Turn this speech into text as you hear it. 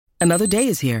Another day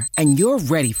is here, and you're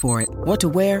ready for it. What to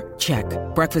wear? Check.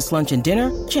 Breakfast, lunch, and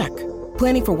dinner? Check.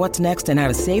 Planning for what's next and how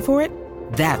to save for it?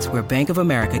 That's where Bank of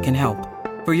America can help.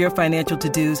 For your financial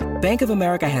to-dos, Bank of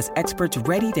America has experts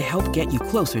ready to help get you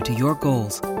closer to your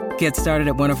goals. Get started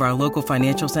at one of our local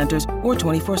financial centers or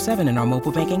 24/7 in our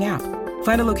mobile banking app.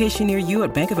 Find a location near you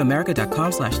at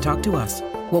bankofamerica.com/talktous.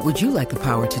 What would you like the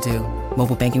power to do?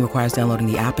 Mobile banking requires downloading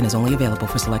the app and is only available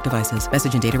for select devices.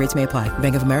 Message and data rates may apply.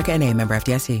 Bank of America N.A., member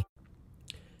FDIC.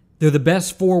 They're the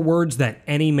best 4 words that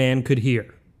any man could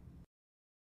hear.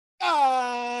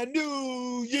 I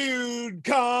knew you'd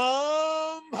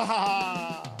come.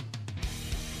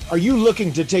 Are you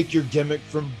looking to take your gimmick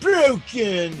from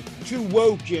broken to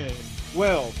woken?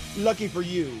 Well, lucky for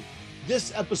you,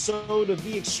 this episode of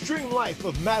The Extreme Life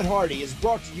of Matt Hardy is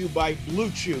brought to you by Blue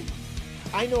Chew.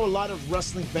 I know a lot of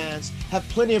wrestling fans have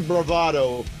plenty of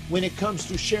bravado when it comes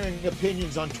to sharing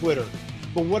opinions on Twitter.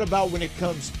 But what about when it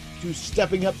comes to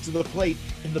stepping up to the plate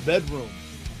in the bedroom?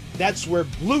 That's where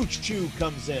Blue Chew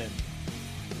comes in.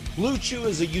 Blue Chew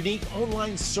is a unique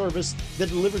online service that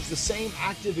delivers the same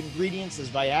active ingredients as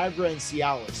Viagra and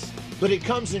Cialis, but it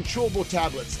comes in chewable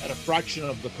tablets at a fraction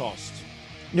of the cost.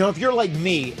 Now, if you're like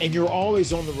me and you're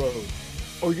always on the road,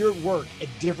 or you're at work at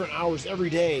different hours every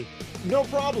day, no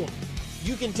problem.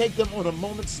 You can take them on a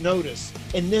moment's notice,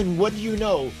 and then what do you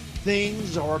know?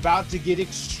 Things are about to get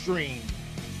extreme.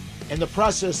 And the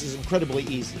process is incredibly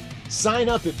easy. Sign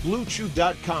up at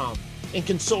BlueChew.com and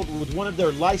consult with one of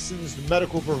their licensed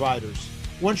medical providers.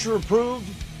 Once you're approved,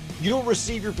 you'll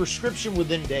receive your prescription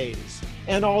within days.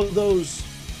 And all those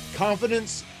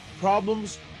confidence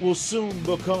problems will soon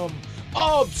become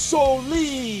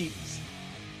obsolete.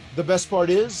 The best part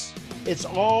is, it's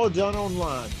all done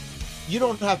online. You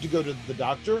don't have to go to the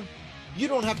doctor. You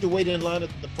don't have to wait in line at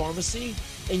the pharmacy.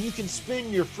 And you can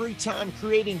spend your free time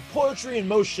creating poetry in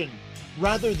motion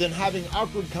rather than having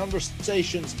awkward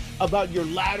conversations about your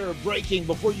ladder breaking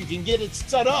before you can get it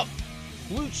set up.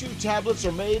 Blue Chew tablets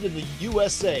are made in the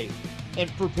USA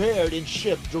and prepared and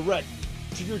shipped direct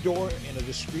to your door in a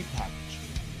discreet package.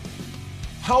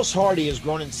 House Hardy has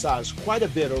grown in size quite a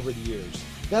bit over the years.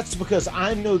 That's because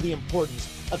I know the importance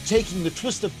of taking the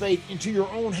twist of fate into your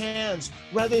own hands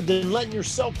rather than letting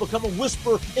yourself become a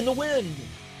whisper in the wind.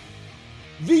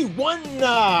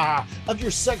 V1 of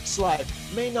your sex life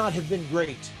may not have been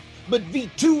great, but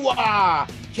V2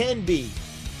 can be.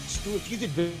 So if you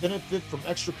could benefit from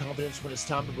extra confidence when it's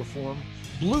time to perform,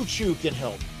 Blue Chew can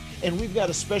help. And we've got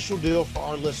a special deal for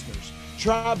our listeners.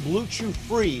 Try Blue Chew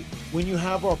free when you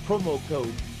have our promo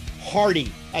code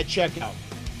HARDY at checkout.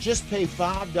 Just pay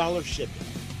 $5 shipping.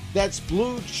 That's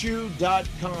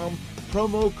BlueChew.com,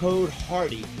 promo code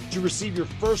HARDY to receive your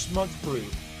first month free.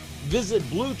 Visit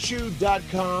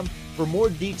BlueChew.com for more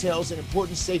details and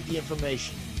important safety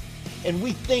information. And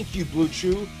we thank you, Blue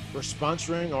Chew, for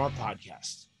sponsoring our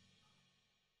podcast.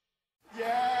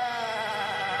 Yeah!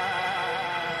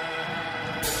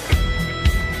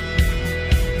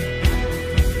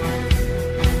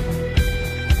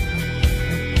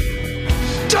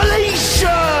 Deletion!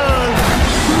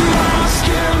 My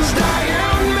skin's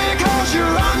dying because you're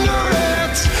under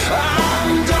it.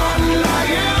 I'm done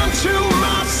lying to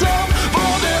myself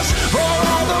for this. For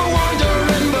all the wonder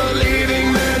and believing,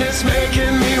 man, it's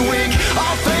making me weak.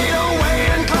 I'll fade away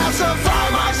and classify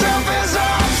myself as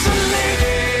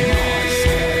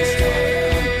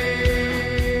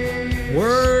obsolete.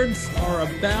 Words are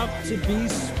about to be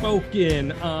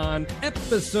spoken on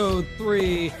episode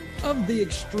 3 of The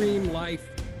Extreme Life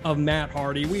of Matt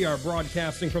Hardy. We are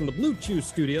broadcasting from the Blue Chew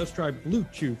studios. Try Blue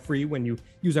Chew free when you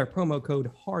use our promo code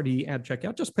HARDY at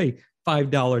checkout. Just pay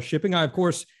 $5 shipping. I, of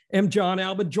course, am John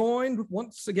Alba, joined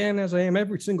once again, as I am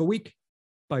every single week,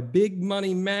 by Big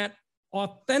Money Matt,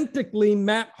 authentically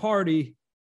Matt Hardy.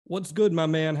 What's good, my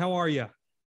man? How are you?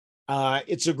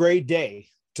 It's a great day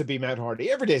to be Matt Hardy.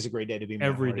 Every day is a great day to be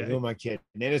Matt Hardy. Who am I kidding?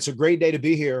 And it's a great day to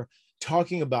be here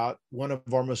talking about one of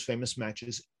our most famous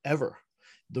matches ever.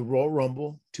 The Royal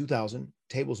Rumble 2000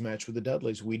 tables match with the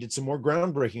Dudleys. We did some more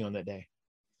groundbreaking on that day.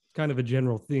 Kind of a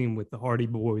general theme with the Hardy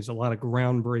Boys, a lot of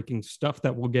groundbreaking stuff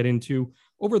that we'll get into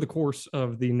over the course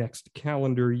of the next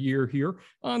calendar year here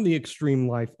on The Extreme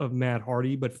Life of Matt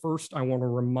Hardy. But first, I want to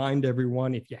remind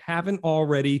everyone, if you haven't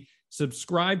already,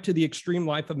 subscribe to The Extreme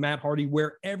Life of Matt Hardy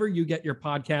wherever you get your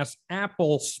podcasts,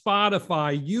 Apple,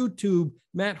 Spotify, YouTube,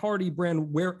 Matt Hardy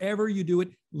brand, wherever you do it.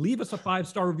 Leave us a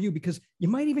 5-star review because you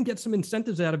might even get some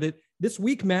incentives out of it. This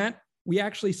week, Matt, we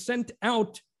actually sent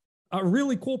out a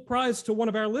really cool prize to one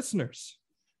of our listeners.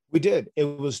 We did. It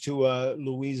was to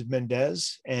Luis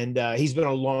Mendez, and he's been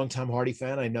a longtime Hardy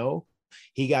fan, I know.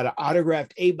 He got an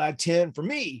autographed 8x10 for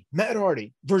me, Matt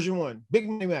Hardy, version 1, Big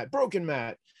Money Matt, Broken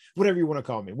Matt, whatever you want to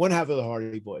call me, one half of the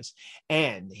Hardy Boys.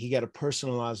 And he got a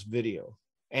personalized video.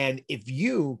 And if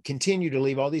you continue to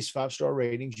leave all these 5-star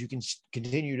ratings, you can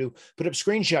continue to put up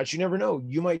screenshots. You never know.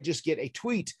 You might just get a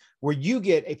tweet where you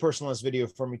get a personalized video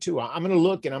from me too. I'm going to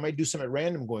look, and I might do something at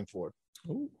random going forward.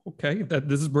 Oh, okay.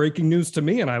 This is breaking news to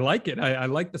me, and I like it. I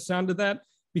like the sound of that,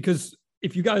 because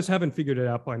if you guys haven't figured it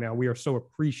out by now, we are so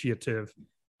appreciative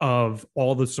of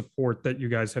all the support that you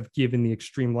guys have given the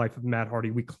Extreme Life of Matt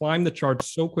Hardy. We climbed the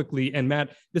charts so quickly. And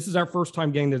Matt, this is our first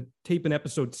time getting to tape an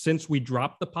episode since we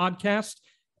dropped the podcast.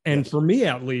 And for me,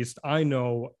 at least, I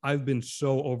know I've been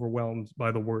so overwhelmed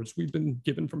by the words we've been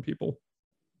given from people.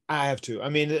 I have to. I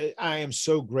mean, I am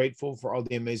so grateful for all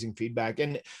the amazing feedback.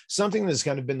 And something that's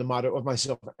kind of been the motto of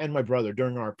myself and my brother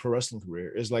during our pro wrestling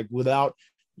career is like, without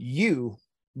you,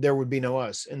 there would be no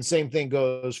us. And same thing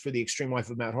goes for the Extreme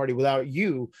Life of Matt Hardy. Without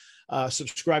you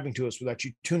subscribing to us, without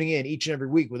you tuning in each and every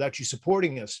week, without you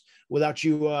supporting us, without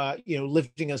you,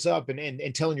 lifting us up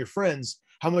and telling your friends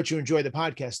how much you enjoy the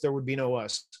podcast, there would be no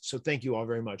us. So thank you all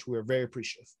very much. We are very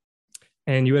appreciative.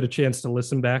 And you had a chance to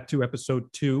listen back to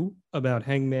episode 2 about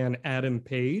Hangman Adam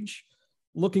Page.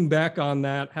 Looking back on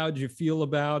that, how'd you feel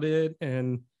about it?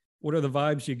 And what are the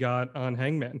vibes you got on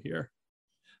Hangman here?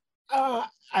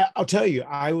 I'll tell you,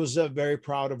 I was very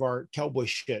proud of our cowboy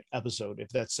shit episode, if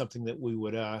that's something that we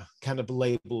would kind of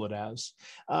label it as.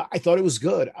 I thought it was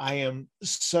good. I am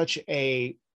such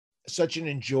an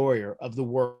enjoyer of the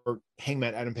work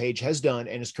Hangman Adam Page has done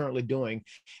and is currently doing.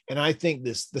 And I think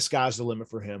the sky's the limit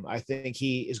for him. I think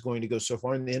he is going to go so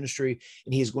far in the industry,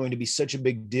 and he is going to be such a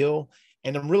big deal.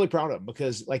 And I'm really proud of him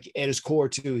because, like, at his core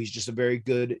too, he's just a very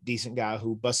good, decent guy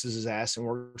who busts his ass and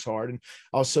works hard. And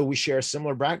also we share a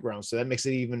similar background. So that makes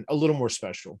it even a little more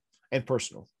special and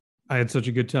personal. I had such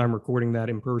a good time recording that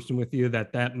in person with you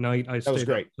that night I stayed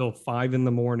up till 5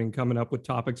 a.m. coming up with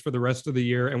topics for the rest of the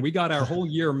year. And we got our whole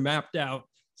year mapped out.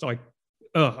 So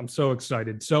I'm so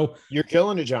excited. So you're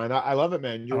killing it, John. I love it,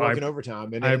 man. You're working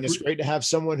overtime, and it's great to have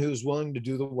someone who's willing to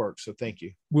do the work. So thank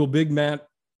you. Will Big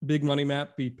Money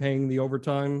Matt be paying the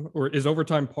overtime, or is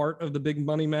overtime part of the Big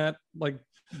Money Matt, like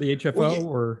the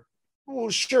HFO? Well,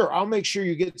 sure. I'll make sure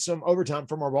you get some overtime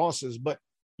from our bosses, but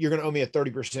you're going to owe me a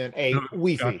 30%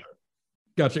 fee.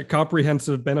 Gotcha.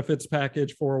 Comprehensive benefits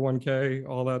package, 401k,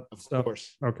 all that stuff. Of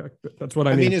course. Okay. That's what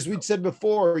I need. I mean, as we'd said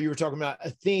before, you were talking about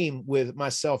a theme with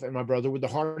myself and my brother, with the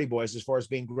Hardy Boys, as far as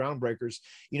being groundbreakers.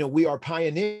 You know, we are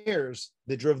pioneers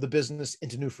that drove the business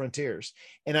into new frontiers.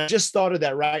 And I just thought of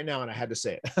that right now, and I had to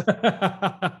say it.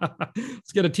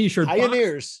 Let's get a t-shirt.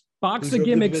 Pioneers.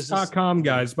 Boxofgimmicks.com,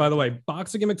 guys. By the way,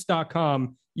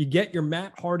 boxofgimmicks.com. You get your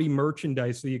Matt Hardy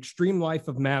merchandise, the Extreme Life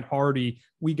of Matt Hardy.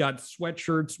 We got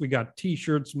sweatshirts, we got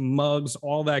t-shirts, mugs,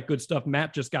 all that good stuff.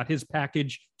 Matt just got his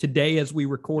package today as we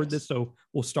record this, so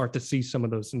we'll start to see some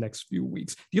of those in the next few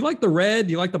weeks. Do you like the red?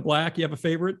 Do you like the black? You have a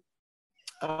favorite?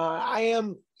 I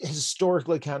am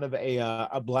historically kind of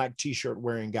a black t-shirt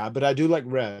wearing guy, but I do like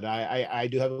red. I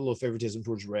do have a little favoritism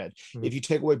towards red. Mm-hmm. If you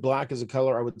take away black as a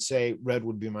color, I would say red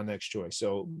would be my next choice.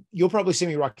 So you'll probably see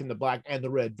me rocking the black and the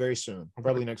red very soon,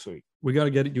 probably next week. We got to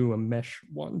get you a mesh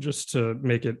one just to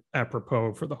make it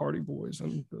apropos for the Hardy Boys.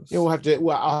 And yeah, I'll have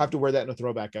to wear that in a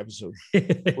throwback episode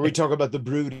where we talk about the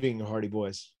brooding Hardy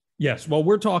Boys. Yes, well,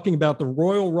 we're talking about the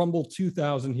Royal Rumble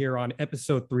 2000 here on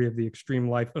episode 3 of the Extreme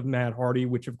Life of Matt Hardy,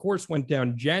 which of course went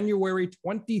down January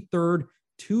 23rd,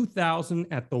 2000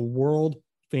 at the world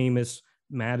famous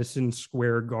Madison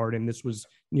Square Garden. This was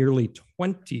nearly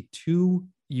 22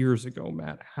 years ago,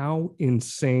 Matt. How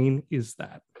insane is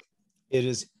that? It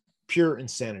is pure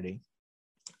insanity.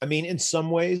 I mean, in some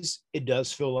ways, it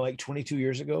does feel like 22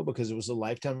 years ago because it was a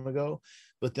lifetime ago,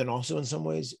 but then also in some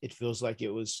ways, it feels like it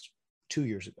was 2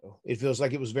 years ago. It feels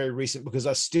like it was very recent because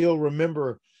I still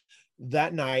remember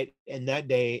that night and that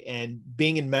day and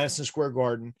being in Madison Square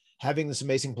Garden, having this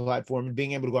amazing platform and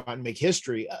being able to go out and make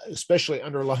history, especially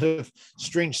under a lot of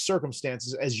strange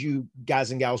circumstances, as you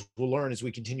guys and gals will learn as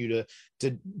we continue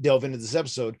to delve into this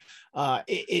episode.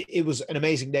 It was an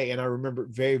amazing day, and I remember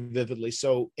it very vividly.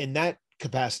 So in that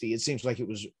capacity, it seems like it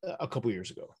was a couple years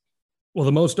ago. Well,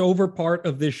 the most over part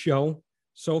of this show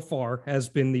so far has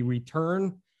been the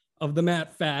return of the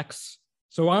Matt Facts.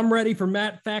 So I'm ready for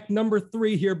Matt Fact number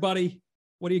 3 here, buddy.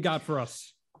 What do you got for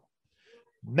us?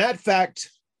 Matt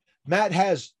Fact. Matt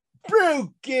has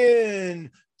broken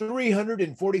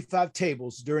 345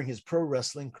 tables during his pro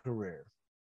wrestling career.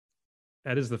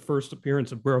 That is the first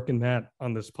appearance of Broken Matt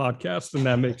on this podcast, and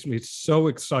that makes me so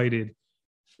excited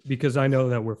because I know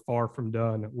that we're far from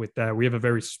done with that. We have a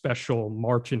very special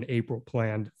March and April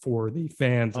planned for the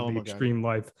fans of the extreme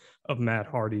life of Matt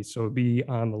Hardy. So be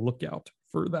on the lookout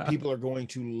for that. People are going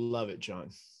to love it, John.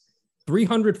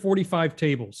 345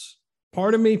 tables.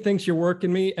 Part of me thinks you're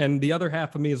working me, and the other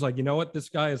half of me is like, you know what? This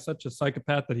guy is such a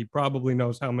psychopath that he probably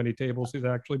knows how many tables he's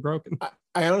actually broken.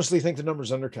 I honestly think the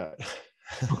number's undercut.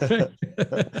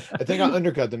 I think I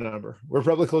undercut the number. We're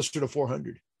probably closer to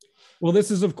 400. Well,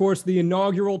 this is, of course, the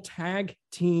inaugural tag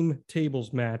team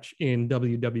tables match in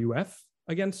WWF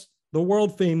against the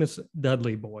world famous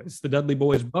Dudley Boys. The Dudley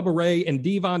Boys, Bubba Ray and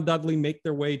Devon Dudley, make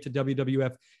their way to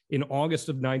WWF in August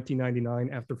of 1999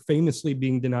 after famously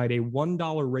being denied a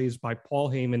 $1 raise by Paul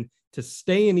Heyman to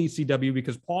stay in ECW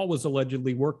because Paul was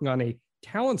allegedly working on a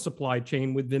talent supply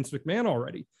chain with Vince McMahon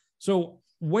already. So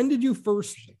when did you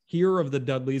first hear of the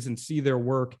Dudleys and see their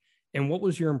work? And what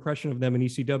was your impression of them in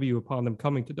ECW upon them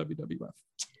coming to WWF?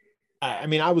 I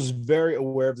mean, I was very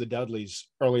aware of the Dudleys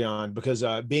early on because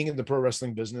being in the pro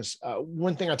wrestling business,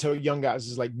 one thing I tell young guys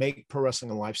is like, make pro wrestling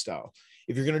a lifestyle.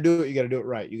 If you're going to do it, you got to do it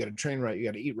right. You got to train right. You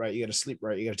got to eat right. You got to sleep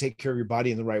right. You got to take care of your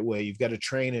body in the right way. You've got to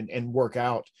train and work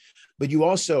out, but you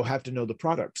also have to know the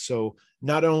product. So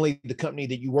not only the company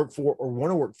that you work for or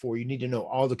want to work for, you need to know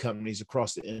all the companies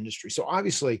across the industry. So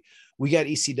obviously we got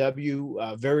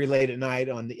ECW very late at night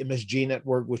on the MSG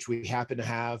network, which we happen to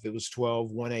have. It was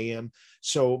 1 a.m.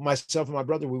 So myself and my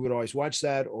brother, we would always watch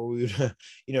that, or we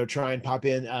would, try and pop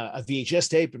in a VHS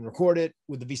tape and record it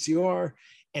with the VCR.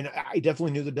 And I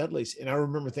definitely knew the Dudleys. And I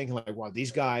remember thinking like, wow,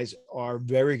 these guys are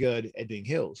very good at doing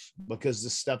heels, because the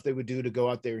stuff they would do to go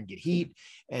out there and get heat.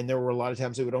 And there were a lot of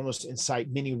times they would almost incite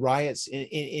mini riots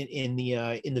in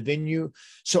the venue.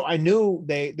 So I knew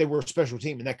they were a special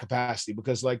team in that capacity,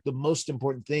 because like the most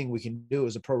important thing we can do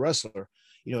as a pro wrestler,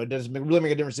 it doesn't really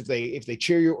make a difference if they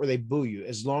cheer you or they boo you,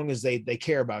 as long as they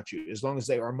care about you, as long as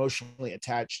they are emotionally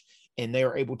attached and they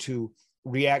are able to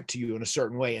react to you in a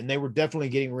certain way. And they were definitely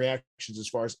getting reactions as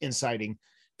far as inciting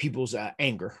people's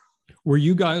anger. Were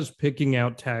you guys picking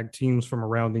out tag teams from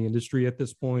around the industry at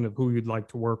this point of who you'd like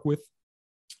to work with?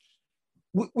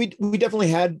 We definitely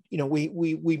had,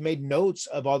 we made notes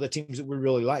of all the teams that we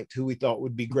really liked, who we thought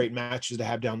would be great matches to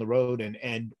have down the road.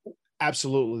 And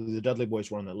absolutely the Dudley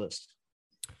Boys were on that list.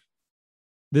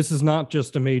 This is not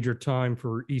just a major time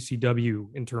for ECW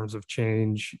in terms of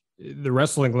change. The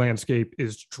wrestling landscape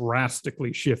is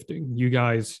drastically shifting. You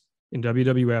guys in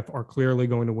WWF are clearly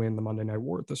going to win the Monday Night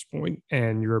War at this point,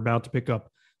 and you're about to pick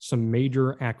up some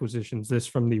major acquisitions. This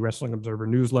from the Wrestling Observer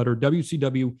newsletter.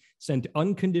 WCW sent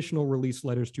unconditional release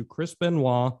letters to Chris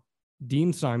Benoit,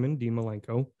 Dean Simon, Dean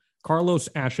Malenko, Carlos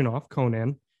Ashenoff,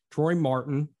 Conan, Troy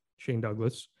Martin, Shane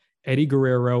Douglas, Eddie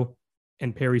Guerrero,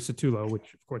 and Perry Satulo,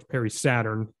 which, of course, Perry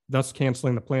Saturn, thus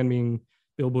canceling the plan meeting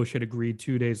Bill Bush had agreed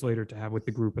 2 days later to have with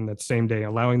the group in that same day,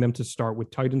 allowing them to start with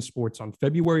Titan Sports on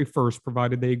February 1st,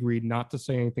 provided they agreed not to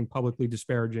say anything publicly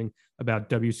disparaging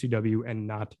about WCW and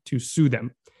not to sue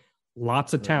them.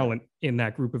 Lots of talent in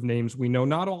that group of names. We know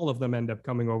not all of them end up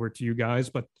coming over to you guys,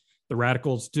 but the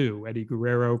Radicals do. Eddie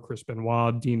Guerrero, Chris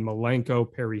Benoit, Dean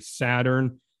Malenko, Perry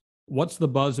Saturn. What's the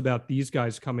buzz about these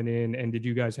guys coming in, and did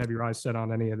you guys have your eyes set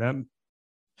on any of them?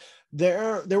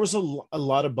 There was a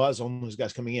lot of buzz on those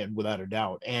guys coming in, without a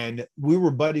doubt. And we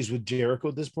were buddies with Jericho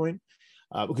at this point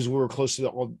because we were close to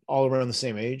all around the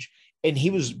same age. And he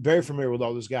was very familiar with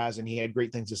all those guys, and he had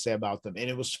great things to say about them. And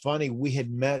it was funny. We had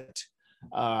met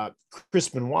Chris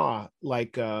Benoit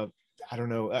I don't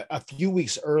know, a few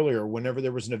weeks earlier, whenever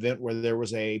there was an event where there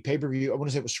was a pay-per-view. I want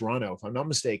to say it was Toronto, if I'm not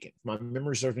mistaken. If my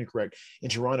memory serves me correct. In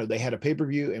Toronto, they had a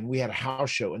pay-per-view and we had a house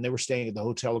show, and they were staying at the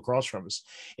hotel across from us.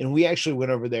 And we actually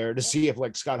went over there to see if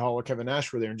like Scott Hall or Kevin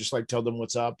Nash were there and just like tell them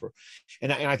what's up.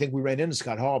 And I think we ran into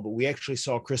Scott Hall, but we actually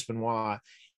saw Chris Benoit,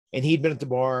 and he'd been at the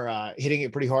bar hitting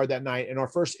it pretty hard that night. And our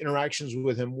first interactions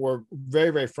with him were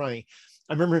very, very funny.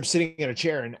 I remember him sitting in a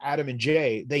chair, and Adam and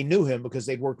Jay, they knew him because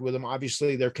they'd worked with him.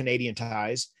 Obviously, they're Canadian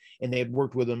ties, and they had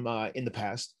worked with him in the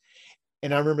past.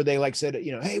 And I remember they said,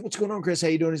 hey, what's going on, Chris? How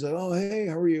you doing? He's like, oh, hey,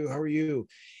 how are you? How are you?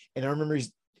 And I remember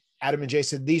Adam and Jay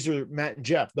said, these are Matt and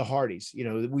Jeff, the Hardys.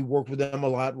 We worked with them a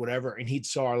lot, whatever. And he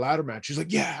saw our ladder match. He's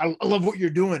like, yeah, I love what you're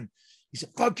doing. He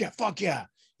said, fuck yeah.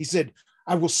 He said,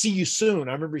 I will see you soon.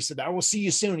 I remember he said, I will see you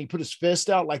soon. He put his fist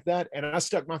out like that. And I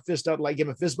stuck my fist out, give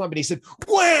him a fist bump. And he said,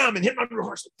 wham, and hit my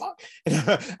horse. Fuck. And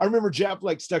I remember Jeff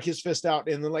stuck his fist out,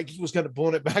 and then he was kind of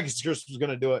pulling it back as Chris was going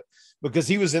to do it, because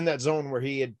he was in that zone where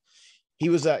he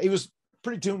was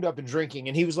pretty tuned up and drinking,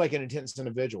 and he was like an intense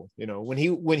individual. When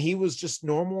he was just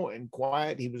normal and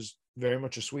quiet, he was very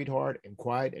much a sweetheart and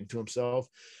quiet and to himself.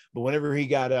 But whenever he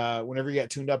got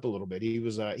tuned up a little bit, he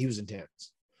was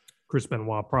intense. Chris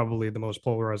Benoit, probably the most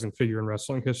polarizing figure in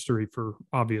wrestling history for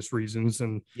obvious reasons.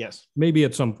 And Yes, maybe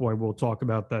at some point we'll talk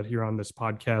about that here on this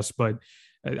podcast. But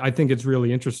I think it's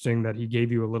really interesting that he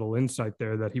gave you a little insight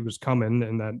there that he was coming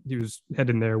and that he was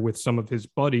heading there with some of his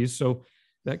buddies. So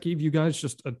that gave you guys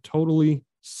just a totally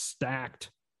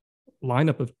stacked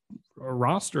lineup of a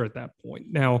roster at that point.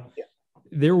 Now,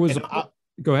 there was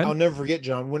go ahead. I'll never forget,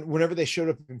 John, whenever they showed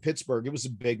up in Pittsburgh, it was a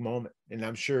big moment. And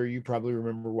I'm sure you probably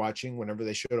remember watching whenever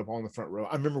they showed up on the front row.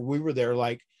 I remember we were there,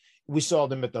 like, we saw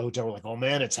them at the hotel. We're like, oh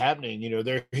man, it's happening. You know,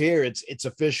 they're here. It's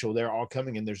official. They're all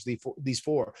coming. And there's these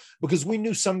four, because we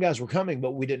knew some guys were coming,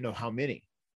 but we didn't know how many,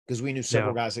 because we knew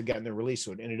several guys had gotten their release.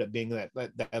 So it ended up being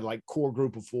that like core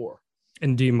group of four.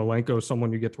 And Dean Malenko,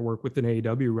 someone you get to work with in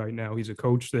AEW right now. He's a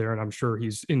coach there, and I'm sure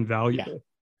he's invaluable.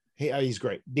 Yeah. He's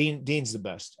great. Dean's the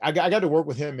best. I got to work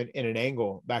with him in an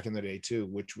angle back in the day too,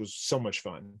 which was so much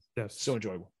fun. Yes. So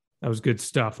enjoyable. That was good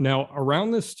stuff. Now, around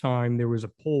this time, there was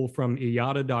a poll from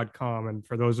IATA.com. And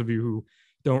for those of you who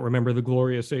don't remember the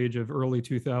glorious age of early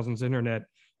 2000s internet,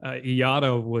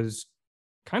 IATA was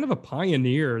kind of a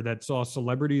pioneer that saw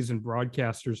celebrities and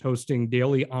broadcasters hosting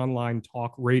daily online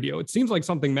talk radio. It seems like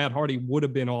something Matt Hardy would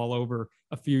have been all over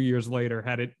a few years later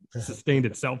had it sustained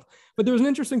itself. But there was an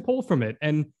interesting poll from it.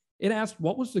 And it asked,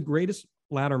 what was the greatest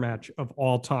ladder match of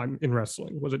all time in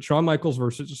wrestling? Was it Shawn Michaels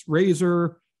versus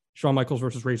Razor, Shawn Michaels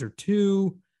versus Razor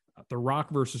 2, The Rock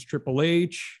versus Triple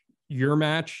H, your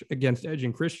match against Edge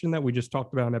and Christian that we just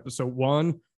talked about in episode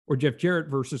 1, or Jeff Jarrett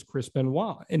versus Chris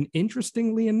Benoit? And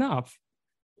interestingly enough,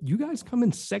 you guys come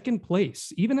in second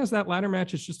place, even as that ladder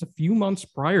match is just a few months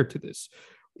prior to this.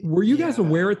 Were you guys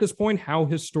aware at this point how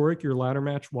historic your ladder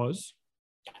match was?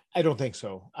 I don't think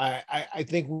so. I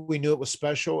think we knew it was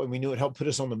special and we knew it helped put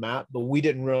us on the map, but we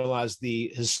didn't realize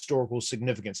the historical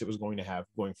significance it was going to have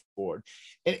going forward.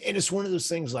 And it's one of those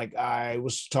things, like I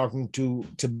was talking to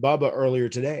Bubba earlier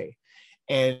today,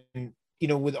 and, you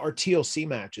know, with our TLC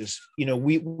matches, you know,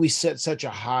 we set such a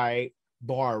high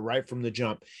bar right from the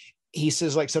jump. He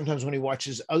says, like, sometimes when he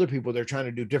watches other people, they're trying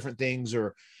to do different things,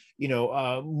 or, you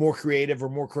know, more creative or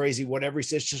more crazy, whatever. He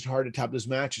says, it's just hard to top those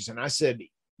matches. And I said,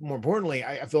 more importantly,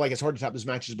 I feel like it's hard to top those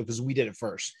matches because we did it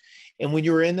first. And when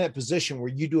you're in that position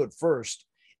where you do it first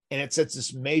and it sets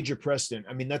this major precedent,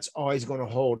 I mean, that's always going to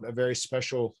hold a very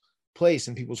special place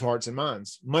in people's hearts and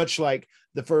minds, much like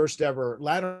the first ever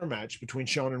ladder match between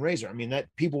Shawn and Razor. I mean, that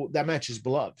match is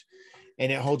beloved,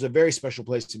 and it holds a very special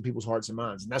place in people's hearts and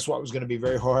minds. And that's why it was going to be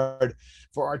very hard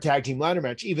for our tag team ladder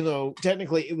match, even though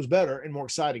technically it was better and more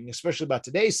exciting, especially by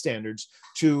today's standards,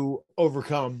 to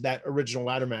overcome that original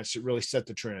ladder match that really set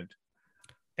the trend.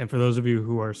 And for those of you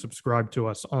who are subscribed to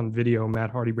us on video, Matt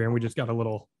Hardy brand, we just got a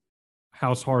little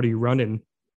House Hardy running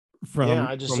from. Yeah,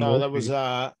 I just saw that was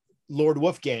Lord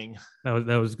Wolfgang.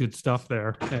 That was good stuff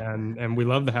there, and we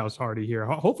love the House Hardy here.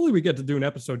 Hopefully, we get to do an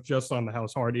episode just on the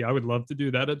House Hardy. I would love to do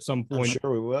that at some point. I'm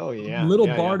sure we will. Yeah, Little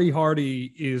Barty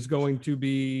Hardy is going to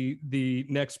be the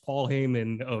next Paul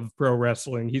Heyman of pro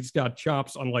wrestling. He's got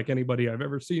chops unlike anybody I've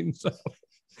ever seen. So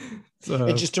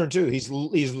it just turned 2. He's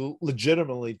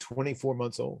legitimately 24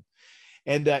 months old.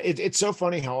 And it's so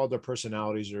funny how all their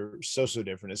personalities are so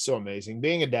different. It's so amazing.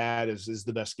 Being a dad is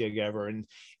the best gig ever. And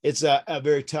it's a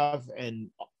very tough and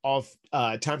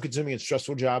time-consuming and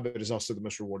stressful job. It is also the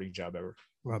most rewarding job ever.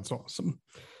 Well, that's awesome.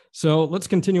 So let's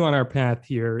continue on our path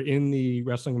here in the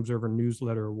Wrestling Observer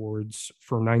Newsletter Awards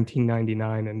for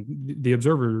 1999. And the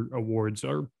Observer Awards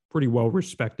are pretty well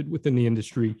respected within the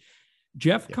industry.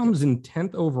 Jeff comes in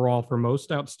 10th overall for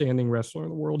most outstanding wrestler in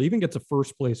the world, even gets a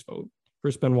first place vote.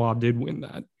 Chris Benoit did win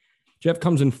that. Jeff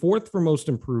comes in 4th for most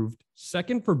improved,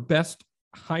 2nd for best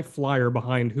high flyer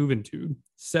behind Juventud,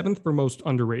 7th for most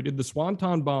underrated. The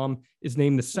Swanton Bomb is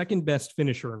named the 2nd best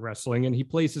finisher in wrestling, and he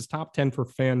places top 10 for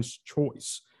fans'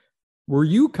 choice. Were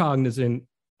you cognizant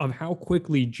of how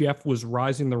quickly Jeff was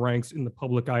rising the ranks in the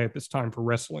public eye at this time for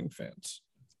wrestling fans?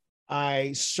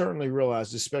 I certainly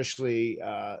realized, especially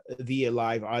via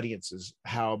live audiences,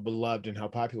 how beloved and how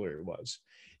popular it was.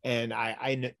 And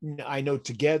I know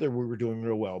together we were doing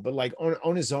real well, but like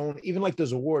on his own, even like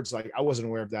those awards, like I wasn't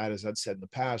aware of that, as I'd said in the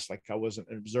past. Like I wasn't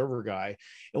an observer guy.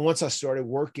 And once I started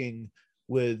working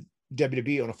with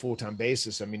WWE on a full-time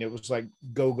basis, I mean, it was like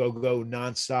go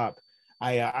nonstop.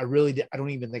 I really I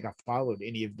don't even think I followed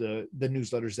any of the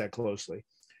newsletters that closely.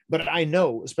 But I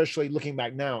know, especially looking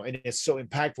back now, and it's so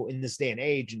impactful in this day and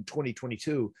age in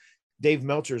 2022, Dave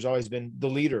Meltzer has always been the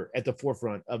leader at the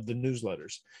forefront of the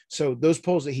newsletters. So those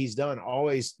polls that he's done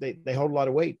always, they hold a lot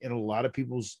of weight in a lot of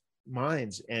people's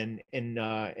minds and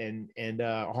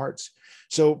hearts.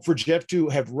 So for Jeff to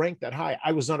have ranked that high,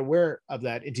 I was not aware of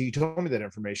that until you told me that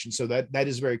information. So that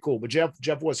is very cool. But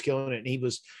Jeff was killing it, and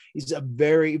he's a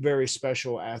very, very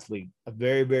special athlete, a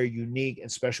very, very unique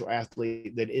and special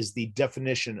athlete that is the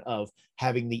definition of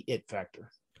having the it factor.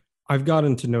 I've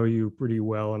gotten to know you pretty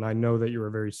well, and I know that you're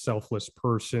a very selfless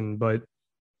person, but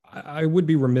I would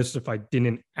be remiss if I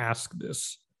didn't ask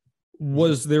this.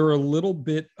 Was there a little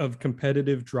bit of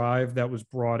competitive drive that was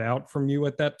brought out from you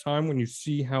at that time when you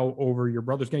see how over your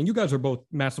brother's getting? You guys are both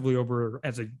massively over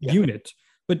as a unit,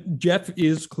 but Jeff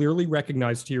is clearly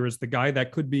recognized here as the guy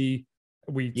that could be,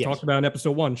 we talked about in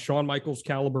episode 1, Shawn Michaels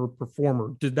caliber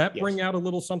performer. Did that bring out a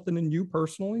little something in you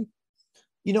personally?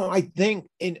 I think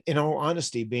in all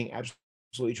honesty, being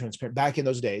absolutely transparent, back in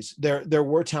those days, there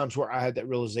were times where I had that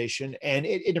realization, and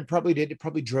it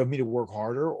probably drove me to work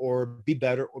harder or be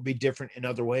better or be different in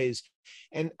other ways.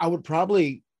 And I would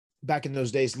probably, back in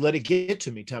those days, let it get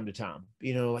to me time to time,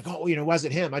 like, why is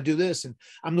it him? I do this, and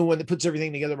I'm the one that puts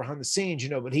everything together behind the scenes,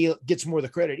 but he gets more of the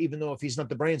credit, even though if he's not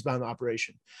the brains behind the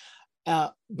operation.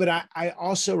 But I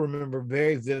also remember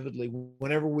very vividly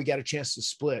whenever we got a chance to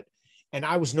split, and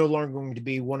I was no longer going to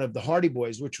be one of the Hardy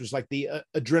Boys, which was like the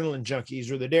adrenaline junkies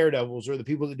or the daredevils or the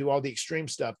people that do all the extreme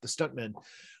stuff, the stuntmen.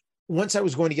 Once I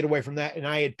was going to get away from that, and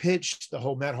I had pitched the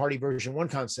whole Matt Hardy version 1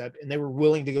 concept, and they were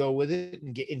willing to go with it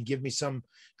and give me some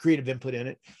creative input in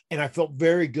it. And I felt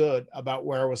very good about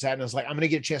where I was at. And I was like, I'm going to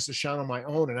get a chance to shine on my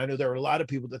own. And I know there were a lot of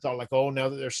people that thought like, oh, now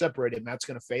that they're separated, Matt's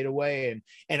going to fade away.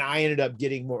 And I ended up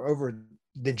getting more over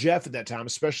than Jeff at that time,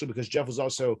 especially because Jeff was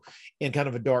also in kind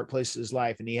of a dark place in his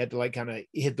life, and he had to like kind of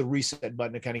hit the reset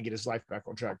button to kind of get his life back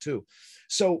on track too.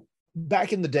 So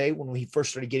back in the day when he first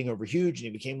started getting over huge and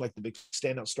he became like the big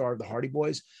standout star of the Hardy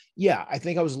Boys, I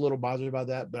think I was a little bothered about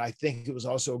that, but I think it was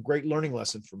also a great learning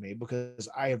lesson for me, because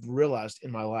I have realized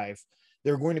in my life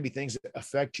there are going to be things that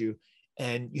affect you,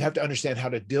 and you have to understand how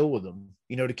to deal with them,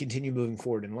 to continue moving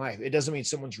forward in life. It doesn't mean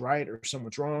someone's right or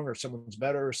someone's wrong or someone's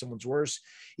better or someone's worse.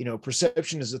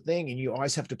 Perception is a thing, and you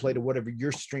always have to play to whatever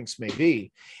your strengths may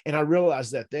be. And I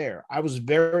realized that there. I was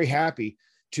very happy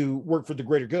to work for the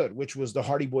greater good, which was the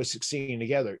Hardy Boys succeeding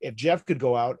together. If Jeff could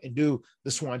go out and do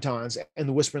the Swantons and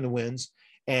the Whisper in the Winds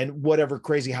and whatever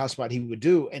crazy house spot he would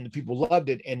do, and the people loved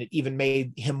it, and it even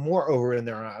made him more over in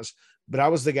their eyes. But I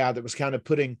was the guy that was kind of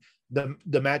putting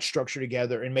the match structure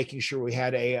together and making sure we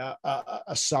had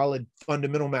a solid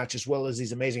fundamental match as well as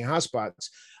these amazing house spots.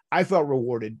 I felt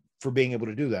rewarded for being able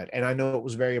to do that. And I know it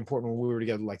was very important when we were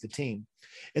together like the team.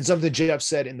 And something Jeff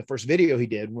said in the first video he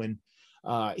did when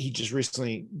he just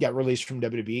recently got released from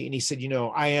WWE, and he said,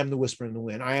 I am the Whisper in the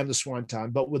Wind, I am the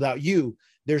Swanton, but without you,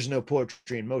 there's no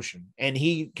poetry in motion. And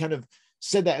he kind of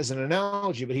said that as an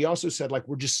analogy, but he also said, like,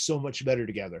 we're just so much better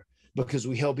together because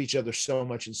we help each other so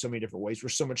much in so many different ways. We're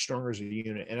so much stronger as a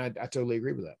unit. And I totally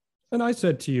agree with that. And I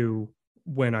said to you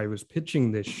when I was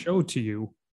pitching this show to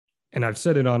you, and I've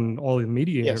said it on all the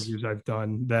media interviews I've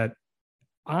done, that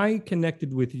I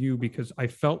connected with you because I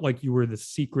felt like you were the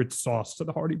secret sauce to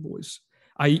the Hardy Boys.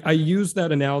 I use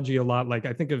that analogy a lot. Like,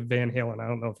 I think of Van Halen. I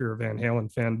don't know if you're a Van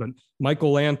Halen fan, but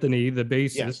Michael Anthony, the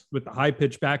bassist with the high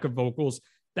pitched backup vocals,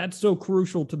 that's so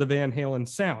crucial to the Van Halen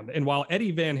sound. And while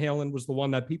Eddie Van Halen was the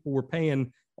one that people were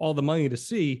paying all the money to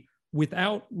see,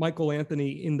 without Michael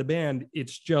Anthony in the band,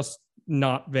 it's just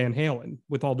not Van Halen,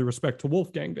 with all due respect to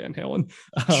Wolfgang Van Halen.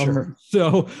 Sure.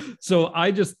 So I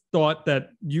just thought that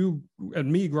you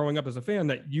and me growing up as a fan,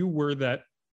 that you were that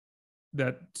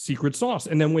secret sauce.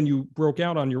 And then when you broke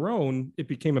out on your own, it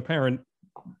became apparent,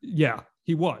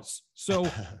 he was. So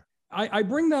I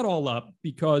bring that all up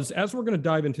because as we're going to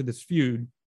dive into this feud,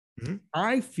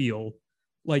 I feel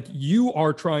like you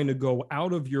are trying to go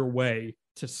out of your way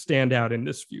to stand out in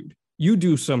this feud. You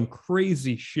do some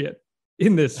crazy shit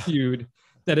in this feud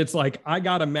that it's like, I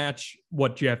got to match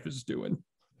what Jeff is doing.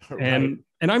 Right.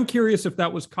 And I'm curious if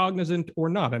that was cognizant or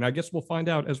not. And I guess we'll find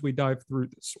out as we dive through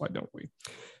this. Why don't we?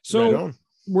 So right,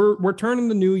 we're turning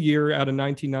the new year out of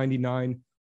 1999.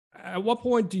 At what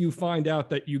point do you find out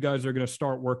that you guys are going to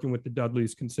start working with the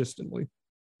Dudleys consistently?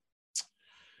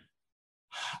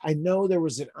 I know there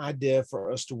was an idea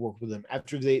for us to work with them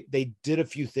after they did a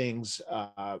few things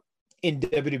in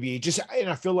WWE. And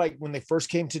I feel like when they first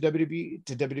came to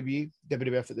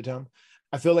WWF at the time,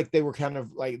 I feel like they were kind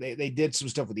of like, they did some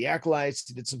stuff with the Acolytes,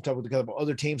 they did some stuff with a couple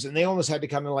other teams, and they almost had to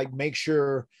kind of like make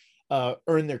sure,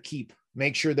 earn their keep,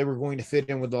 make sure they were going to fit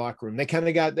in with the locker room. They kind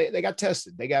of got, they got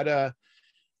tested. They got,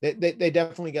 they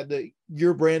definitely got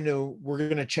you're brand new. We're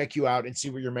going to check you out and see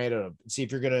what you're made of and see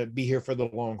if you're going to be here for the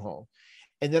long haul.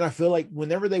 And then I feel like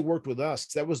whenever they worked with us,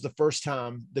 that was the first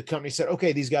time the company said,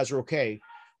 okay, these guys are okay.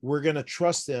 we're going to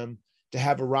trust them to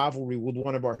have a rivalry with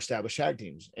one of our established tag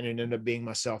teams. And it ended up being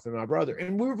myself and my brother.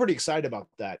 And we were pretty excited about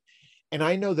that. And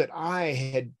I know that I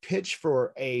had pitched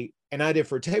for an idea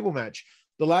for a table match.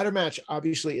 The ladder match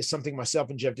obviously is something myself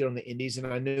and Jeff did on the indies. And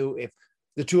I knew if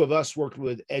the two of us worked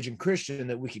with Edge and Christian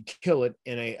that we could kill it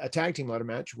in a tag team ladder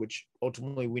match, which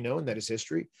ultimately we know, and that is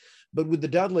history. But with the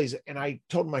Dudleys, and I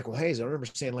told Michael Hayes, I remember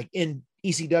saying, like, in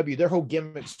ECW, their whole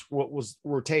gimmicks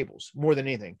were tables more than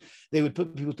anything. They would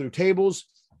put people through tables,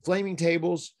 flaming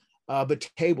tables, but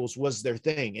tables was their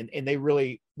thing. And they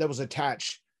really, that was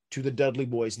attached to the Dudley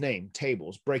Boys name,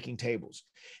 tables, breaking tables.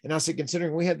 And I said,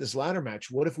 considering we had this ladder match,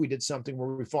 what if we did something where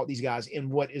we fought these guys in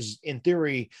what is in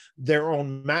theory their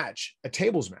own match, a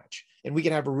tables match, and we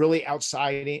could have a really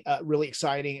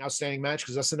exciting, outstanding match.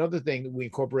 Cause that's another thing that we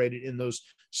incorporated in those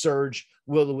Surge,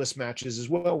 Will-O-Wisp matches as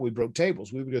well. We broke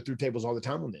tables. We would go through tables all the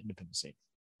time on the independent scene.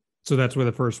 So that's where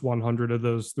the first 100 of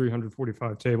those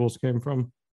 345 tables came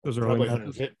from. Those are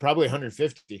probably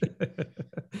 150.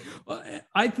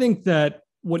 I think that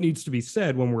what needs to be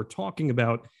said when we're talking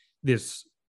about this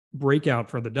breakout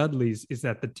for the Dudleys is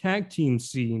that the tag team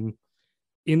scene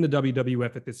in the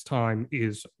WWF at this time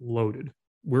is loaded.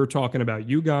 We're talking about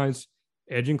you guys,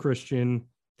 Edge and Christian,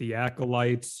 the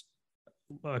Acolytes.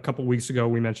 A couple of weeks ago,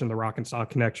 we mentioned the Rock and Sock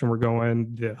Connection. We're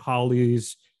going the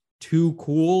Hollies, Too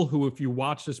Cool, who, if you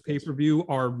watch this pay-per-view,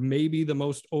 are maybe the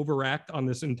most overact on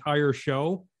this entire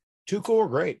show. Too Cool were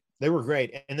great. They were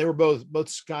great. And they were both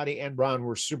Scotty and Brian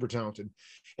were super talented.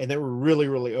 And they were really,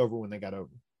 really over when they got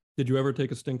over. Did you ever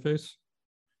take a stink face?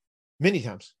 Many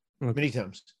times. Okay. Many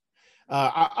times.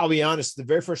 I'll be honest. The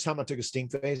very first time I took a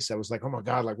stink face, I was like, oh my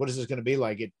God, like, what is this going to be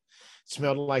like? It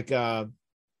smelled like, oh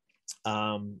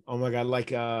my God, like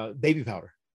baby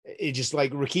powder. It just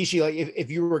like Rikishi, like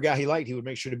if you were a guy he liked, he would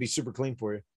make sure to be super clean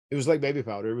for you. It was like baby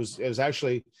powder. It was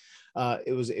actually,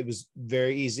 it was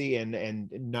very easy and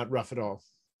not rough at all.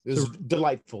 It was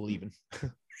delightful even.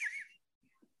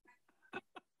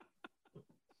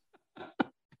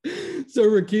 So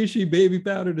Rikishi baby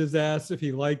powdered his ass if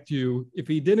he liked you. If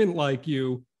he didn't like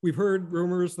you, we've heard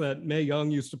rumors that Mae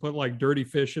Young used to put like dirty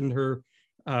fish in her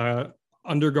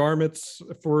undergarments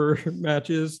for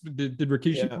matches. Did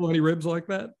Rikishi pull any ribs like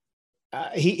that?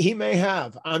 He may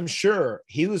have. I'm sure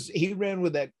he ran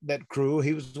with that crew.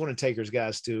 He was one of Taker's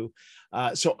guys too.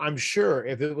 So I'm sure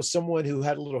if it was someone who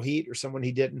had a little heat or someone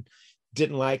he didn't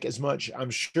like as much, I'm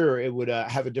sure it would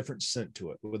have a different scent to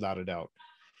it, without a doubt.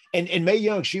 And Mae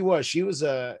Young, she was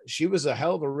a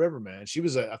hell of a river, man. She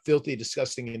was a filthy,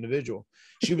 disgusting individual.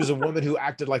 She was a woman who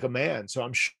acted like a man. So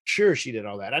I'm sure she did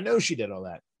all that. I know she did all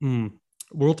that.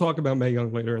 We'll talk about Mae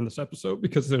Young later in this episode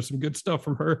because there's some good stuff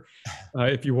from her,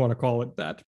 if you want to call it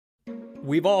that.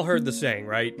 We've all heard the saying,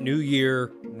 right? New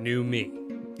year, new me.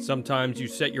 Sometimes you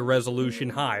set your resolution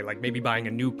high, like maybe buying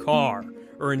a new car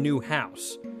or a new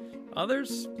house.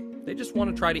 Others, they just want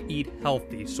to try to eat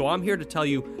healthy. So I'm here to tell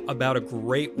you about a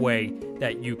great way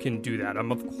that you can do that.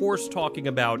 I'm, of course, talking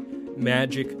about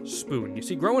Magic Spoon. You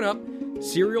see, growing up,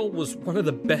 cereal was one of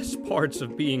the best parts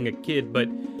of being a kid, but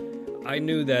I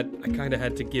knew that I kind of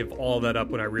had to give all that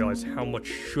up when I realized how much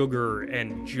sugar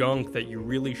and junk that you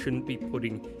really shouldn't be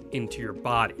putting into your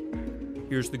body.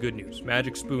 Here's the good news.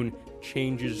 Magic Spoon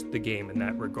changes the game in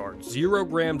that regard. 0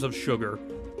 grams of sugar,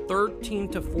 13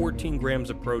 to 14 grams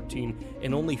of protein,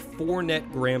 and only 4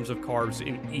 net grams of carbs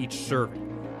in each serving.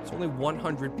 It's only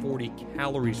 140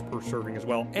 calories per serving as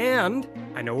well. And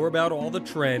I know about all the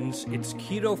trends. It's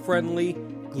keto-friendly,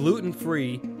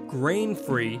 gluten-free,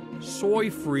 grain-free,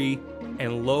 soy-free,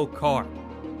 and low-carb.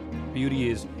 Beauty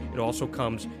is, it also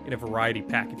comes in a variety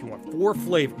pack if you want 4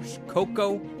 flavors: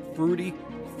 cocoa, fruity,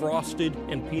 frosted,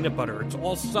 and peanut butter. It's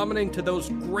all summoning to those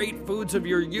great foods of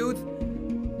your youth.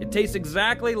 It tastes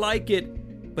exactly like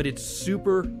it, but it's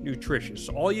super nutritious.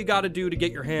 All you got to do to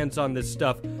get your hands on this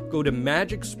stuff, go to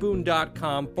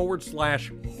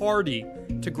magicspoon.com/Hardy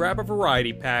to grab a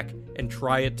variety pack and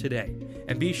try it today.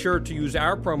 And be sure to use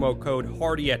our promo code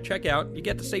Hardy at checkout. You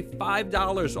get to save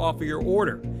 $5 off of your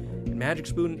order. And Magic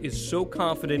Spoon is so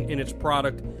confident in its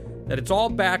product that it's all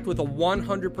backed with a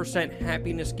 100%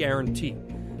 happiness guarantee.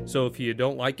 So if you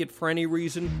don't like it for any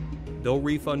reason, they'll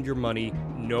refund your money,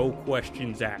 no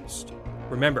questions asked.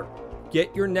 Remember,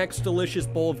 get your next delicious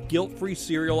bowl of guilt-free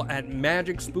cereal at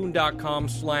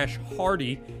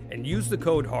magicspoon.com/Hardy and use the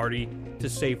code Hardy to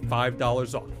save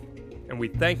 $5 off. And we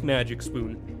thank Magic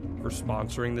Spoon for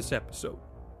sponsoring this episode.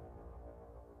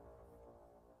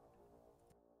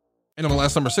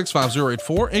 NMLS number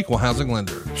 65084, Equal Housing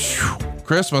Lender.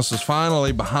 Christmas is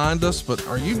finally behind us, but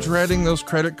are you dreading those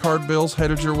credit card bills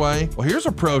headed your way? Well, here's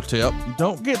a pro tip.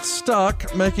 Don't get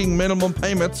stuck making minimum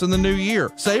payments in the new year.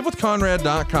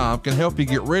 SaveWithConrad.com can help you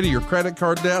get rid of your credit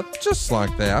card debt just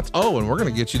like that. Oh, and we're going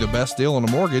to get you the best deal on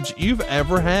a mortgage you've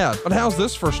ever had. But how's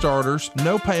this for starters?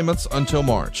 No payments until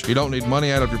March. You don't need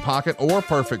money out of your pocket or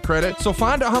perfect credit, so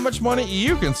find out how much money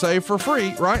you can save for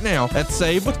free right now at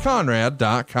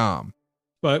SaveWithConrad.com.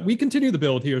 But we continue the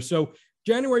build here. So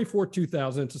January 4th,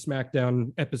 2000, it's a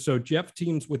SmackDown episode. Jeff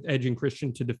teams with Edge and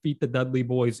Christian to defeat the Dudley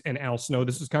Boys and Al Snow.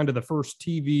 This is kind of the first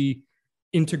TV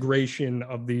integration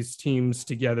of these teams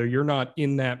together. You're not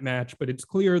in that match, but it's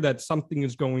clear that something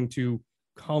is going to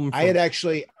come from. I had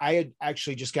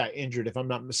actually just got injured, if I'm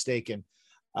not mistaken.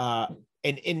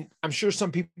 And I'm sure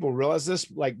some people realize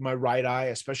this, like my right eye,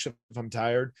 especially if I'm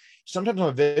tired, sometimes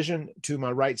my vision to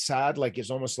my right side, like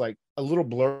is almost like a little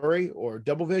blurry or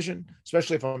double vision,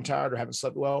 especially if I'm tired or haven't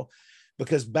slept well,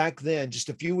 because back then, just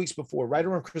a few weeks before, right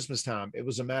around Christmas time, it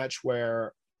was a match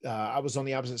where I was on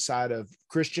the opposite side of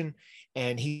Christian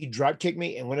and he drop kicked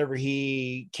me. And whenever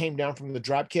he came down from the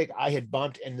drop kick, I had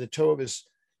bumped and the toe of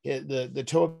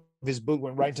his boot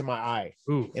went right into my eye.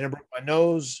 Ooh. And it broke my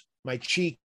nose, my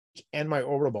cheek, and my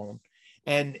orbital bone.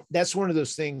 And that's one of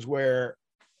those things where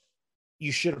you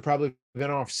should have probably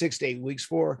been off 6 to 8 weeks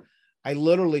for. I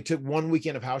literally took 1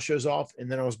 weekend of house shows off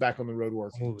and then I was back on the road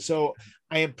working. So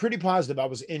I am pretty positive I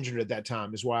was injured at that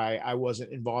time, is why I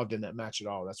wasn't involved in that match at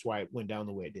all. That's why it went down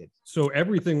the way it did. So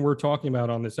everything we're talking about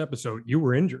on this episode, you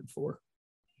were injured for.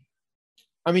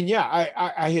 I mean, yeah,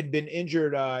 I had been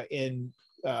injured in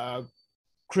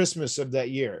Christmas of that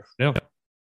year. Yeah.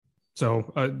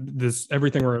 So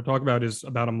everything we're talking about is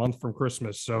about a month from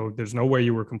Christmas. So there's no way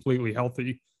you were completely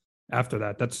healthy after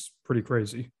that. That's pretty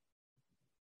crazy,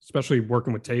 especially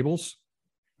working with tables.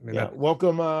 I mean, yeah.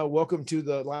 Welcome to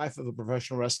the life of a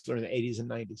professional wrestler in the 80s and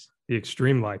 90s. The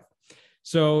extreme life.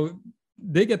 So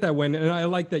they get that win. And I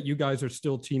like that you guys are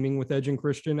still teaming with Edge and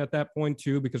Christian at that point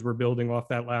too, because we're building off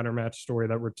that ladder match story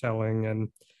that we're telling. And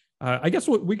I guess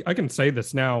I can say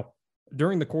this now,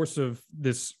 during the course of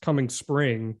this coming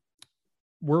spring,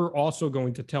 we're also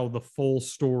going to tell the full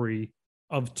story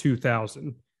of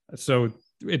 2000. So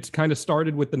it's kind of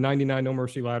started with the 99 No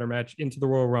Mercy ladder match into the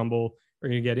Royal Rumble. We're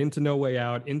going to get into No Way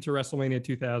Out, into WrestleMania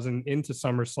 2000, into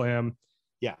SummerSlam.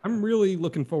 Yeah. I'm really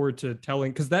looking forward to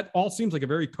telling, because that all seems like a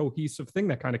very cohesive thing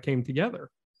that kind of came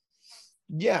together.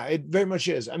 Yeah, it very much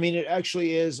is. I mean, it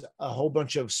actually is a whole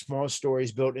bunch of small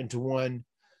stories built into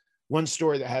one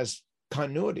story that has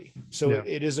continuity. So yeah.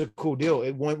 It is a cool deal.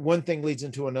 One thing leads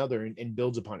into another and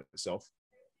builds upon itself.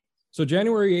 So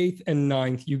January 8th and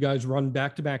 9th, you guys run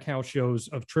back-to-back house shows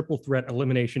of triple threat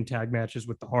elimination tag matches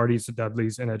with the Hardys, the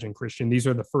Dudleys, and Edge and Christian. These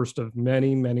are the first of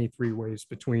many, many three-ways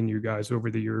between you guys over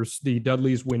the years. The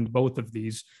Dudleys win both of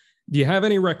these. Do you have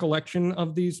any recollection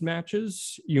of these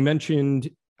matches? You mentioned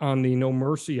on the No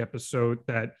Mercy episode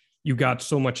that you got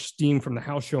so much steam from the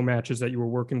house show matches that you were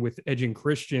working with Edge and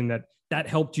Christian that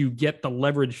helped you get the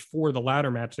leverage for the ladder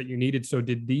match that you needed. So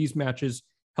did these matches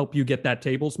help you get that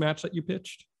tables match that you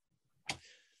pitched?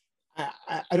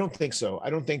 I don't think so. I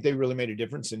don't think they really made a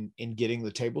difference in getting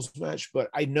the tables match, but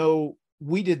I know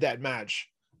we did that match,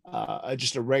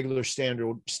 just a regular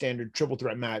standard triple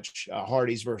threat match,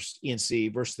 Hardys versus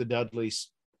ENC versus the Dudleys,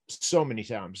 so many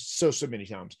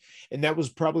times. And that was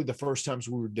probably the first times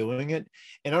we were doing it.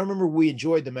 And I remember we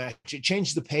enjoyed the match. It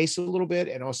changed the pace a little bit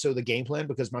and also the game plan,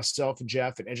 because myself and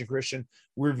Jeff and Edge and Christian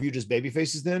were viewed as baby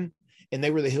faces then, and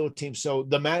they were the heel team. So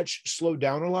the match slowed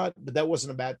down a lot, but that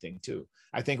wasn't a bad thing too.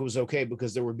 I think it was okay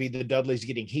because there would be the Dudleys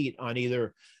getting heat on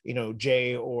either,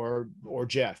 Jay or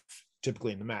Jeff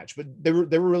typically in the match, but they were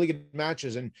really good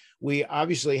matches. And we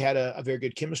obviously had a very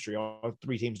good chemistry, all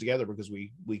three teams together, because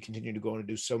we continue to go on and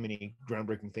do so many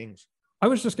groundbreaking things. I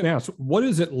was just going to ask, what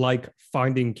is it like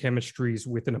finding chemistries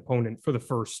with an opponent for the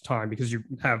first time? Because you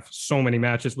have so many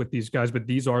matches with these guys, but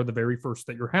these are the very first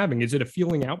that you're having. Is it a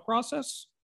feeling out process?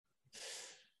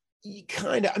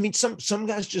 Kind of. I mean, some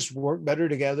guys just work better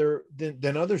together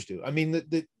than others do. I mean,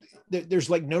 there's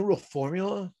like no real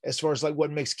formula as far as like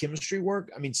what makes chemistry work.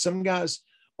 I mean, some guys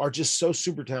are just so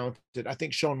super talented. I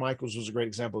think Shawn Michaels was a great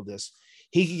example of this.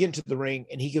 He could get into the ring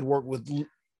and he could work with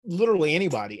literally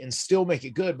anybody and still make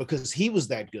it good because he was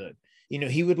that good.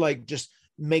 He would like just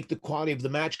make the quality of the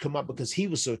match come up because he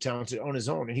was so talented on his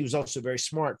own. And he was also very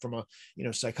smart from a,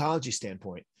 psychology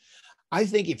standpoint. I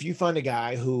think if you find a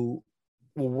guy who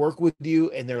will work with you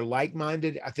and they're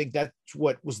like-minded. I think that's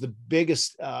what was the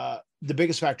biggest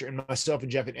factor in myself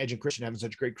and Jeff and Edge and Christian having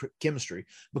such great chemistry,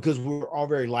 because we were all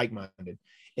very like-minded.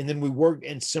 And then we worked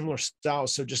in similar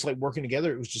styles. So just like working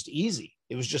together, it was just easy.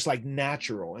 It was just like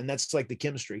natural. And that's like the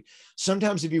chemistry.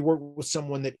 Sometimes if you work with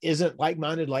someone that isn't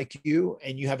like-minded like you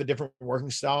and you have a different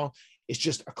working style, it's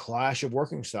just a clash of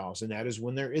working styles. And that is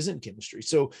when there isn't chemistry.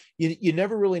 So you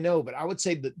never really know. But I would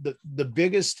say that the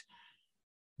biggest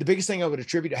thing I would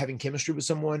attribute to having chemistry with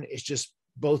someone is just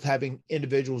both having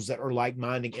individuals that are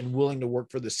like-minded and willing to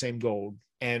work for the same goal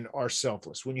and are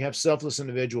selfless. When you have selfless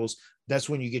individuals, that's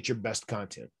when you get your best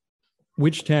content.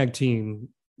 Which tag team,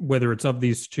 whether it's of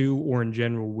these two or in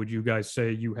general, would you guys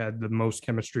say you had the most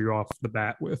chemistry off the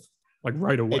bat with, like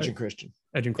right away? Edge and Christian.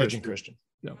 Edge and Christian.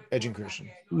 No. Edge and Christian.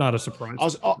 Not a surprise.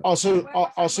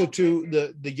 Also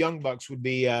too, the Young Bucks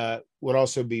would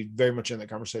also be very much in that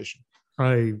conversation.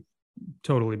 I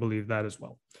totally believe that as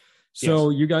well. So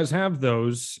yes. You guys have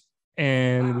those,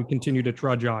 and we continue to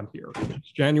trudge on here.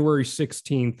 It's January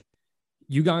 16th.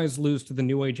 You guys lose to the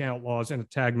New Age Outlaws in a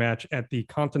tag match at the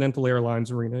Continental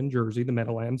Airlines Arena in Jersey, the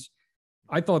Meadowlands.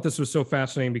 I thought this was so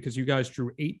fascinating because you guys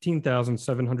drew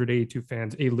 18,782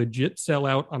 fans, a legit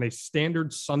sellout on a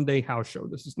standard Sunday house show.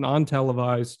 This is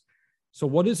non-televised. So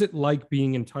what is it like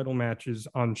being in title matches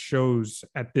on shows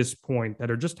at this point that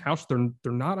are just house?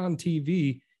 They're not on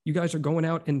TV. You guys are going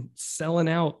out and selling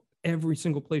out every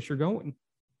single place you're going.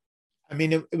 I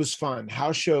mean, it was fun.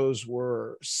 House shows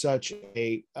were such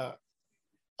a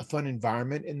fun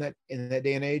environment in that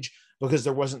day and age, because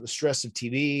there wasn't the stress of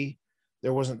TV.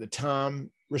 There wasn't the time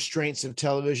restraints of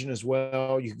television as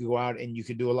well. You could go out and you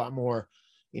could do a lot more,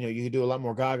 you could do a lot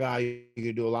more gaga. You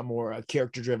could do a lot more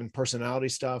character-driven personality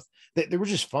stuff. They were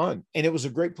just fun. And it was a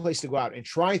great place to go out and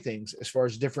try things as far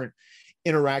as different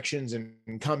interactions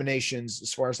and combinations,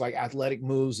 as far as like athletic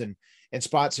moves and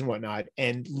spots and whatnot,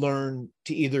 and learn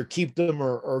to either keep them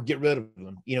or get rid of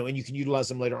them, and you can utilize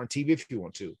them later on TV if you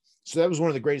want to. So that was one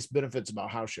of the greatest benefits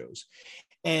about house shows.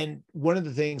 And one of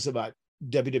the things about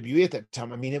WWE at that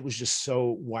time, I mean, it was just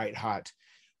so white hot.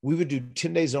 We would do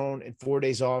 10 days on and 4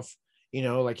 days off,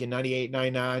 like in 98,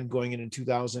 99, going into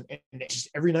 2000. And just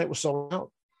every night was sold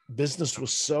out. Business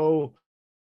was so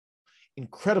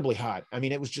incredibly hot. I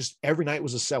mean, it was just every night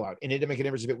was a sellout. And it didn't make a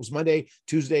difference if it was Monday,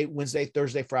 Tuesday, Wednesday,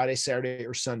 Thursday, Friday, Saturday,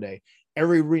 or Sunday.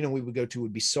 Every arena we would go to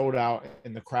would be sold out,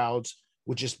 and the crowds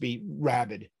would just be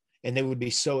rabid. And they would be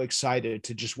so excited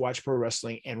to just watch pro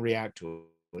wrestling and react to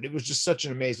it. It was just such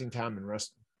an amazing time in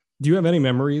wrestling. Do you have any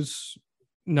memories,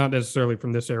 not necessarily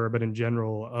from this era, but in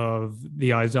general, of the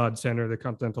Izod Center, the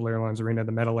Continental Airlines Arena,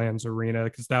 the Meadowlands Arena?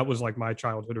 Because that was like my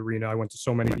childhood arena. I went to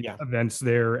so many events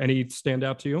there. Any stand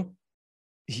out to you?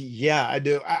 Yeah, I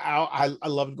do. I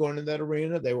loved going to that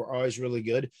arena. They were always really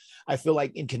good. I feel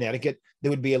like in Connecticut, they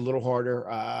would be a little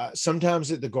harder.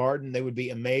 Sometimes at the Garden, they would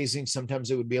be amazing. Sometimes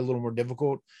it would be a little more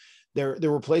difficult. There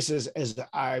were places, as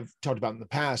I've talked about in the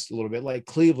past a little bit, like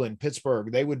Cleveland,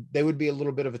 Pittsburgh, they would be a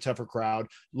little bit of a tougher crowd.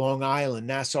 Long Island,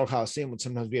 Nassau Coliseum would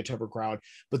sometimes be a tougher crowd,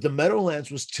 but the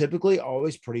Meadowlands was typically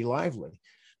always pretty lively.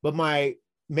 But my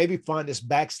maybe fondest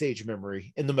backstage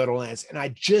memory in the Meadowlands, and I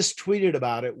just tweeted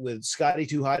about it with Scotty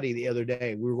Too Hottie the other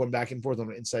day. We were going back and forth on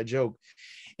an inside joke,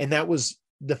 and that was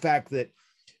the fact that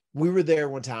we were there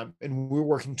one time and we were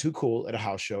working Too Cool at a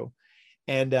house show.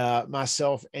 And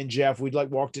myself and Jeff, we'd like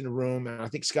walked in the room, and I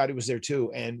think Scotty was there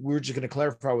too. And we were just going to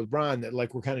clarify with Brian that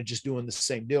like we're kind of just doing the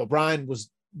same deal. Brian was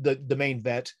the main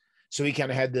vet, so he kind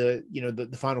of had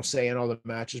the final say in all the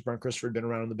matches. Brian Christopher had been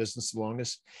around in the business the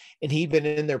longest, and he'd been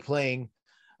in there playing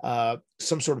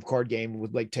some sort of card game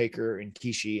with like Taker and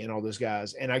Kishi and all those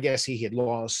guys. And I guess he had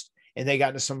lost, and they got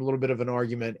into some little bit of an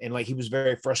argument, and like he was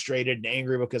very frustrated and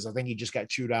angry because I think he just got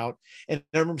chewed out. And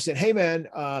I remember saying, "Hey man,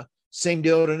 same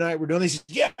deal tonight. We're doing this."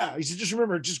 Yeah. He said, "Just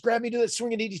remember, just grab me to that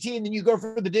swinging DDT and then you go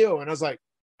for the deal." And I was like,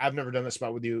 "I've never done this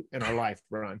spot with you in our life,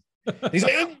 Brian." He's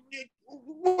like,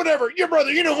 "Whatever, your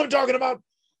brother, you know who I'm talking about."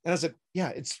 And I said, "Yeah,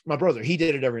 it's my brother. He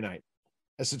did it every night."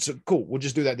 I said, "So cool, we'll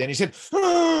just do that then." He said,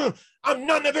 "I'm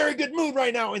not in a very good mood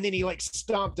right now." And then he like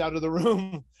stomped out of the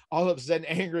room, all upset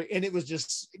and angry. And it was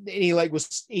just,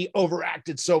 he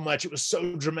overacted so much. It was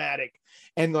so dramatic.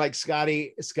 And like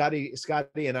Scotty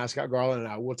and I, Scott Garland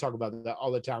and I, we'll talk about that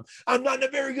all the time. "I'm not in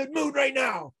a very good mood right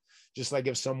now." Just like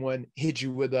if someone hits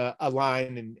you with a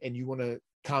line and you want to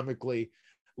comically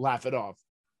laugh it off.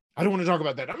 I don't want to talk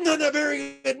about that. "I'm not in a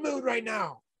very good mood right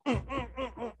now."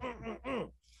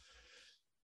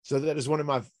 So that is one of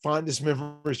my fondest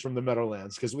memories from the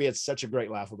Meadowlands, because we had such a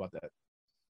great laugh about that.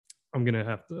 I'm going to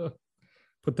have to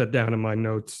put that down in my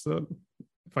notes.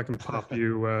 if I can pop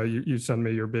you, you send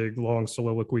me your big long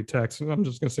soliloquy text, and I'm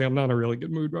just going to say I'm not in a really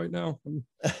good mood right now. And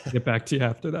get back to you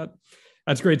after that.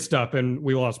 That's great stuff. And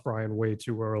we lost Brian way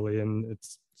too early, and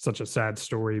it's such a sad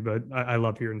story, but I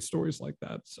love hearing stories like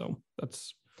that. So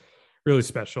that's really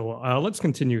special. Let's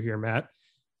continue here, Matt.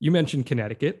 You mentioned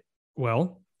Connecticut.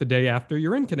 Well, the day after,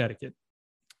 you're in Connecticut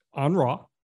on Raw,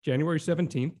 January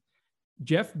 17th.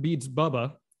 Jeff beats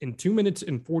Bubba in 2 minutes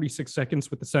and 46 seconds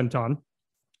with the senton.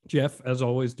 Jeff, as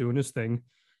always, doing his thing.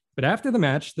 But after the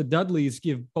match, the Dudleys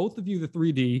give both of you the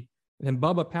 3D, and then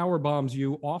Bubba power bombs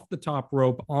you off the top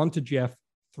rope onto Jeff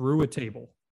through a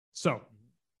table. So,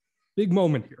 big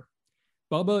moment here.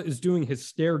 Bubba is doing his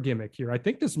stare gimmick here. I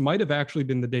think this might have actually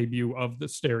been the debut of the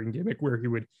staring gimmick where he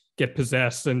would get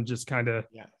possessed and just kind of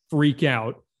freak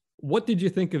out. What did you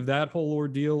think of that whole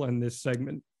ordeal and this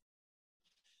segment?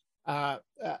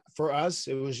 For us,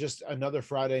 it was just another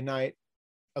Friday night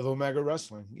of Omega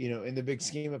Wrestling, in the big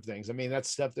scheme of things. I mean, that's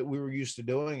stuff that we were used to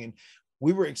doing, and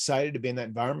we were excited to be in that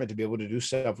environment, to be able to do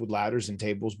stuff with ladders and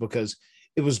tables, because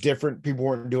it was different. People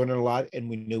weren't doing it a lot, and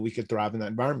we knew we could thrive in that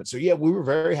environment. So yeah, we were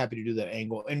very happy to do that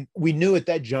angle. And we knew at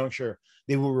that juncture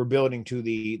that we were building to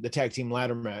the tag team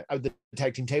ladder match, the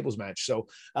tag team tables match. So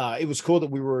it was cool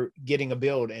that we were getting a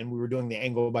build, and we were doing the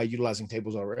angle by utilizing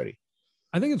tables already.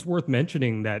 I think it's worth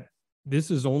mentioning that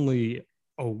this is only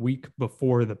a week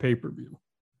before the pay-per-view,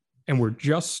 and we're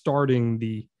just starting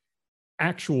the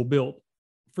actual build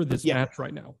for this match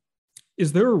right now.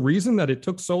 Is there a reason that it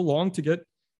took so long to get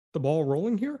the ball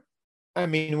rolling here? I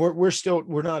mean,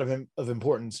 we're not of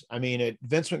importance. I mean, at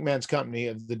Vince McMahon's company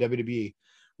of the WWE,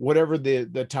 whatever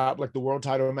the top, like the world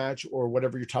title match or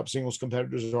whatever your top singles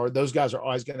competitors are, those guys are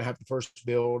always going to have the first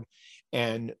build.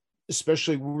 And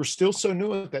especially, we were still so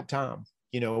new at that time.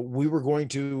 We were going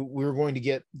to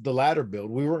get the ladder build.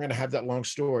 We weren't going to have that long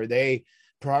story. They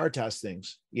prioritize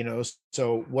things,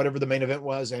 so whatever the main event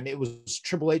was, and it was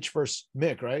Triple H versus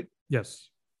Mick, right? Yes.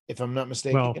 If I'm not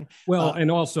mistaken. Well,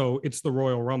 and also it's the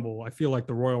Royal Rumble. I feel like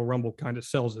the Royal Rumble kind of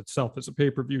sells itself as a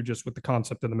pay-per-view just with the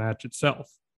concept of the match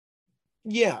itself.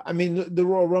 Yeah, I mean, the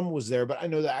Royal Rumble was there, but I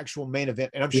know the actual main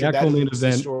event, and I'm sure that is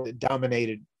the story that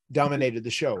dominated the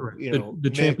show.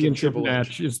 The championship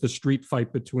match is the street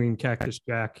fight between Cactus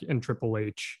Jack and Triple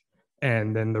H,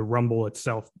 and then the Rumble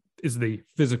itself is the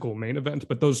physical main event.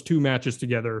 But those two matches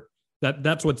together,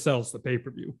 that's what sells the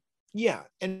pay-per-view. Yeah,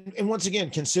 and once again,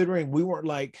 considering we weren't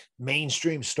like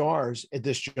mainstream stars at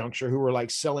this juncture who were like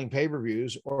selling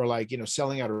pay-per-views or like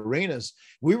selling out arenas,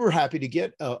 we were happy to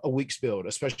get a week's build,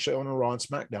 especially on a Raw and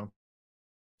SmackDown.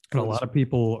 And a lot of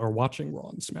people are watching Raw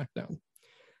and SmackDown.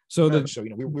 So we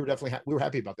were definitely we were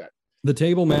happy about that. The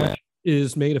table match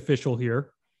is made official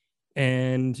here,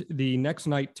 and the next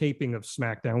night taping of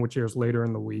SmackDown, which airs later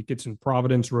in the week, it's in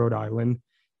Providence, Rhode Island.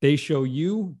 They show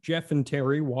you, Jeff and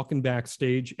Terry walking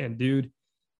backstage, and dude,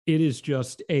 it is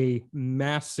just a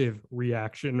massive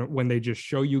reaction when they just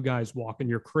show you guys walking.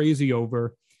 You're crazy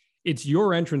over. It's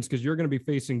your entrance because you're going to be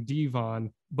facing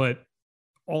Devon, but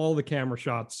all the camera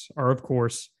shots are, of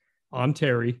course, on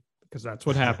Terry, because that's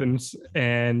what happens.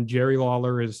 And Jerry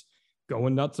Lawler is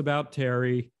going nuts about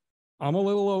Terry. I'm a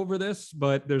little over this,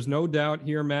 but there's no doubt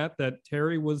here, Matt, that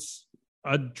Terry was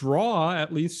a draw,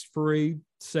 at least for a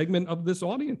segment of this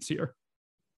audience here.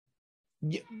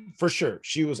 Yeah, for sure.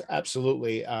 She was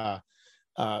absolutely an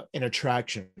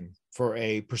attraction for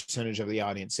a percentage of the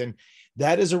audience. And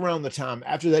that is around the time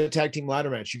after that tag team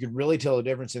ladder match, you could really tell the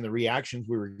difference in the reactions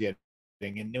we were getting.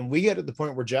 And we get at the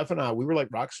point where Jeff and I, we were like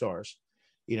rock stars,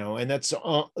 and that's,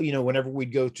 whenever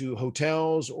we'd go to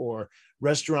hotels or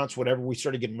restaurants, whatever, we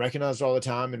started getting recognized all the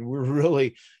time. And we were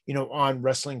really, on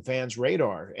wrestling fans'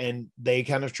 radar, and they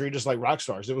kind of treat us like rock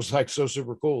stars. It was like so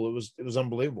super cool. It was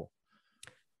unbelievable.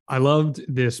 I loved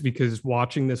this because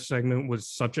watching this segment was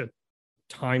such a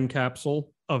time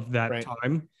capsule of that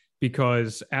time,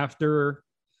 because after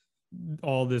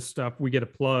all this stuff, we get a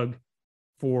plug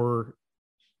for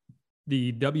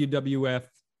the WWF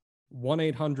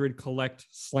 1-800-COLLECT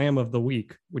Slam of the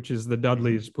Week, which is the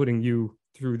Dudleys putting you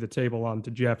through the table onto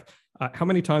Jeff. How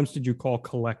many times did you call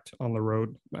collect on the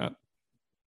road, Matt?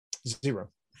 0.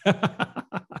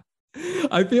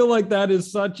 I feel like that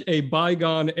is such a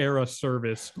bygone era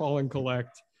service, call and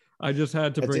collect. I just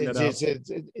had to bring that up.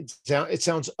 It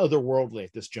sounds otherworldly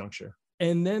at this juncture.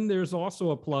 And then there's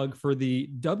also a plug for the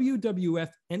WWF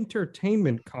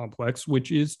Entertainment Complex,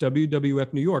 which is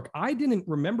WWF New York. I didn't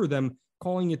remember them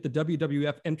calling it the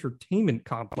WWF Entertainment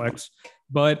Complex,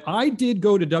 but I did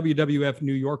go to WWF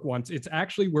New York once. It's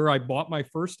actually where I bought my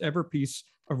first ever piece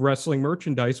of wrestling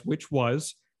merchandise, which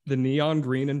was the neon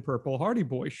green and purple Hardy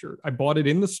Boy shirt. I bought it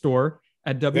in the store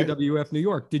at WWF New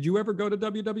York. Did you ever go to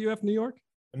WWF New York?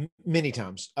 Many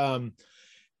times. I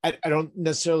don't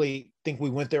necessarily think we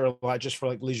went there a lot just for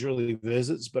like leisurely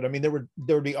visits, but I mean, there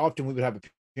would be often we would have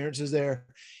appearances there.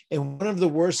 And one of the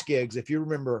worst gigs, if you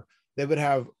remember, they would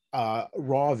have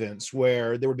Raw events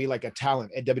where there would be like a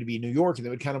talent at WWE New York, and they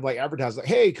would kind of like advertise like,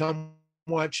 hey, come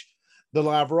watch the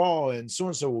live Raw, and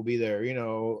so will be there, you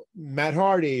know, Matt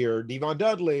Hardy or Devon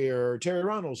Dudley or Terry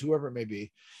Runnels, whoever it may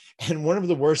be. And one of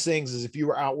the worst things is if you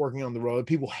were out working on the road,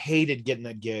 people hated getting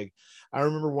that gig. I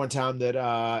remember one time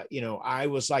that, you know, I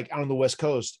was like out on the West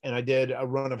Coast and I did a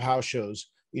run of house shows,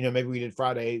 you know, maybe we did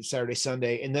Friday, Saturday,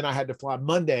 Sunday. And then I had to fly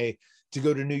Monday to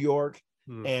go to New York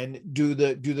and do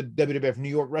the WWF New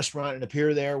York restaurant and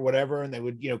appear there, whatever. And they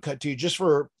would, you know, cut to you just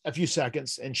for a few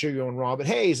seconds and show you on Raw. But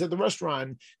hey, he's at the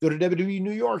restaurant, go to WWE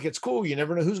New York. It's cool. You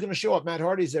never know who's going to show up. Matt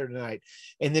Hardy's there tonight.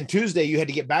 And then Tuesday, you had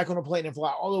to get back on a plane and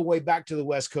fly all the way back to the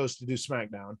West Coast to do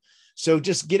SmackDown. So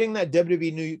just getting that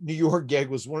WWE New York gig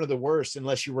was one of the worst,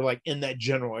 unless you were like in that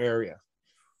general area.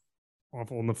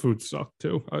 Awful. And the food sucked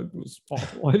too. It was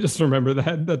awful. I just remember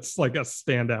that. That's like a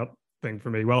standout thing for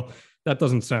me. Well, that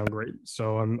doesn't sound great.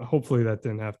 So hopefully that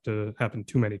didn't have to happen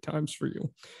too many times for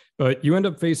you. But you end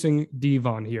up facing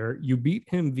Devon here. You beat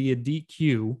him via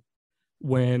DQ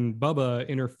when Bubba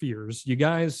interferes. You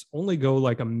guys only go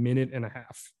like a minute and a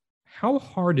half. How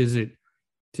hard is it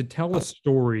to tell a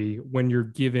story when you're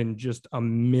given just a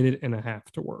minute and a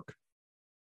half to work?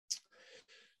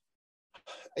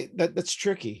 That's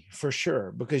tricky for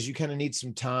sure, because you kind of need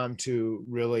some time to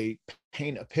really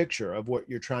paint a picture of what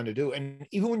you're trying to do. And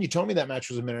even when you told me that match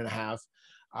was a minute and a half,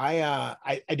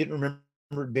 I didn't remember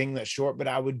it being that short, but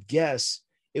I would guess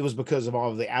it was because of all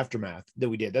of the aftermath that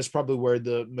we did. That's probably where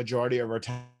the majority of our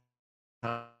time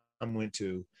went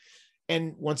to.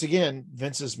 And once again,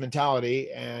 Vince's mentality,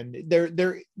 and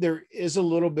there is a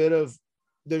little bit of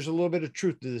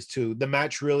truth to this too. The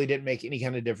match really didn't make any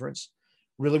kind of difference.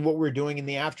 Really, what we're doing in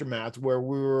the aftermath,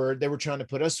 where they were trying to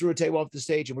put us through a table off the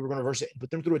stage, and we were going to reverse it and put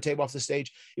them through a table off the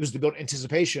stage. It was to build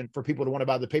anticipation for people to want to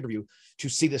buy the pay-per-view to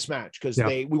see this match, because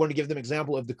we wanted to give them an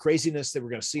example of the craziness that we're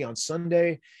going to see on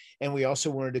Sunday, and we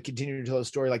also wanted to continue to tell a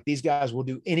story like these guys will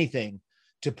do anything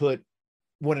to put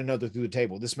one another through the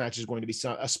table. This match is going to be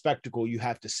a spectacle you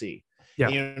have to see. Yeah.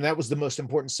 And that was the most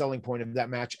important selling point of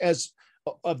that match,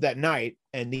 of that night,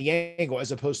 and the angle,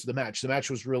 as opposed to the match. The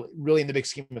match was really in the big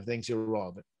scheme of things,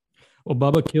 irrelevant. Well,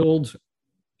 Bubba killed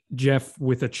Jeff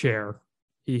with a chair.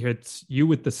 He hits you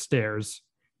with the stairs.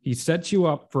 He sets you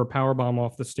up for a powerbomb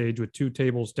off the stage with 2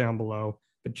 tables down below,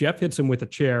 but Jeff hits him with a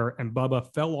chair, and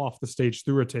Bubba fell off the stage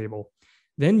through a table.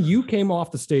 Then you came off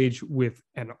the stage with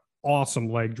an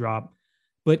awesome leg drop.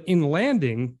 But in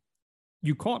landing,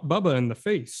 you caught Bubba in the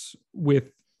face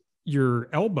with your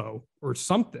elbow or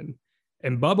something.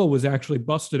 And Bubba was actually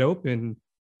busted open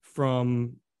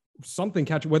from something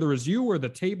catching, whether it was you or the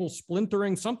table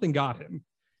splintering, something got him.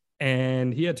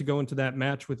 And he had to go into that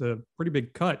match with a pretty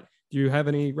big cut. Do you have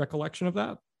any recollection of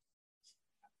that?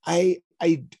 I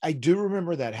do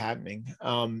remember that happening.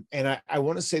 And I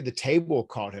want to say the table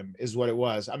caught him is what it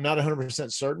was. I'm not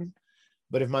 100% certain.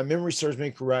 But if my memory serves me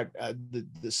correct,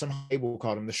 some table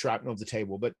caught him, the shrapnel of the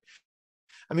table. But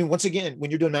I mean, once again,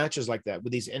 when you're doing matches like that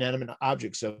with these inanimate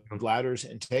objects of ladders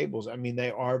and tables, I mean,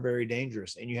 they are very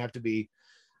dangerous, and you have to be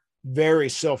very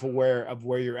self-aware of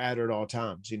where you're at all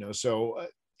times, you know. So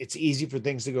it's easy for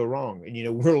things to go wrong. And, you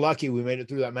know, we're lucky we made it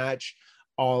through that match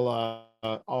all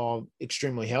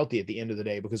extremely healthy at the end of the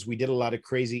day, because we did a lot of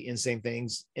crazy, insane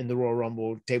things in the Royal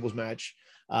Rumble tables match,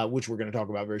 which we're going to talk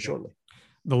about very shortly.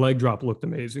 The leg drop looked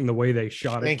amazing. The way they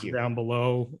shot it down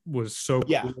below was so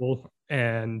cool.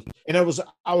 And I was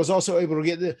also able to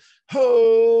get the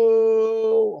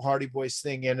Hardy Boys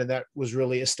thing in, and that was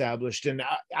really established. And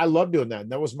I love doing that.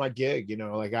 And that was my gig, you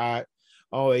know. Like I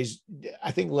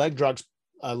think leg drops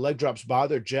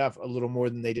bothered Jeff a little more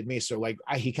than they did me. So like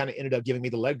he kind of ended up giving me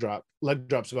the leg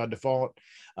drops by default.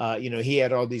 You know, he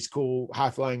had all these cool high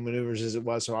flying maneuvers as it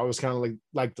was. So I was kind of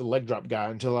like the leg drop guy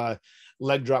until I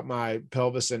leg dropped my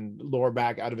pelvis and lower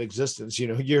back out of existence, you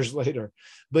know, years later.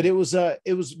 But it was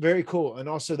very cool. And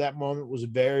also that moment was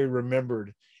very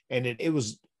remembered. And it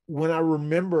was when I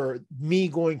remember me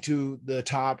going to the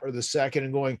top or the second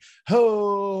and going,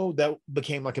 that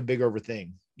became like a bigger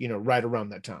thing, you know, right around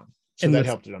that time. So and that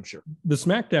helped it, I'm sure. The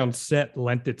SmackDown set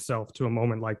lent itself to a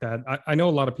moment like that. I know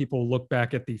a lot of people look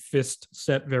back at the Fist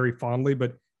set very fondly,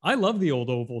 but I love the old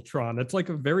Ovaltron. It's like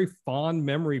a very fond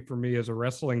memory for me as a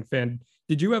wrestling fan.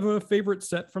 Did you have a favorite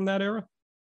set from that era?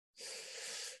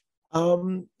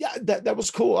 Yeah, that was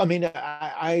cool. I mean,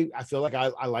 I feel like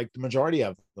I liked the majority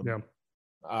of them. Yeah.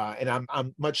 And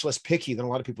I'm much less picky than a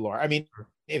lot of people are. I mean,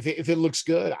 if it looks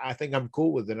good, I think I'm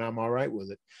cool with it. And I'm all right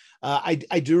with it.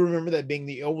 I do remember that being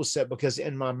the oval set, because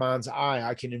in my mind's eye,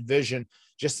 I can envision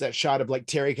just that shot of like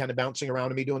Terry kind of bouncing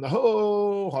around me doing the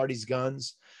Hardy's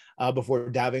guns before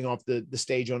diving off the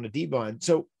stage on the D-bun.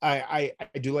 So I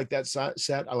do like that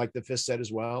set. I like the fist set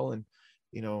as well. And,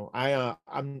 you know,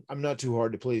 I'm not too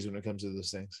hard to please when it comes to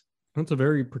those things. That's a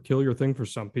very peculiar thing for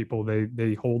some people.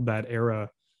 They hold that era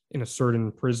in a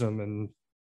certain prism, and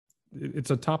it's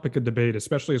a topic of debate,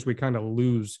 especially as we kind of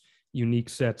lose unique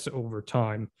sets over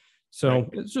time. So right.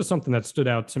 It's just something that stood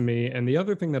out to me. And the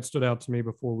other thing that stood out to me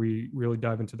before we really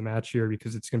dive into the match here,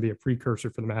 because it's going to be a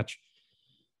precursor for the match,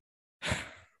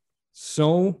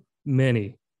 so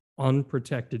many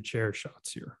unprotected chair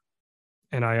shots here.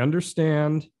 And I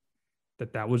understand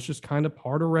that was just kind of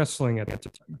part of wrestling at the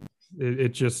time.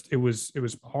 It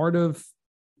was part of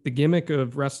the gimmick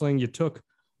of wrestling. You took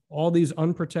all these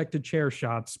unprotected chair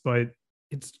shots, but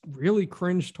it's really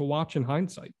cringe to watch in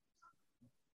hindsight.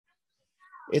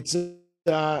 It's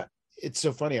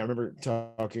so funny. I remember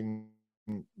talking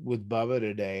with Bubba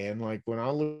today, and like when I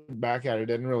look back at it, it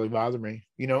didn't really bother me,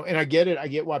 you know. And I get it. I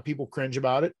get why people cringe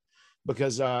about it,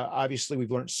 because obviously we've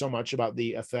learned so much about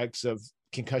the effects of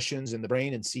concussions in the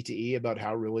brain and CTE, about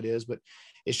how real it is. But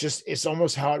it's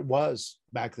almost how it was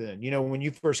back then. You know, when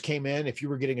you first came in, if you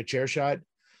were getting a chair shot,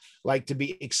 like to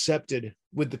be accepted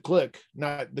with the click,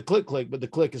 not the click, but the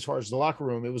click as far as the locker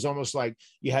room, it was almost like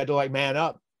you had to like man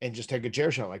up and just take a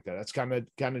chair shot like that. That's kind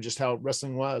of just how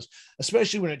wrestling was,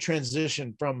 especially when it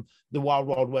transitioned from the Wild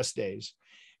Wild West days.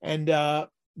 And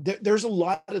there's a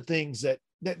lot of things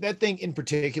that thing in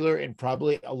particular, and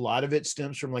probably a lot of it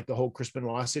stems from like the whole Chris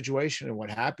Benoit situation and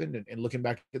what happened. And looking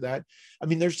back at that, I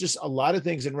mean, there's just a lot of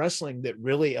things in wrestling that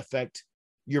really affect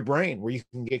your brain, where you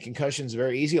can get concussions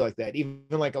very easy like that, even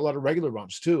like a lot of regular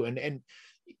bumps too. And,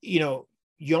 you know,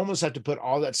 you almost have to put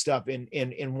all that stuff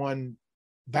in one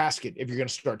basket if you're going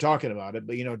to start talking about it.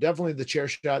 But, you know, definitely the chair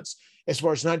shots, as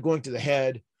far as not going to the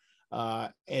head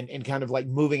and kind of like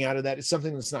moving out of that, it's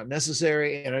something that's not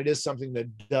necessary. And it is something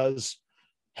that does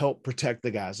help protect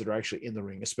the guys that are actually in the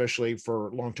ring, especially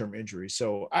for long-term injuries.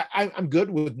 So I'm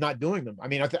good with not doing them. I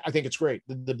mean, I think it's great.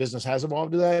 The business has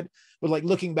evolved to that, but like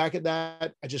looking back at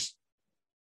that, this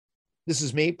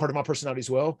is me, part of my personality as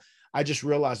well. I just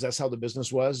realized that's how the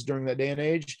business was during that day and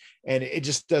age. And it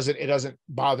just doesn't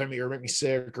bother me or make me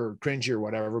sick or cringy or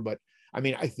whatever. But I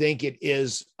mean, I think it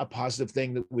is a positive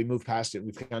thing that we moved past it.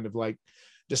 We've kind of like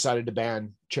decided to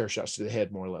ban chair shots to the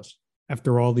head, more or less.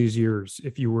 After all these years,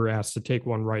 if you were asked to take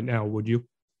one right now, would you?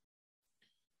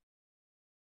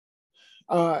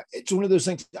 It's one of those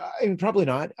things. I mean, probably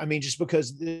not. I mean, just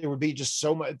because there would be just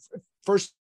so much.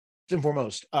 First and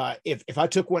foremost, if I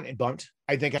took one and bumped,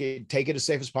 I think I could take it as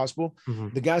safe as possible. Mm-hmm.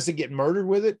 The guys that get murdered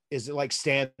with it is like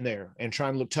stand there and try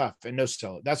and look tough and no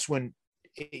sell it. That's when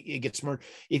it gets murdered.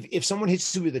 If someone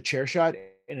hits you with a chair shot,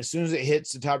 and as soon as it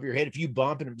hits the top of your head, if you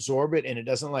bump and absorb it and it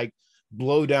doesn't like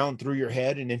blow down through your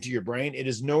head and into your brain, it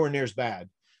is nowhere near as bad,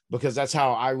 because that's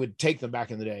how I would take them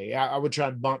back in the day. I would try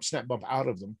and snap bump out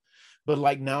of them. But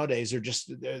like nowadays, they're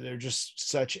just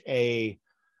such a,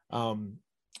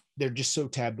 they're just so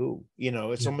taboo. You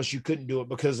know, it's almost, you couldn't do it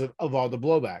because of all the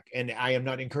blowback. And I am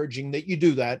not encouraging that you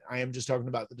do that. I am just talking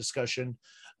about the discussion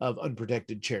of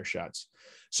unprotected chair shots.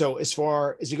 So as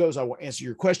far as it goes, I will answer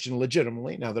your question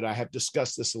legitimately now that I have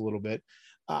discussed this a little bit.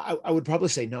 I would probably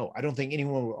say no. I don't think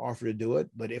anyone would offer to do it,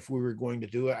 but if we were going to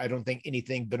do it, I don't think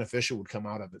anything beneficial would come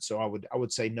out of it. So I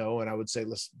would say no, and I would say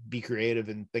let's be creative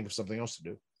and think of something else to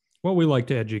do. Well, we like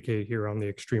to educate here on the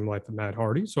Extreme Life of Matt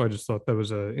Hardy, so I just thought that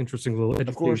was an interesting little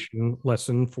education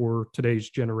lesson for today's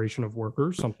generation of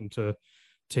workers, something to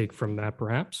take from that,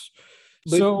 perhaps.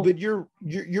 But you're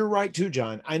right too,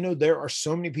 John. I know there are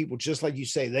so many people, just like you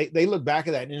say, they look back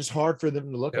at that and it's hard for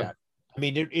them to look at. I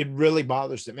mean, it really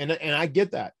bothers them. And I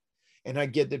get that. And I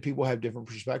get that people have different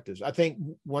perspectives. I think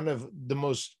one of the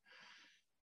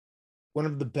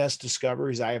best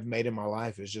discoveries I have made in my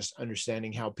life is just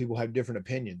understanding how people have different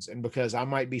opinions. And because I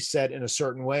might be set in a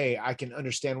certain way, I can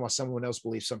understand why someone else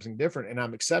believes something different. And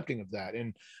I'm accepting of that.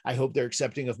 And I hope they're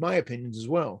accepting of my opinions as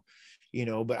well. You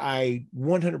know, but I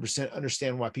 100%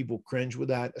 understand why people cringe with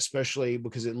that, especially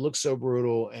because it looks so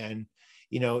brutal. And,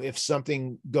 you know, if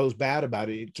something goes bad about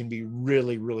it, it can be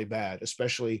really, really bad,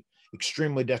 especially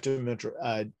extremely detrimental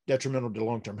to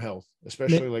long-term health,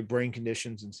 especially like brain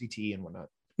conditions and CTE and whatnot.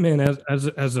 Man,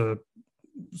 as a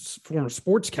former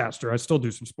sportscaster, I still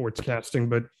do some sportscasting,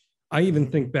 but I even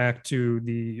think back to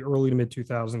the early to mid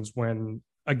 2000s when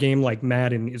a game like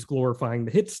Madden is glorifying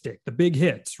the hit stick, the big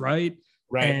hits, right?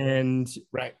 Right. And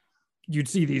right. you'd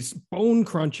see these bone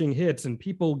crunching hits and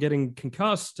people getting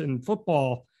concussed in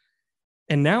football.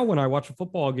 And now when I watch a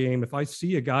football game, if I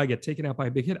see a guy get taken out by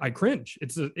a big hit, I cringe.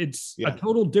 It's a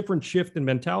total different shift in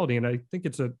mentality. And I think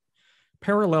it's a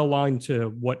parallel line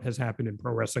to what has happened in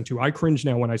pro wrestling too. I cringe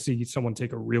now when I see someone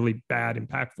take a really bad,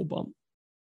 impactful bump.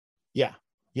 Yeah.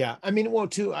 Yeah. I mean, well,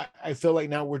 too, I feel like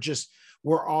now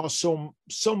we're all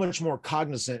so much more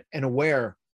cognizant and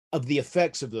aware of the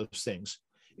effects of those things,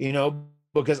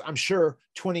 because I'm sure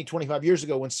 20, 25 years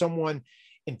ago, when someone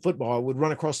in football would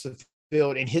run across the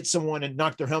field and hit someone and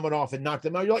knock their helmet off and knock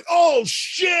them out, you're like, oh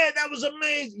shit, that was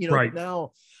amazing. Right.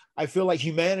 Now I feel like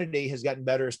humanity has gotten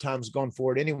better as time's gone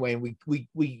forward anyway. And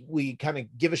we kind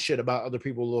of give a shit about other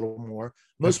people a little more.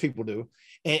 Most people do.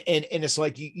 And it's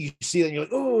like, you see that and you're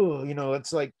like, oh,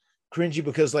 it's like cringy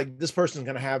because like this person's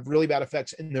going to have really bad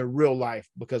effects in their real life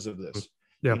because of this,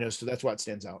 so that's why it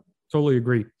stands out. Totally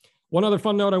agree. One other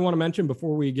fun note I want to mention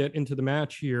before we get into the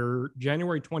match here,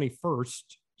 January 21st.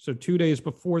 So 2 days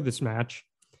before this match,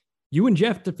 you and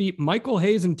Jeff defeat Michael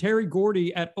Hayes and Terry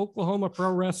Gordy at Oklahoma Pro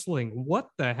Wrestling. What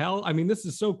the hell? I mean, this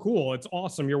is so cool. It's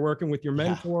awesome. You're working with your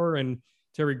mentor and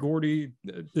Terry Gordy.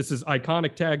 This is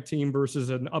iconic tag team versus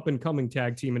an up and coming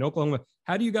tag team in Oklahoma.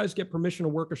 How do you guys get permission to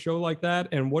work a show like that?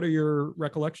 And what are your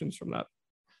recollections from that?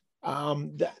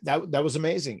 That was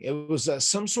amazing. It was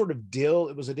some sort of deal.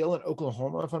 It was a deal in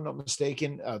Oklahoma, if I'm not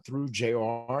mistaken, through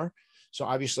JR. So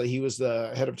obviously he was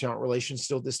the head of talent relations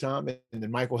still at this time. And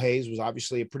then Michael Hayes was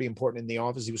obviously pretty important in the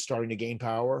office. He was starting to gain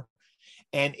power.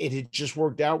 And it had just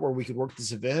worked out where we could work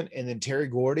this event. And then Terry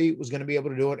Gordy was going to be able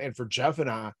to do it. And for Jeff and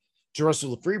I to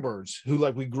wrestle the Freebirds, who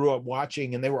like we grew up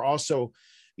watching. And they were also,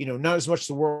 not as much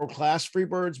the world-class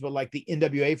Freebirds, but like the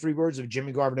NWA Freebirds of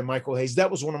Jimmy Garvin and Michael Hayes.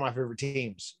 That was one of my favorite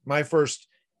teams. My first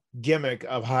gimmick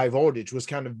of High Voltage was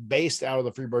kind of based out of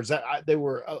the Freebirds.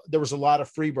 There was a lot of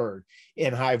Freebird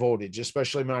in High Voltage,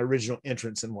 especially my original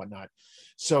entrance and whatnot.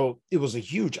 So it was a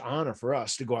huge honor for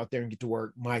us to go out there and get to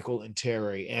work Michael and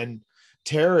Terry. And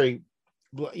Terry,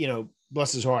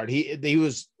 bless his heart, he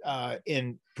was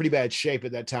in pretty bad shape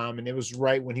at that time, and it was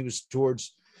right when he was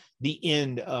towards the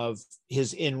end of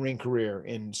his in-ring career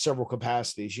in several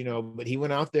capacities, but he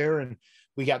went out there and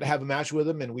we got to have a match with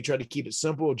him, and we tried to keep it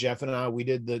simple. Jeff and I, we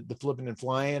did the flipping and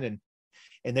flying,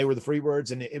 and they were the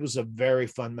Freebirds, and it was a very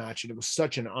fun match, and it was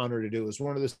such an honor to do. It was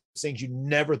one of those things you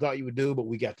never thought you would do, but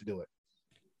we got to do it.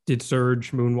 Did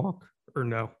Surge moonwalk or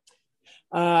no?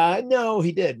 No,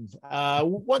 he didn't.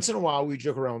 Once in a while, we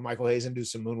joke around with Michael Hayes and do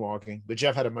some moonwalking, but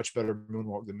Jeff had a much better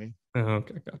moonwalk than me.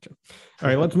 Okay, gotcha. All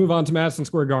right, let's move on to Madison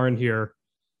Square Garden here.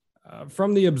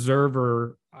 From the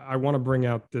Observer, I want to bring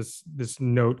out this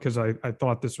note because I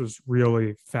thought this was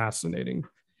really fascinating.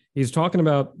 He's talking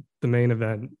about the main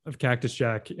event of Cactus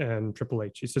Jack and Triple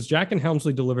H. He says, Jack and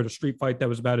Helmsley delivered a street fight that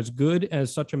was about as good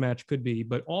as such a match could be,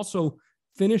 but also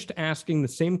finished asking the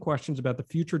same questions about the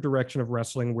future direction of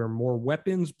wrestling, where more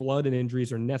weapons, blood, and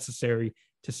injuries are necessary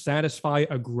to satisfy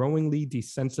a growingly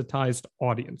desensitized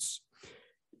audience.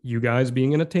 You guys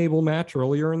being in a table match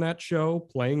earlier in that show,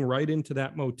 playing right into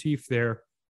that motif there.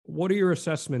 What are your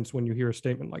assessments when you hear a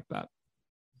statement like that?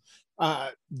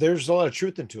 There's a lot of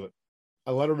truth into it.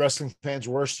 A lot of wrestling fans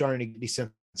were starting to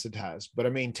get desensitized, but I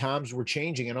mean, times were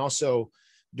changing. And also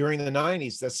during the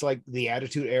 90s, that's like the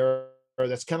Attitude Era.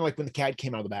 That's kind of like when the cat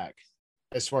came out of the bag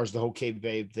as far as the whole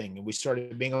kayfabe thing. And we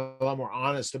started being a lot more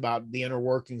honest about the inner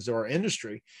workings of our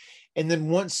industry. And then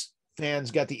once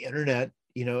fans got the internet,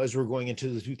 as we're going into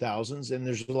the 2000s, and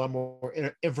there's a lot more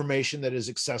information that is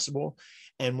accessible.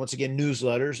 And once again,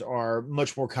 newsletters are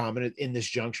much more common in this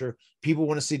juncture. People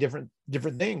want to see different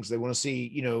things. They want to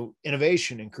see,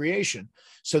 innovation and creation.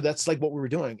 So that's like what we were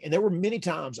doing. And there were many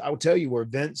times, I would tell you, where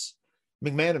Vince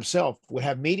McMahon himself would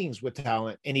have meetings with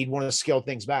talent and he'd want to scale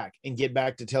things back and get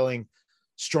back to telling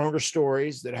stronger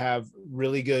stories that have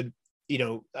really good,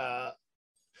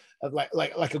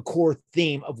 like a core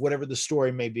theme of whatever the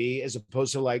story may be, as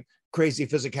opposed to like crazy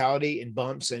physicality and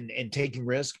bumps and taking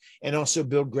risk, and also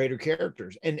build greater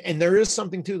characters. And there is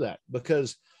something to that,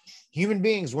 because human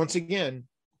beings, once again,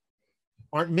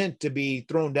 aren't meant to be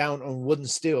thrown down on wooden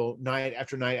steel night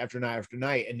after night after night after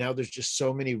night. And now there's just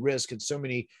so many risks and so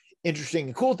many interesting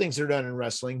and cool things that are done in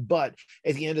wrestling. But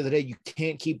at the end of the day, you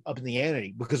can't keep up in the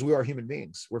ante, because we are human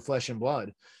beings. We're flesh and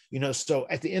blood, so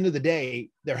at the end of the day,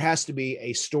 there has to be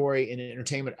a story and an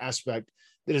entertainment aspect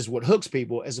that is what hooks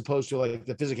people, as opposed to like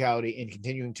the physicality and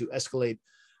continuing to escalate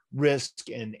risk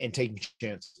and taking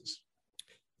chances.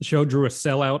 The show drew a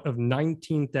sellout of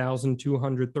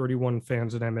 19,231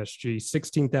 fans at MSG.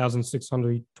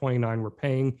 16,629 were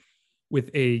paying. with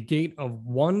a gate of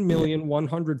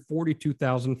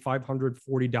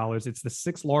 $1,142,540. It's the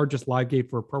sixth largest live gate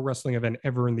for a pro wrestling event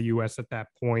ever in the US at that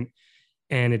point.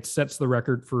 And it sets the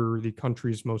record for the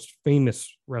country's most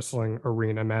famous wrestling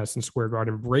arena, Madison Square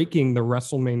Garden, breaking the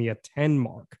WrestleMania 10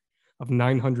 mark of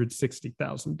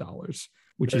 $960,000,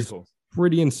 which is cool.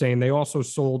 Pretty insane. They also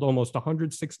sold almost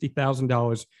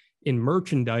 $160,000 in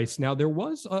merchandise. Now, there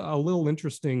was a little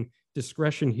interesting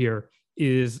discretion here,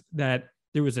 is that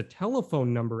there was a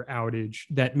telephone number outage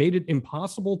that made it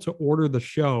impossible to order the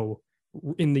show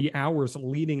in the hours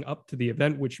leading up to the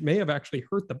event, which may have actually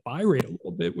hurt the buy rate a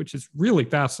little bit, which is really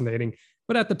fascinating.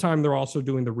 But at the time, they're also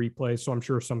doing the replay, so I'm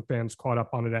sure some fans caught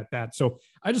up on it at that. So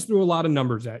I just threw a lot of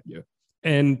numbers at you.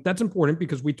 And that's important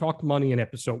because we talked money in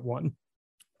episode 1.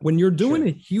 When you're doing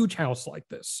a huge house like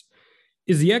this,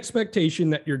 is the expectation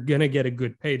that you're going to get a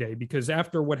good payday? Because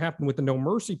after what happened with the No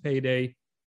Mercy payday,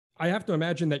 I have to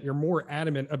imagine that you're more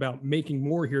adamant about making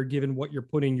more here, given what you're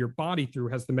putting your body through.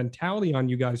 Has the mentality on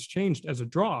you guys changed as a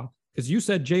draw? Because you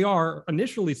said, JR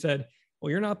initially said,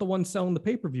 well, you're not the one selling the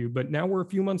pay-per-view, but now we're a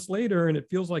few months later and it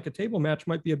feels like a table match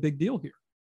might be a big deal here.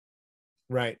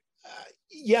 Right.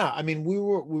 Yeah. I mean, we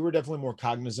were definitely more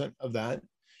cognizant of that,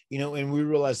 and we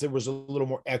realized there was a little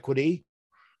more equity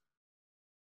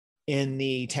in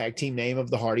the tag team name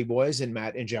of the Hardy Boys and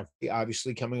Matt and Jeffrey,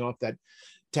 obviously coming off that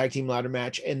tag team ladder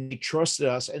match, and they trusted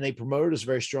us and they promoted us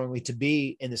very strongly to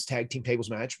be in this tag team tables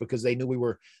match because they knew we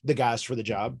were the guys for the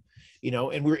job,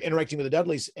 and we were interacting with the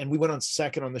Dudleys, and we went on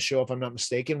second on the show, if I'm not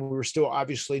mistaken. We were still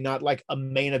obviously not like a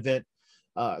main event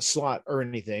slot or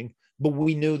anything, but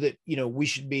we knew that, we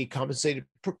should be compensated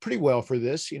pretty well for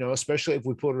this, especially if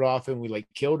we pulled it off and we like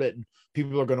killed it, and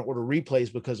people are going to order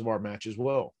replays because of our match as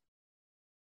well.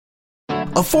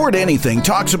 Afford Anything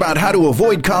talks about how to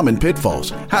avoid common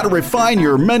pitfalls, how to refine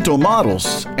your mental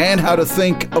models, and how to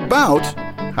think about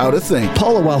how to think.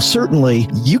 Paula, while certainly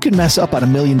you can mess up on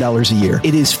 $1 million a year,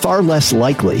 it is far less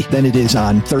likely than it is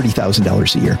on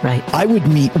 $30,000 a year. Right. I would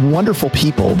meet wonderful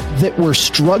people that were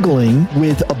struggling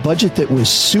with a budget that was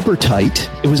super tight.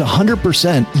 It was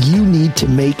 100% you need to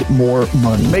make more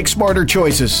money. Make smarter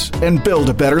choices and build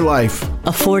a better life.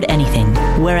 Afford Anything,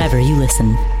 wherever you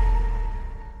listen.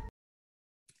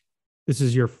 This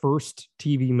is your first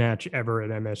TV match ever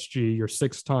at MSG, your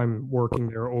sixth time working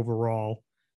there overall.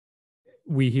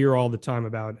 We hear all the time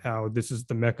about how this is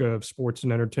the mecca of sports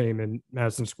and entertainment,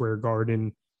 Madison Square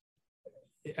Garden.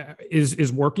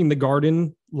 Is working the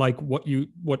Garden like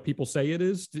what people say it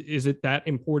is? Is it that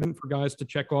important for guys to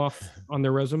check off on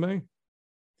their resume?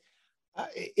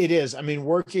 It is. I mean,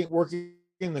 working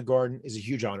in the Garden is a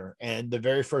huge honor. And the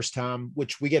very first time,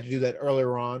 which we get to do that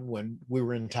earlier on when we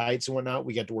were in tights and whatnot,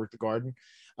 we get to work the Garden.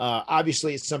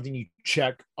 Obviously, it's something you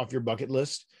check off your bucket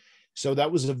list. So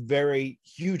that was a very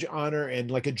huge honor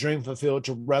and like a dream fulfilled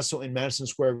to wrestle in Madison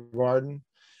Square Garden.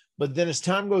 But then as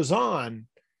time goes on,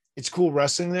 it's cool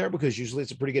wrestling there because usually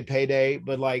it's a pretty good payday.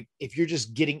 But like if you're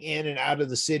just getting in and out of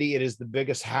the city, it is the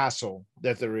biggest hassle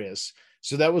that there is.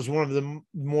 So that was one of the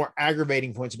more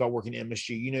aggravating points about working at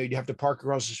MSG. You'd have to park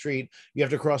across the street. You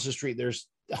have to cross the street. There's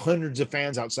hundreds of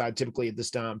fans outside typically at this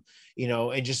time,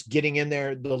 and just getting in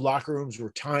there. The locker rooms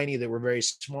were tiny. They were very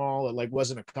small. It like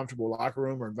wasn't a comfortable locker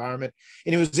room or environment.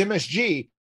 And it was MSG,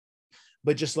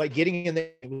 but just like getting in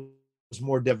there was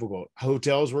more difficult.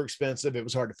 Hotels were expensive. It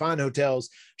was hard to find hotels.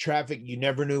 Traffic, you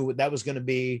never knew what that was going to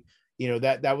be.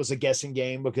 That was a guessing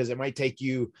game because it might take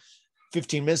you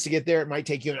 15 minutes to get there. It might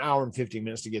take you an hour and 15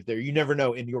 minutes to get there. You never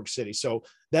know in New York City. So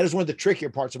that is one of the trickier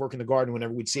parts of working the Garden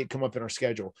whenever we'd see it come up in our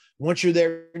schedule. Once you're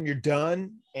there and you're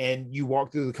done and you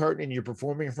walk through the curtain and you're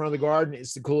performing in front of the Garden,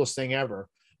 it's the coolest thing ever.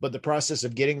 But the process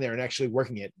of getting there and actually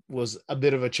working it was a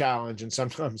bit of a challenge and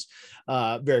sometimes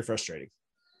very frustrating.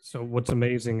 So what's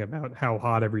amazing about how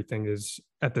hot everything is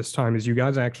at this time is you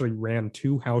guys actually ran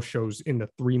 2 house shows in the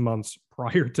 3 months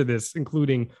prior to this,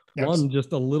 including one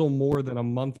just a little more than a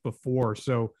month before.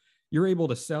 So you're able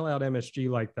to sell out MSG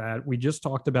like that. We just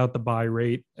talked about the buy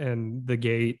rate and the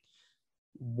gate.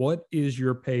 What is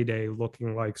your payday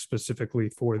looking like specifically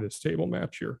for this table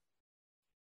match here?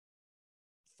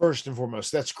 First and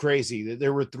foremost, that's crazy that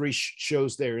there were 3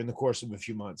 shows there in the course of a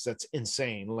few months. That's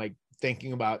insane. Like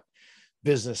thinking about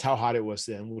business, how hot it was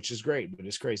then, which is great, but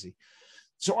it's crazy.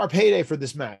 So our payday for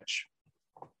this match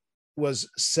was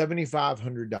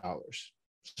 $7,500.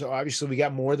 So obviously we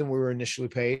got more than we were initially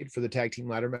paid for the tag team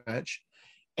ladder match.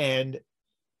 And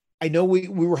I know we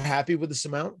were happy with this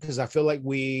amount because I feel like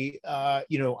we,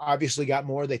 obviously got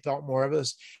more. They thought more of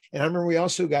us. And I remember we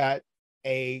also got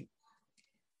we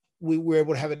were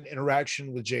able to have an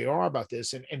interaction with JR about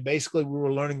this. And basically we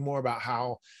were learning more about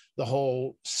how the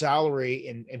whole salary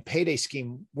and payday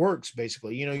scheme works.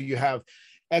 Basically, you have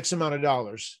X amount of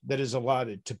dollars that is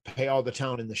allotted to pay all the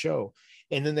talent in the show.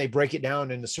 And then they break it down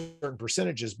into certain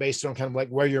percentages based on kind of like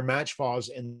where your match falls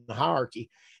in the hierarchy.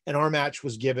 And our match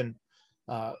was given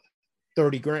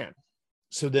 30 grand.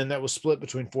 So then that was split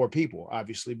between 4 people,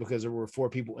 obviously, because there were 4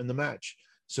 people in the match.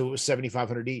 So it was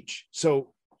 7,500 each.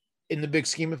 So in the big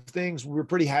scheme of things, we were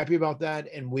pretty happy about that.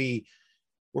 And we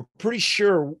were pretty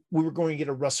sure we were going to get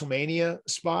a WrestleMania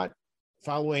spot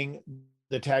following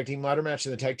the tag team ladder match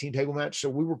and the tag team table match. So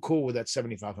we were cool with that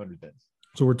 7,500 then.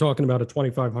 So we're talking about a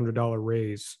 $2,500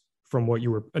 raise from what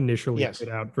you were initially put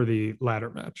out for the ladder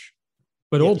match,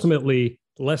 but ultimately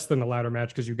less than the ladder match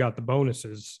because you got the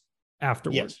bonuses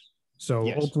afterwards. Yes. So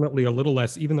ultimately a little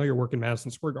less, even though you're working Madison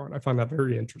Square Garden. I find that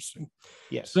very interesting.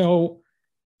 Yes. So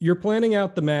you're planning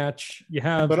out the match. You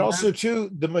have, but also too,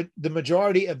 the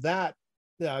majority of that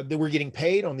we're getting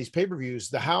paid on these pay-per-views.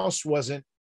 The house wasn't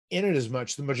in it as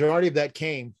much. The majority of that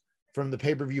came from the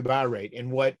pay-per-view buy rate and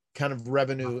what kind of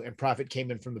revenue and profit came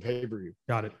in from the pay-per-view.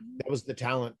 Got it. That was the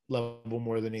talent level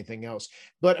more than anything else.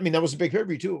 But I mean, that was a big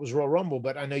pay-per-view too. It was Royal Rumble,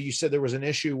 but I know you said there was an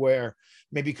issue where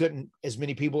maybe couldn't as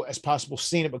many people as possible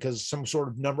seen it because of some sort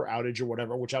of number outage or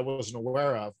whatever, which I wasn't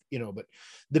aware of, but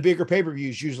the bigger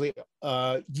pay-per-views usually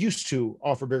used to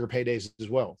offer bigger paydays as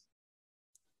well.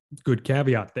 Good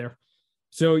caveat there.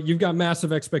 So you've got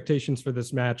massive expectations for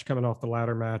this match coming off the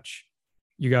ladder match.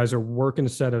 You guys are working to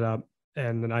set it up.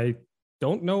 And then I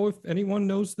don't know if anyone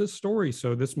knows this story.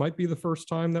 So this might be the first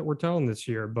time that we're telling this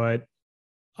here, but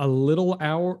a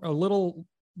little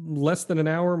less than an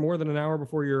hour, more than an hour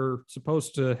before you're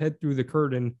supposed to head through the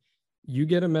curtain, you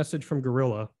get a message from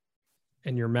Gorilla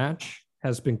and your match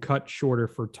has been cut shorter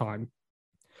for time.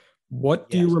 What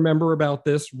do you remember about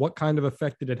this? What kind of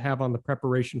effect did it have on the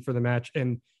preparation for the match?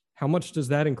 And how much does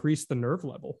that increase the nerve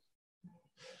level?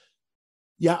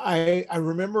 Yeah, I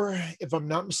remember, if I'm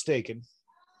not mistaken,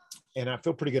 and I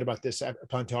feel pretty good about this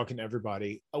upon talking to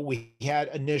everybody, we had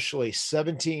initially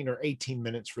 17 or 18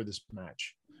 minutes for this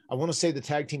match. I want to say the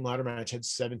tag team ladder match had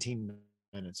 17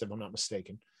 minutes, if I'm not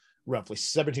mistaken, roughly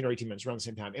 17 or 18 minutes around the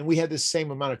same time. And we had the same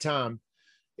amount of time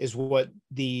is what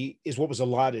was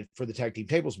allotted for the tag team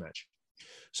tables match.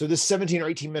 So this 17 or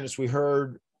 18 minutes, we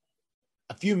heard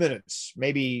a few minutes,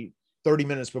 maybe 30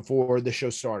 minutes before the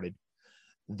show started,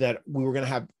 that we were going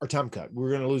to have our time cut. We were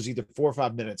going to lose either 4 or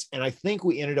 5 minutes. And I think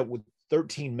we ended up with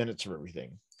 13 minutes of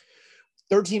everything.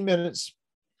 13 minutes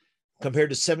compared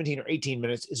to 17 or 18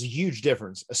 minutes is a huge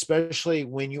difference, especially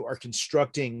when you are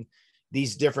constructing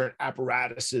these different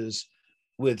apparatuses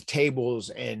with tables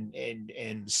and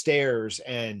stairs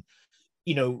and,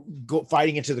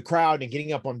 fighting into the crowd and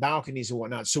getting up on balconies and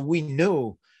whatnot. So we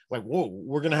knew like, whoa,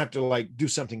 we're going to have to do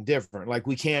something different. Like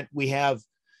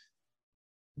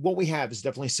what we have is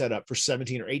definitely set up for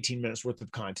 17 or 18 minutes worth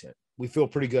of content. We feel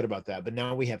pretty good about that, but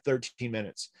now we have 13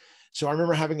 minutes. So I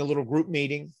remember having a little group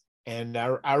meeting and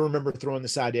I remember throwing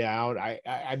this idea out.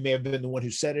 I may have been the one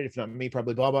who said it, if not me,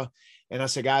 probably Bubba. And I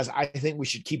said, guys, I think we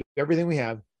should keep everything we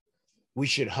have. We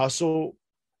should hustle.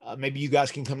 Maybe you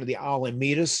guys can come to the aisle and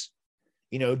meet us,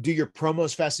 do your promo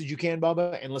as fast as you can,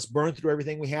 Bubba, and let's burn through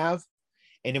everything we have.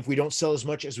 And if we don't sell as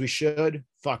much as we should,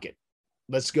 fuck it.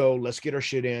 Let's go. Let's get our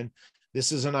shit in.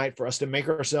 This is a night for us to make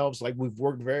ourselves like we've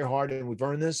worked very hard and we've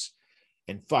earned this,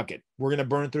 and fuck it. We're going to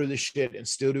burn through this shit and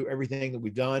still do everything that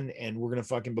we've done. And we're going to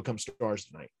fucking become stars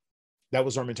tonight. That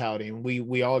was our mentality. And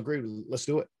we all agreed. Let's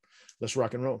do it. Let's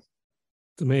rock and roll.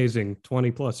 It's amazing.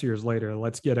 20 plus years later,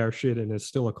 let's get our shit in is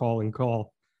still a calling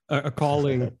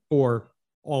for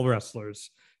all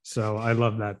wrestlers. So I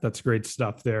love that. That's great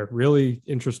stuff there. Really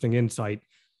interesting insight.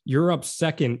 You're up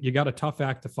second. You got a tough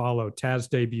act to follow. Taz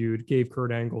debuted, gave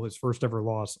Kurt Angle his first ever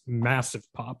loss. Massive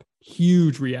pop,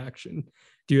 huge reaction.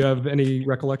 Do you have any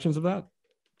recollections of that?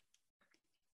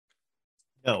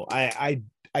 No, I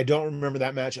don't remember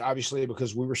that match, obviously,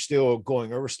 because we were still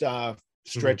going over stuff,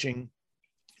 stretching,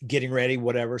 getting ready,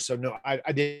 whatever. So no, I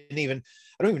don't even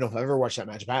know if I ever watched that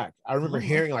match back. I remember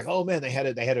hearing like, oh man, they had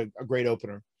a great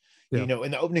opener. Yeah.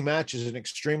 And the opening match is an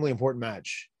extremely important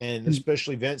match. And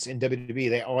especially Vince and WWE,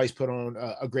 they always put on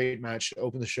a great match to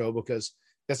open the show because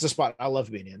that's the spot I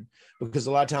love being in, because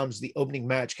a lot of times the opening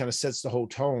match kind of sets the whole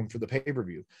tone for the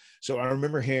pay-per-view. So I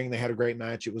remember hearing they had a great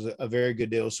match. It was a very good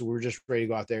deal. So we were just ready to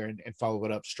go out there and follow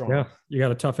it up strong. Yeah, you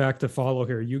got a tough act to follow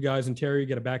here. You guys and Terry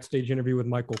get a backstage interview with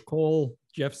Michael Cole.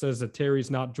 Jeff says that Terry's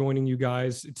not joining you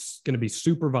guys. It's going to be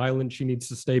super violent. She needs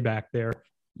to stay back there.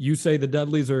 You say the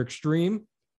Dudleys are extreme.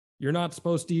 You're not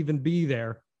supposed to even be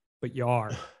there, but you are.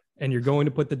 And you're going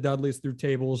to put the Dudleys through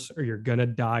tables or you're going to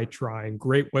die trying.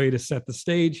 Great way to set the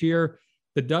stage here.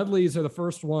 The Dudleys are the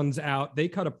first ones out. They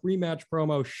cut a pre-match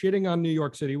promo shitting on New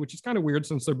York City, which is kind of weird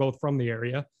since they're both from the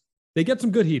area. They get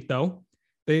some good heat though.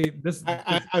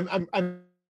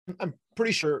 I'm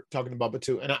pretty sure talking to Bubba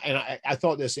too, and I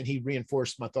thought this, and he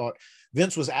reinforced my thought.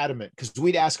 Vince was adamant because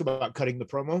we'd ask about cutting the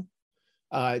promo,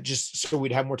 just so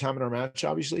we'd have more time in our match,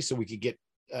 obviously, so we could get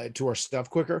to our stuff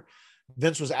quicker.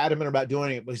 Vince was adamant about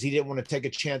doing it because he didn't want to take a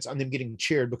chance on them getting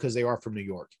cheered because they are from New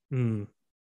York. Mm.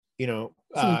 You know,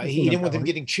 he didn't want them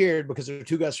getting cheered because there are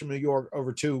two guys from New York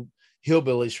over two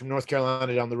hillbillies from North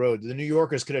Carolina down the road. The New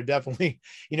Yorkers could have definitely,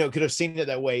 could have seen it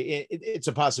that way. It's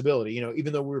a possibility,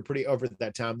 even though we were pretty over at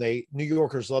that time. New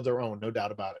Yorkers love their own, no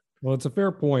doubt about it. Well, it's a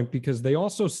fair point because they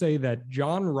also say that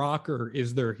John Rocker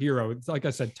is their hero. It's like I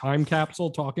said, time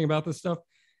capsule talking about this stuff.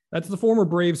 That's the former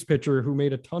Braves pitcher who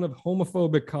made a ton of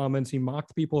homophobic comments. He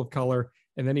mocked people of color,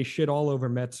 and then he shit all over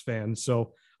Mets fans.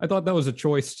 So I thought that was a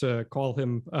choice to call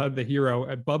him the hero.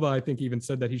 Bubba, I think, even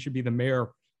said that he should be the mayor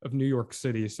of New York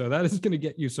City. So that is going to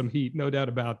get you some heat, no doubt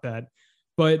about that.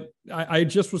 But I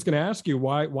just was going to ask you,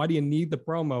 why do you need the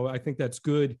promo? I think that's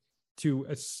good to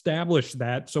establish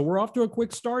that. So we're off to a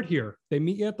quick start here. They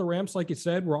meet you at the ramps, like you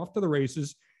said. We're off to the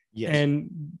races. Yes. And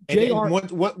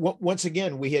once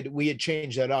again, we had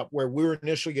changed that up where we were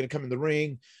initially going to come in the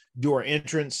ring, do our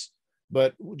entrance,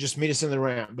 but just meet us in the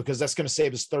ramp because that's going to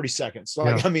save us 30 seconds. So,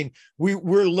 I mean,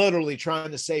 we're literally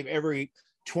trying to save every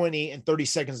 20 and 30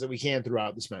 seconds that we can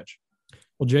throughout this match.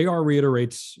 Well, JR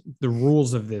reiterates the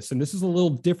rules of this, and this is a little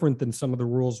different than some of the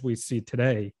rules we see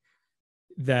today,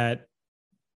 that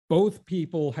both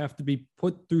people have to be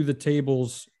put through the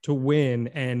tables to win,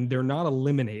 and they're not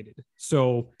eliminated.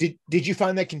 So did you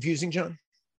find that confusing, John?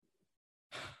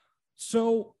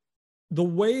 So the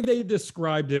way they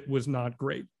described it was not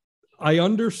great. I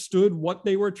understood what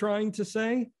they were trying to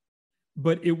say,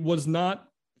 but it was not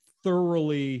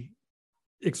thoroughly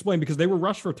explained because they were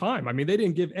rushed for time. I mean, they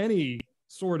didn't give any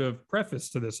sort of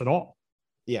preface to this at all.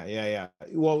 Yeah.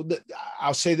 Well,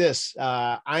 I'll say this.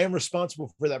 I am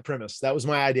responsible for that premise. That was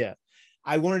my idea.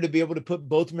 I wanted to be able to put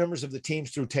both members of the teams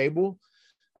through table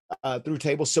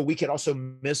so we could also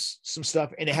miss some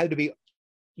stuff. And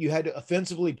you had to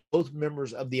offensively both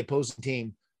members of the opposing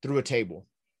team through a table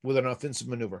with an offensive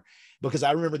maneuver, because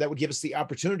I remember that would give us the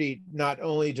opportunity not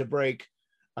only to break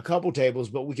a couple tables,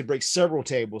 but we could break several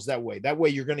tables that way. That way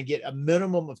you're going to get a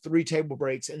minimum of 3 table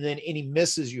breaks, and then any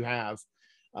misses you have,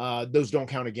 those don't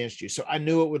count against you. So I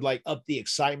knew it would up the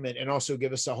excitement and also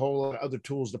give us a whole lot of other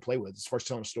tools to play with as far as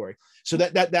telling a story. So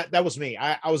that was me.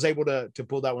 I was able to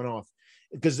pull that one off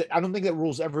because I don't think that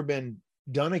rule's ever been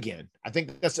done again. I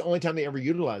think that's the only time they ever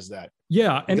utilized that.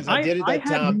 Yeah. And I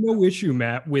had no issue,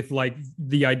 Matt, with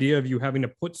the idea of you having to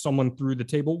put someone through the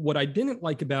table. What I didn't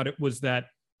like about it was that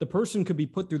the person could be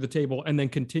put through the table and then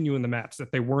continue in the match,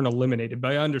 that they weren't eliminated.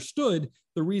 But I understood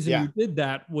the reason you did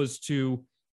that was to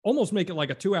almost make it like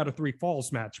a 2 out of 3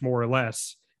 falls match, more or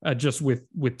less, just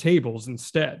with tables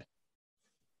instead.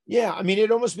 Yeah. I mean,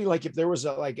 it'd almost be like if there was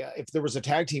a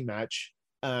tag team match,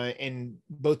 and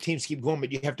both teams keep going,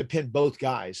 but you have to pin both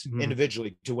guys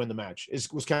individually to win the match. It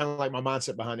was kind of like my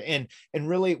mindset behind it. And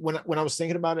really when I was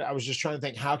thinking about it, I was just trying to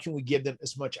think, how can we give them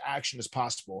as much action as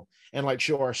possible and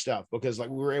show our stuff? Because we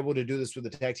were able to do this with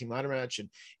the tag team ladder match, and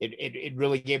it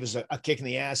really gave us a kick in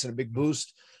the ass and a big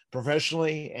boost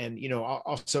professionally. And,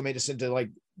 also made us into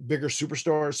bigger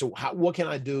superstars. So what can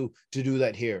I do to do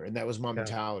that here? And that was my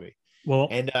mentality. Well,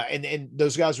 and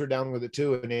those guys were down with it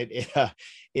too, and it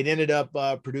ended up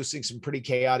producing some pretty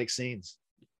chaotic scenes.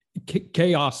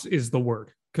 Chaos is the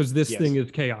word, because this thing is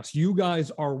chaos. You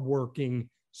guys are working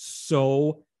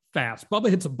so fast. Bubba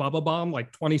hits a Bubba bomb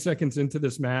 20 seconds into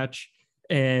this match,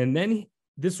 and then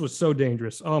this was so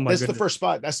dangerous. Oh my! That's the first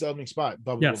spot. That's the opening spot.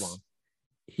 Bubba bomb.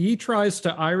 He tries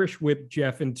to Irish whip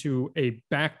Jeff into a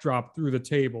backdrop through the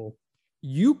table.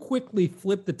 You quickly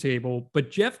flip the table, but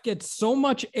Jeff gets so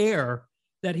much air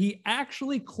that he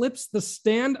actually clips the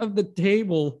stand of the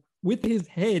table with his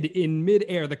head in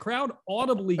midair. The crowd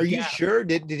audibly gasped. You sure?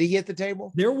 Did he hit the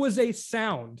table? There was a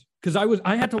sound, because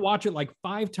I had to watch it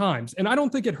 5 times, and I don't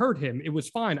think it hurt him. It was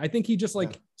fine. I think he just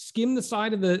skimmed the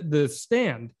side of the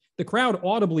stand. The crowd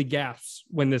audibly gasps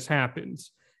when this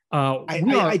happens. I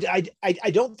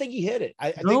don't think he hit it.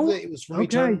 I think that it was from me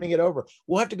turning it over.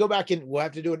 We'll have to go back and we'll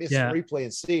have to do an instant replay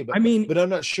and see. But but I'm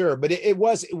not sure. But it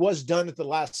was done at the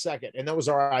last second, and that was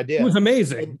our idea. It was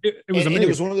amazing. It was amazing. And it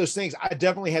was one of those things. I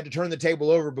definitely had to turn the table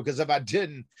over, because if I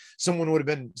didn't, someone would have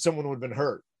been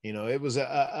hurt. It was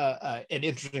an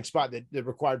interesting spot that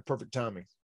required perfect timing.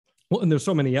 Well, and there's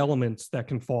so many elements that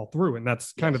can fall through. And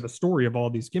that's kind of the story of all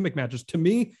these gimmick matches. To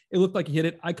me, it looked like he hit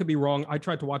it. I could be wrong. I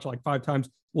tried to watch it like 5 times.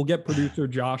 We'll get producer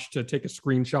Josh to take a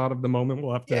screenshot of the moment.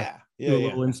 We'll have to do a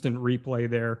little instant replay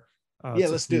there.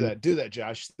 Let's do that. Do that,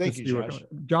 Josh. Thank you, Josh.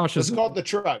 Josh is called the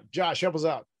truck. Josh, help us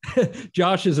out.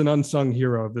 Josh is an unsung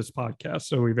hero of this podcast,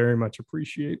 so we very much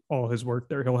appreciate all his work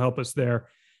there. He'll help us there.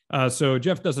 So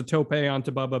Jeff does a tope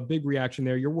onto Bubba. Big reaction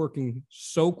there. You're working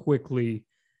so quickly.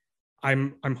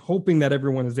 I'm hoping that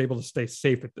everyone is able to stay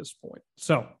safe at this point.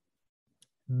 So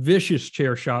vicious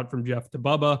chair shot from Jeff to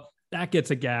Bubba. That gets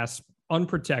a gasp,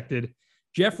 unprotected.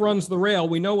 Jeff runs the rail.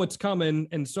 We know what's coming,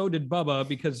 and so did Bubba,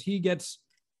 because he gets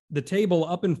the table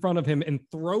up in front of him and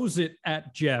throws it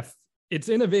at Jeff. It's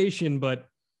innovation, but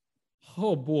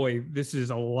oh boy, this is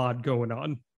a lot going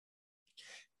on.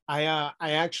 I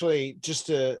actually, just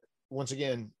to once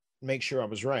again make sure I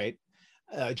was right,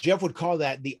 Jeff would call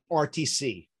that the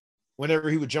RTC. Whenever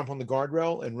he would jump on the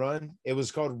guardrail and run, it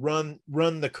was called run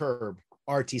the curb,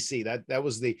 RTC. That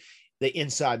was the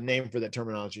inside name for that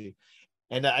terminology.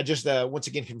 And I just once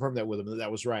again confirmed that with him,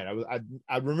 that was right.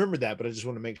 I remember that, but I just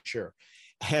want to make sure.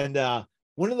 And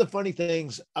one of the funny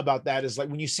things about that is, like,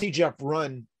 when you see Jeff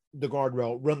run the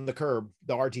guardrail, run the curb,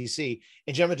 the RTC,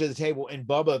 and jump into the table, and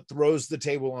Bubba throws the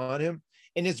table on him.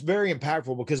 And it's very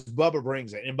impactful because Bubba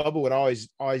brings it, and Bubba would always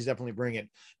definitely bring it.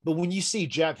 But when you see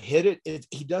Jeff hit it,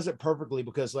 he does it perfectly,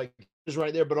 because, like, it's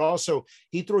right there, but also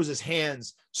he throws his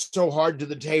hands so hard to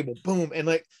the table, boom. And,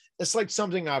 like, it's like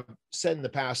something I've said in the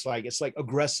past, like, it's like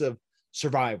aggressive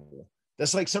survival.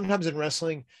 That's like sometimes in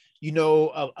wrestling,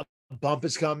 a bump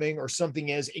is coming or something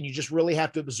is, and you just really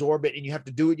have to absorb it, and you have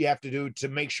to do what you have to do to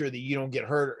make sure that you don't get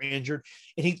hurt or injured.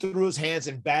 And he threw his hands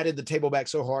and batted the table back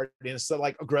so hard, and it's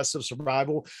like aggressive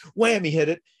survival. Wham, he hit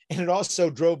it. And it also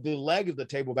drove the leg of the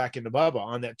table back into Bubba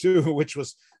on that too, which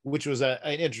was an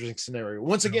interesting scenario.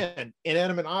 Once again,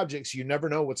 inanimate objects, you never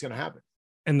know what's going to happen.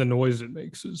 And the noise it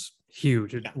makes is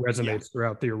huge. It resonates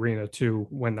throughout the arena too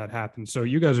when that happens. So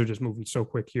you guys are just moving so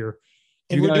quick here.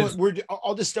 And we're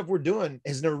all this stuff we're doing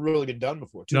has never really been done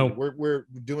before too. No. We're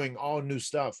doing all new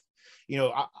stuff.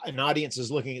 An audience is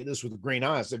looking at this with green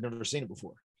eyes. They've never seen it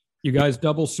before. You guys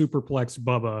double superplex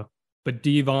Bubba, but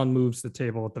Devon moves the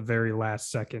table at the very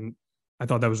last second. I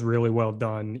thought that was really well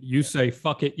done. You say,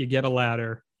 fuck it, you get a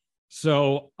ladder.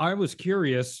 So I was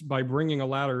curious, by bringing a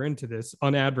ladder into this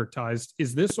unadvertised,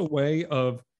 is this a way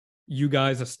of you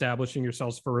guys establishing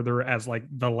yourselves further as like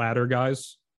the ladder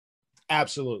guys?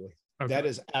 Absolutely. Okay. That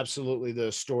is absolutely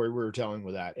the story we were telling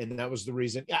with that. And that was the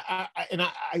reason.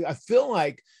 I feel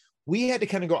like we had to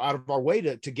kind of go out of our way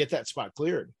to get that spot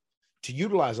cleared, to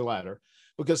utilize a ladder,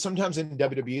 because sometimes in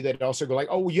WWE, they'd also go like,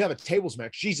 oh, well, you have a tables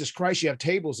match. Jesus Christ, you have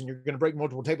tables and you're going to break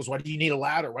multiple tables. Why do you need a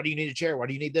ladder? Why do you need a chair? Why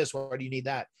do you need this? Why do you need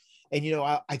that? And,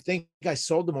 I think I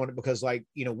sold them on it because, like,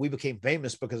 we became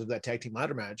famous because of that tag team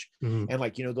ladder match. Mm-hmm. And,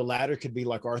 like, the ladder could be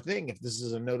like our thing. If this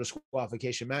is a no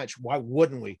disqualification match, why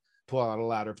wouldn't we pull out a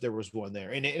ladder if there was one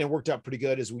there? And it worked out pretty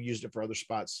good as we used it for other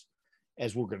spots,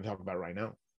 as we're going to talk about right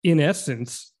now. In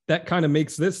essence, that kind of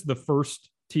makes this the first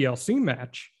TLC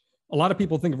match. A lot of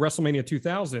people think of WrestleMania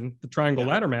 2000, the triangle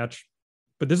ladder match,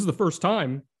 but this is the first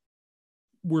time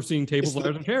we're seeing tables,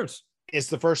 ladders, and chairs. It's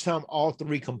the first time all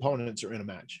three components are in a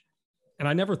match. And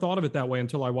I never thought of it that way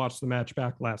until I watched the match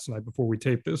back last night before we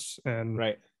taped this. And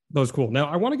right. That was cool. Now,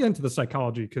 I want to get into the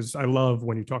psychology, because I love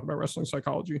when you talk about wrestling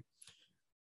psychology.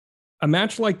 A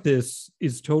match like this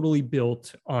is totally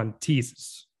built on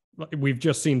teases. We've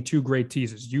just seen 2 great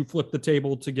teases. You flip the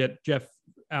table to get Jeff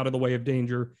out of the way of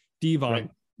danger.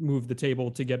 Devon moved the table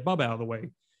to get Bubba out of the way.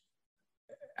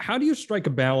 How do you strike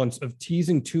a balance of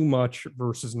teasing too much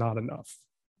versus not enough?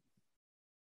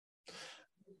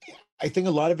 I think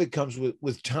a lot of it comes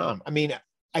with time. I mean,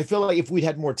 I feel like if we'd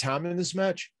had more time in this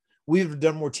match, we'd have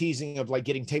done more teasing of like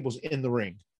getting tables in the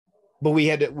ring. But we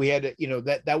had to,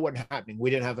 that wasn't happening.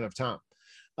 We didn't have enough time.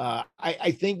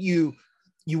 I think you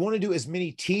want to do as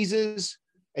many teases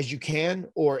as you can,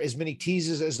 or as many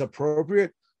teases as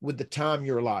appropriate with the time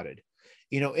you're allotted.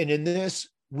 And in this,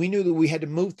 we knew that we had to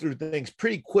move through things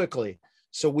pretty quickly.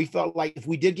 So we felt like if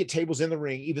we did get tables in the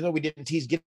ring, even though we didn't tease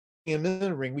getting them in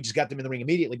the ring, we just got them in the ring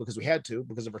immediately because we had to,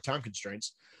 because of our time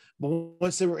constraints. But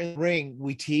once they were in the ring,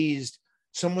 we teased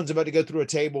someone's about to go through a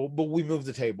table, but we moved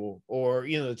the table, or,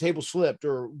 the table slipped,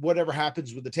 or whatever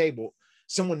happens with the table,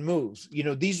 someone moves.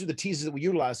 These are the teases that we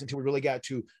utilized until we really got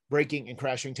to breaking and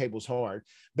crashing tables hard.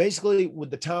 Basically,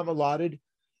 with the time allotted,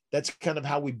 that's kind of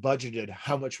how we budgeted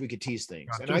how much we could tease things.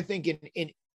 Gotcha. And I think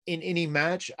in any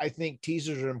match, I think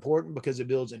teasers are important because it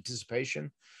builds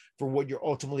anticipation for what you're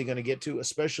ultimately going to get to,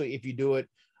 especially if you do it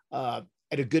at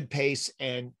a good pace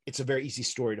and it's a very easy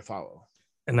story to follow.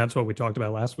 And that's what we talked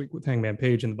about last week with Hangman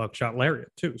Page and the buckshot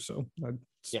lariat too. So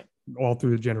all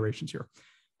through the generations here.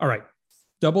 All right.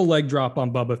 Double leg drop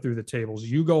on Bubba through the tables.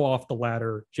 You go off the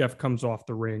ladder. Jeff comes off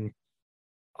the ring.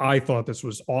 I thought this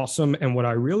was awesome. And what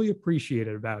I really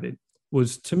appreciated about it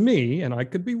was, to me, and I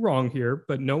could be wrong here,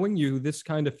 but knowing you, this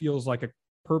kind of feels like a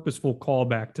purposeful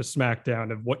callback to SmackDown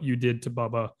of what you did to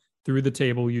Bubba through the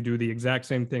table. You do the exact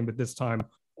same thing, but this time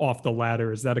off the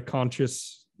ladder. Is that a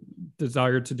conscious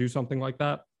desire to do something like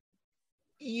that?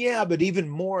 Yeah, but even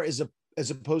more as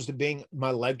opposed to being my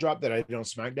leg drop that I did on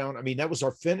SmackDown. I mean, that was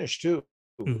our finish too,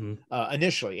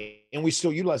 initially, and we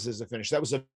still utilize it as a finish. That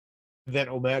was event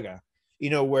Omega,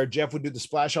 where Jeff would do the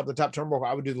splash off the top turnbuckle.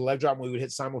 I would do the leg drop and we would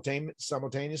hit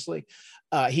simultaneously.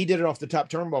 He did it off the top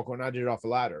turnbuckle and I did it off the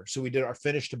ladder. So we did our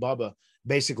finish to Bubba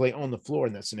basically on the floor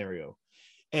in that scenario.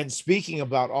 And speaking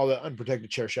about all the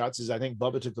unprotected chair shots, is I think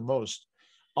Bubba took the most.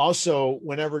 Also,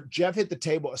 whenever Jeff hit the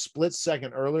table a split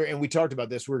second earlier, and we talked about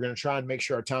this, we were going to try and make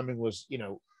sure our timing was,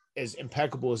 as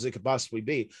impeccable as it could possibly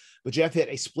be. But Jeff hit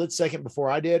a split second before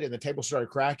I did, and the table started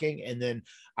cracking. And then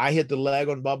I hit the leg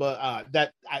on Bubba.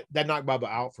 That knocked Bubba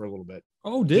out for a little bit.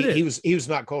 Oh, did it? He was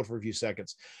not cold for a few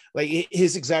seconds. Like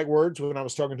his exact words when I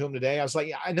was talking to him today, I was like,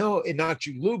 yeah, I know it knocked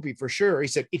you loopy for sure. He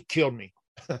said, it killed me.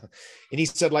 And he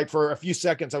said, like, for a few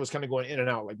seconds, I was kind of going in and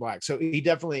out like black. So he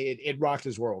definitely, it rocked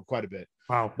his world quite a bit.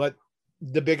 Wow. But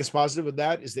the biggest positive of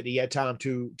that is that he had time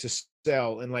to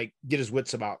sell and like get his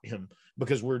wits about him,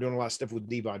 because we were doing a lot of stuff with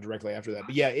Devon directly after that.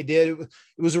 But yeah, it did. It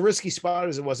was a risky spot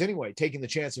as it was anyway, taking the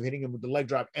chance of hitting him with the leg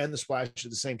drop and the splash at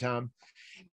the same time.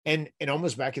 And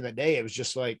almost back in that day, it was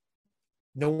just like,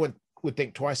 no one would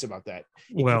think twice about that.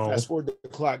 Well, fast forward the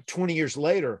clock 20 years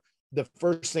later, the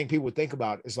first thing people would think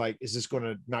about is like, is this going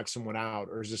to knock someone out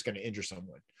or is this going to injure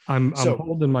someone? I'm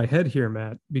holding my head here,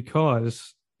 Matt,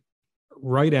 because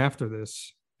right after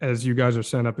this, as you guys are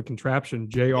setting up a contraption,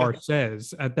 JR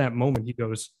says at that moment, he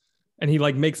goes, and he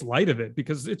like makes light of it,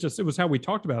 because it was how we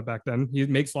talked about back then. He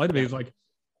makes light of it. He's like,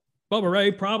 Bubba Ray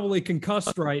probably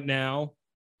concussed right now.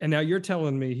 And now you're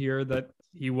telling me here that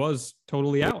he was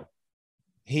totally out.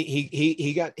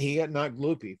 He got knocked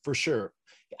loopy for sure.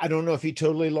 I don't know if he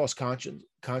totally lost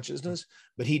consciousness,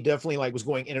 but he definitely like was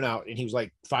going in and out, and he was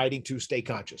like fighting to stay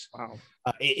conscious. Wow.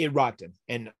 It rocked him.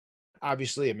 And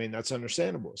obviously, I mean, that's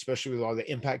understandable, especially with all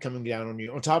the impact coming down on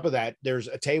you. On top of that, there's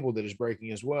a table that is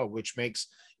breaking as well, which makes,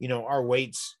 our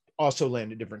weights also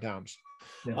land at different times.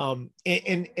 Yeah.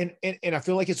 And I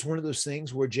feel like it's one of those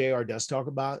things where JR does talk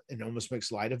about and almost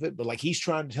makes light of it, but like he's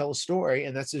trying to tell a story,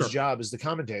 and that's his job as the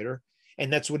commentator.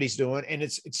 And that's what he's doing. And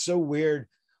it's so weird.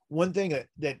 One thing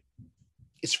that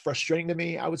is frustrating to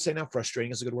me, I would say, not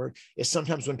frustrating is a good word, is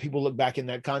sometimes when people look back in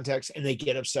that context and they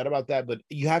get upset about that, but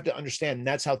you have to understand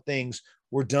that's how things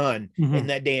were done in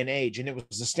that day and age. And it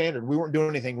was the standard. We weren't doing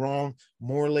anything wrong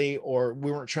morally, or we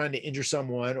weren't trying to injure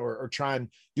someone or try and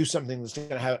do something that's going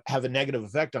to have a negative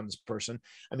effect on this person.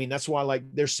 I mean, that's why, like,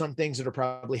 there's some things that are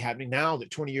probably happening now that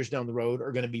 20 years down the road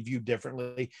are going to be viewed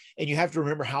differently. And you have to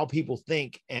remember how people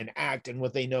think and act and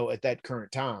what they know at that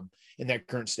current time, in that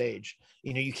current stage.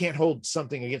 You can't hold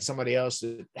something against somebody else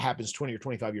that happens 20 or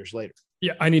 25 years later.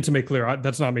 Yeah, I need to make clear,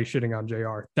 that's not me shitting on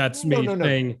JR. That's me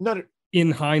saying, in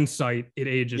hindsight, it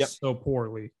ages so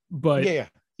poorly. But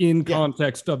in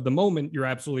context of the moment, you're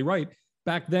absolutely right.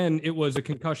 Back then, it was a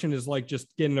concussion is like just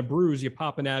getting a bruise. You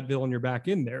pop an Advil and you're back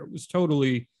in there. It was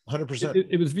totally 100%.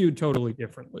 It was viewed totally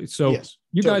differently. So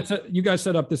you guys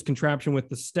set up this contraption with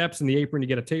the steps and the apron to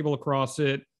get a table across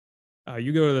it.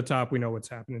 You go to the top. We know what's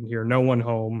happening here. No one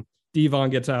home. Devon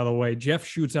gets out of the way. Jeff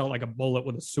shoots out like a bullet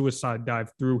with a suicide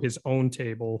dive through his own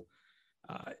table.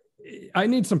 I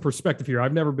need some perspective here.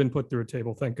 I've never been put through a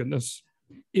table, thank goodness.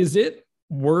 Is it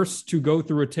worse to go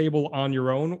through a table on your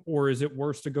own, or is it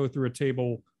worse to go through a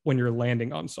table when you're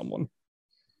landing on someone?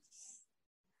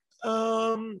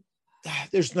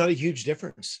 There's not a huge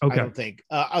difference. Okay. I don't think.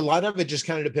 A lot of it just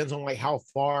kind of depends on like how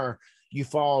far you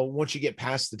fall once you get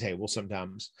past the table.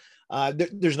 Sometimes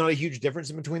there's not a huge difference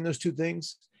in between those two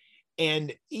things.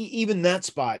 And even that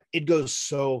spot, it goes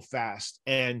so fast.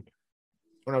 And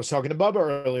when I was talking to Bubba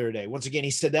earlier today, once again,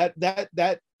 he said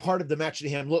that part of the match to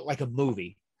him looked like a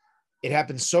movie. It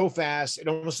happened so fast. It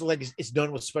almost looked like it's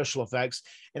done with special effects.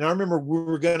 And I remember we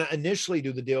were going to initially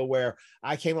do the deal where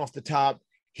I came off the top,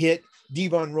 hit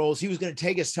Devon rolls. He was going to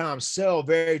take his time, sell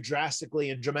very drastically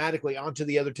and dramatically onto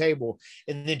the other table.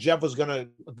 And then Jeff was going to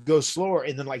go slower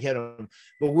and then like hit him.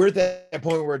 But we're at that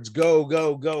point where it's go,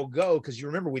 go, go, go. Cause you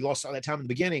remember we lost all that time in the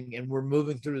beginning and we're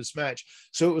moving through this match.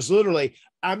 So it was literally,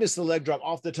 I missed the leg drop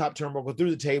off the top turnbuckle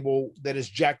through the table that is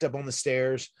jacked up on the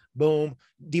stairs. Boom.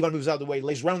 Devon moves out of the way,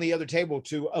 lays around the other table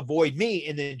to avoid me.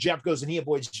 And then Jeff goes and he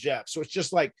avoids Jeff. So it's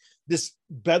just like this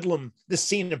bedlam, this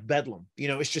scene of bedlam.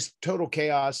 It's just total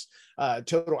chaos,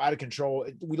 total out of control.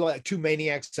 We like two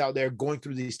maniacs out there going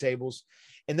through these tables.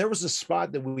 And there was a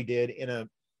spot that we did in a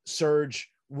Surge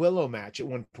Willow match at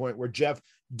one point where Jeff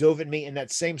dove at me in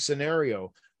that same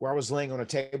scenario where I was laying on a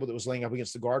table that was laying up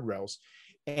against the guardrails.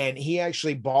 And he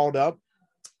actually balled up,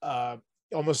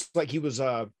 almost like he was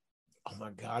oh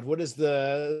my God, what is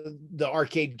the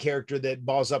arcade character that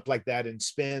balls up like that and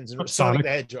spins? And Sonic the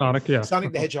Hedgehog.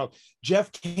 Sonic the Hedgehog.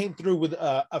 Jeff came through with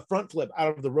a front flip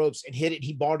out of the ropes and hit it.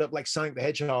 He balled up like Sonic the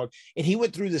Hedgehog, and he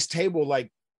went through this table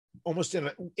like almost in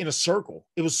a circle.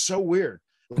 It was so weird.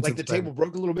 Like the table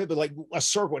broke a little bit, but like a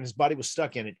circle, and his body was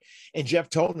stuck in it. And Jeff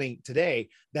told me today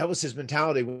that was his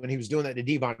mentality when he was doing that to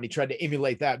Devon. He tried to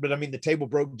emulate that, but I mean, the table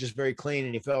broke just very clean,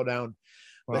 and he fell down.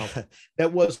 Wow.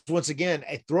 That was once again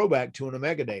a throwback to an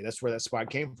Omega Day. That's where that spot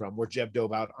came from, where Jeff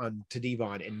dove out on to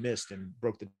Devon and missed and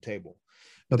broke the table.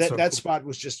 But that cool. Spot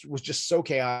was just so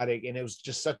chaotic, and it was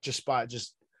just such a spot,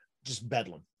 just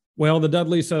bedlam. Well, the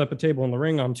Dudleys set up a table in the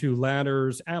ring on two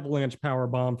ladders, avalanche power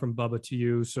bomb from Bubba to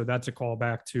you. So that's a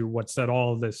callback to what set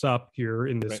all of this up here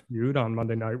in this feud on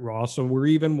Monday Night Raw. So we're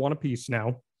even one apiece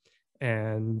now,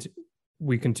 and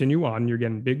we continue on. You're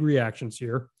getting big reactions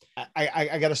here.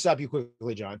 I got to stop you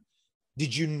quickly, John.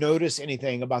 Did you notice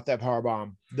anything about that power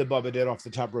bomb that Bubba did off the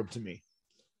top rope to me?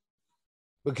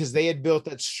 Because they had built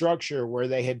that structure where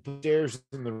they had put stairs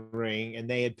in the ring, and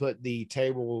they had put the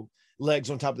table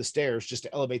legs on top of the stairs just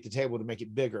to elevate the table to make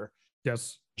it bigger.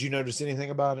 Yes. Did you notice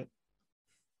anything about it?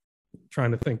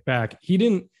 Trying to think back. He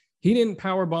didn't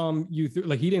power bomb you through,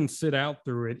 like he didn't sit out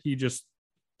through it. He just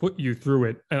put you through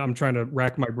it. And I'm trying to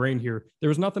rack my brain here. There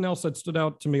was nothing else that stood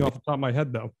out to me off the top of my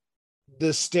head, though.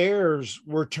 The stairs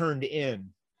were turned in.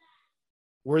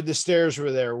 Where the stairs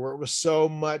were there, where it was so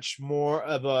much more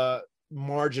of a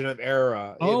margin of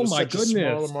error. Oh my goodness. A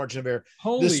smaller margin of error.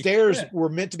 Holy the stairs shit. Were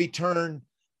meant to be turned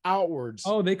outwards.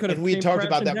 Oh, they could have. And we talked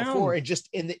about that down. before. And just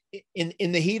in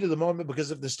the heat of the moment,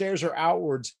 because if the stairs are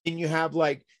outwards, and you have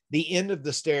like the end of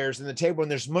the stairs and the table,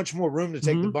 and there's much more room to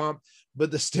take the bump,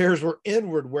 but the stairs were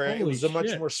inward where it was a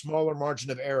much more smaller margin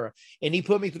of error. And he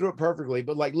put me through it perfectly.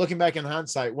 But like looking back in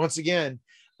hindsight, once again,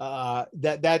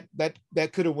 that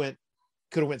could have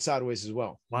went sideways as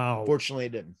well. Wow. Fortunately,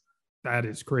 it didn't. That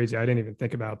is crazy. I didn't even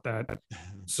think about that.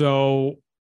 So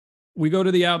we go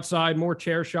to the outside, more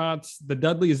chair shots. The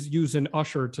Dudleys use an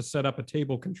usher to set up a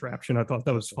table contraption. I thought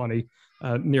that was funny,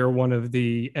 near one of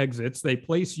the exits. They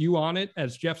place you on it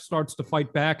as Jeff starts to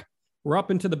fight back. We're up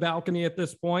into the balcony at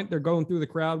this point. They're going through the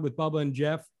crowd with Bubba and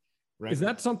Jeff. Right. Is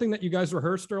that something that you guys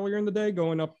rehearsed earlier in the day,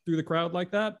 going up through the crowd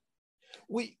like that?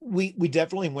 We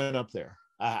definitely went up there.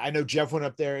 I know Jeff went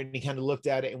up there and he kind of looked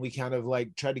at it, and we kind of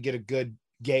like tried to get a good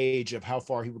gauge of how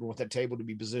far he would want that table to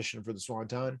be positioned for the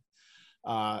Swanton.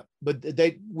 But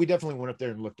we definitely went up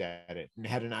there and looked at it and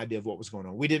had an idea of what was going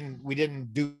on. We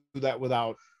didn't do that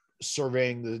without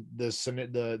surveying the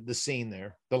scene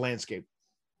there, the landscape.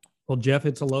 Well, Jeff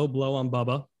hits a low blow on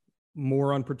Bubba,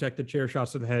 more unprotected chair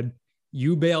shots to the head.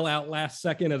 You bail out last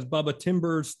second as Bubba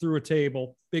timbers through a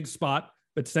table, big spot.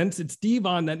 But since it's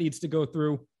Devon that needs to go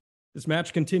through, this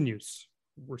match continues.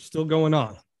 We're still going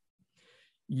on.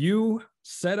 You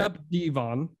set up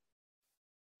Devon.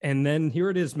 And then here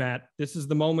it is, Matt. This is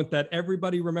the moment that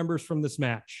everybody remembers from this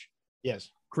match. Yes.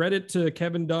 Credit to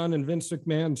Kevin Dunn and Vince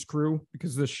McMahon's crew,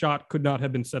 because this shot could not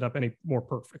have been set up any more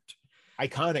perfect.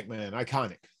 Iconic, man.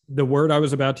 Iconic. The word I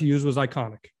was about to use was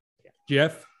iconic. Yeah.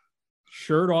 Jeff,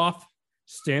 shirt off,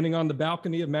 standing on the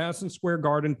balcony of Madison Square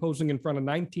Garden, posing in front of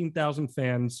 19,000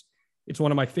 fans. It's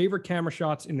one of my favorite camera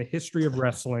shots in the history of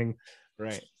wrestling.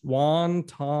 Right.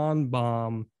 Swanton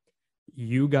bomb.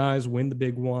 You guys win the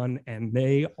big one, and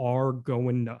they are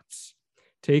going nuts.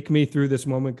 Take me through this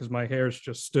moment, because my hair's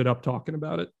just stood up talking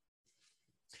about it.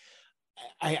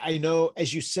 I know,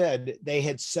 as you said, they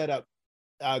had set up,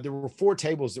 there were 4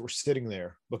 tables that were sitting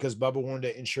there because Bubba wanted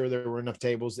to ensure there were enough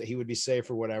tables that he would be safe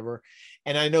or whatever.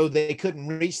 And I know they couldn't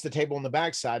reach the table on the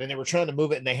backside, and they were trying to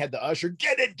move it, and they had the usher,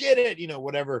 get it,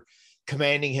 whatever,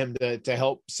 commanding him to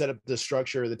help set up the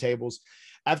structure of the tables.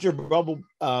 After Bubba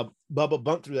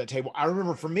bumped through that table, I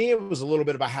remember for me, it was a little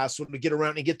bit of a hassle to get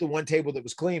around and get the one table that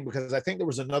was clean, because I think there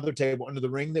was another table under the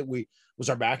ring that was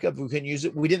our backup. We couldn't use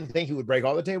it. We didn't think he would break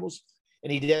all the tables,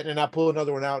 and he did. And I pulled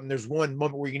another one out, and there's one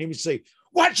moment where you can even say,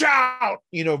 watch out,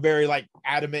 very like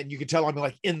adamant. And you can tell I'm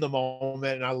like in the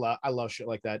moment. And I love shit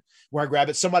like that, where I grab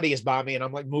it. Somebody is by me and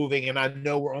I'm like moving, and I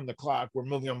know we're on the clock. We're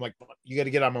moving. I'm like, you got to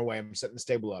get out of my way. I'm setting this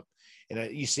table up.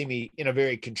 And you see me in a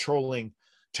very controlling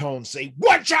tone say,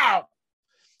 watch out.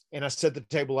 and I set the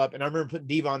table up, and I remember putting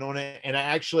Devon on it, and I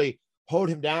actually hold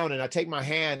him down, and I take my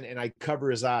hand and I cover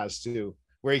his eyes too,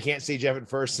 where he can't see Jeff at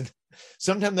first. And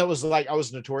sometimes that was like, I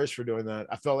was notorious for doing that.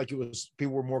 I felt like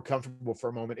people were more comfortable for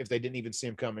a moment if they didn't even see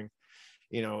him coming.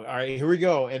 All right, here we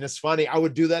go. And it's funny, I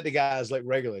would do that to guys like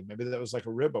regularly. Maybe that was like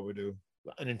a rib I would do,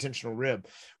 an intentional rib,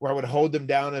 where I would hold them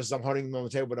down as I'm holding them on the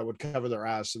table, but I would cover their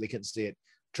eyes so they couldn't see it.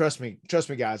 Trust me,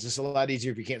 guys, it's a lot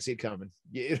easier if you can't see it coming.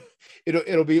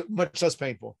 It'll be much less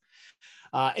painful.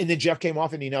 And then Jeff came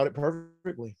off and he nailed it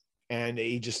perfectly. And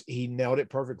he nailed it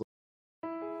perfectly.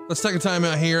 Let's take a time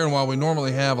out here. And while we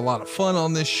normally have a lot of fun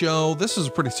on this show, this is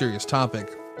a pretty serious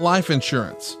topic. Life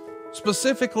insurance,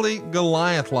 specifically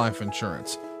Goliath life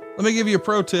insurance. Let me give you a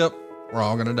pro tip. We're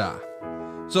all going to die.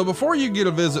 So before you get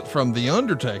a visit from The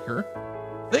Undertaker,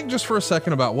 think just for a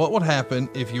second about what would happen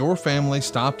if your family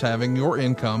stopped having your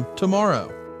income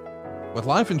tomorrow. With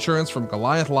life insurance from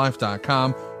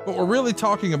GoliathLife.com, what we're really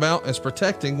talking about is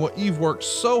protecting what you've worked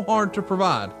so hard to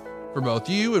provide for both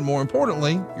you and, more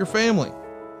importantly, your family.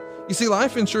 You see,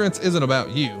 life insurance isn't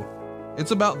about you.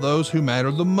 It's about those who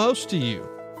matter the most to you.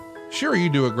 Sure, you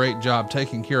do a great job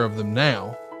taking care of them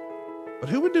now, but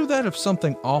who would do that if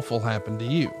something awful happened to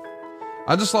you?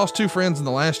 I just lost 2 friends in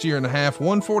the last year and a half,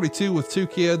 one 42 with 2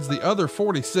 kids, the other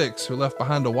 46 who left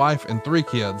behind a wife and 3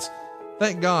 kids.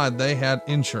 Thank God they had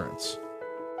insurance.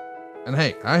 And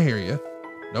hey, I hear you.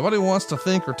 Nobody wants to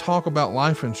think or talk about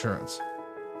life insurance.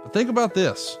 But think about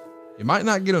this. You might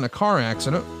not get in a car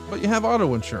accident, but you have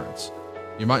auto insurance.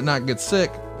 You might not get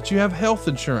sick, but you have health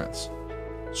insurance.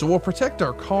 So we'll protect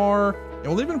our car, and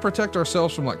we'll even protect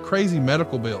ourselves from like crazy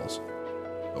medical bills.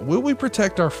 But will we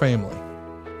protect our family?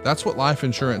 That's what life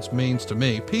insurance means to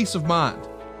me. Peace of mind.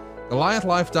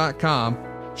 GoliathLife.com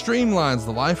streamlines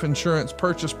the life insurance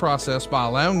purchase process by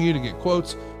allowing you to get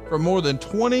quotes from more than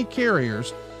 20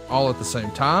 carriers all at the same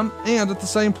time and at the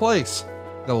same place.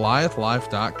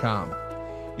 GoliathLife.com.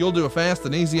 You'll do a fast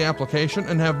and easy application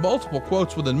and have multiple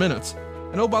quotes within minutes.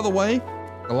 And oh, by the way,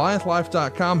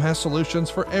 GoliathLife.com has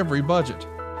solutions for every budget.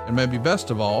 And maybe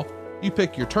best of all, you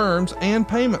pick your terms and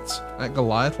payments at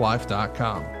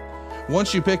GoliathLife.com.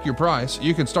 Once you pick your price,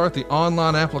 you can start the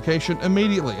online application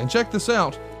immediately. And check this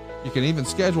out. You can even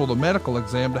schedule the medical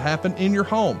exam to happen in your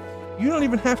home. You don't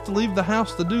even have to leave the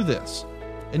house to do this.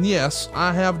 And yes,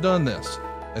 I have done this.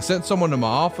 They sent someone to my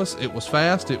office. It was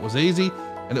fast, it was easy,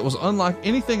 and it was unlike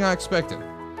anything I expected.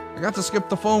 I got to skip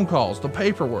the phone calls, the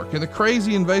paperwork, and the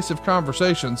crazy invasive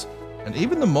conversations, and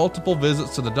even the multiple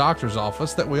visits to the doctor's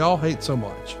office that we all hate so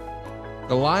much.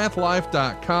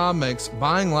 GoliathLife.com makes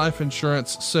buying life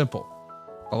insurance simple.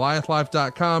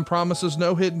 GoliathLife.com promises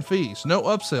no hidden fees, no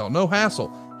upsell, no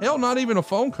hassle, hell, not even a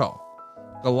phone call.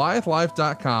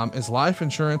 GoliathLife.com is life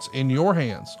insurance in your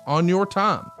hands, on your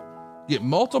time. Get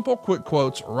multiple quick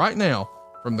quotes right now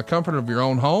from the comfort of your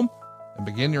own home and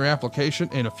begin your application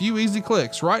in a few easy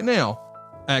clicks right now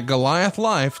at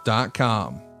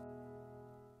GoliathLife.com.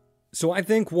 So I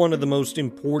think one of the most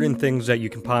important things that you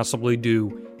can possibly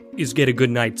do is get a good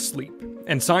night's sleep.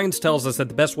 And science tells us that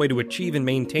the best way to achieve and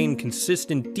maintain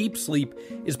consistent deep sleep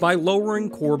is by lowering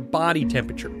core body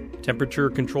temperature.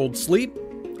 Temperature-controlled sleep,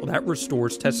 well, that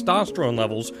restores testosterone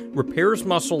levels, repairs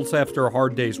muscles after a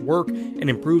hard day's work, and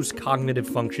improves cognitive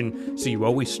function so you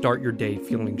always start your day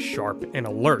feeling sharp and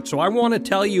alert. So I want to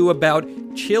tell you about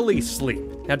Chili Sleep.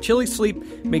 Now, Chili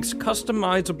Sleep makes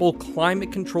customizable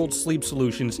climate-controlled sleep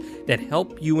solutions that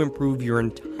help you improve your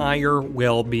entire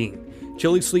well-being.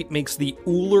 Chili Sleep makes the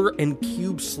Uller and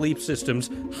Cube sleep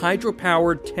systems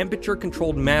hydro-powered,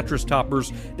 temperature-controlled mattress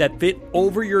toppers that fit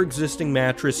over your existing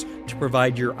mattress to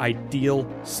provide your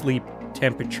ideal sleep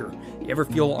temperature. You ever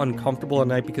feel uncomfortable at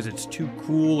night because it's too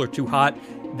cool or too hot?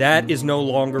 That is no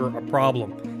longer a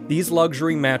problem. These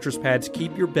luxury mattress pads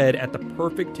keep your bed at the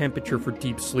perfect temperature for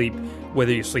deep sleep,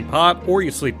 whether you sleep hot or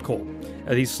you sleep cold.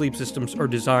 These sleep systems are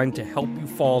designed to help you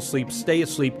fall asleep, stay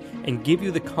asleep, and give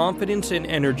you the confidence and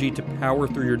energy to power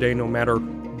through your day no matter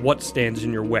what stands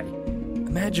in your way.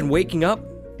 Imagine waking up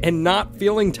and not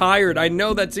feeling tired. I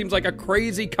know that seems like a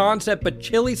crazy concept, but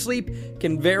Chili Sleep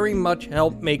can very much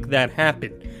help make that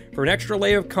happen. For an extra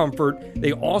layer of comfort,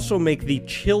 they also make the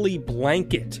Chili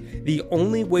Blanket, the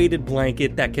only weighted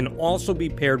blanket that can also be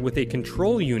paired with a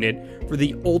control unit for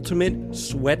the ultimate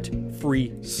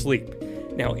sweat-free sleep.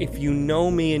 Now, if you know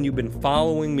me and you've been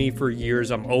following me for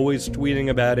years, I'm always tweeting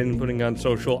about it and putting on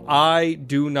social. I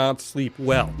do not sleep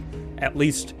well. At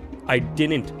least I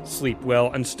didn't sleep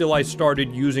well until I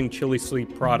started using Chili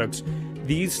Sleep products.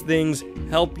 These things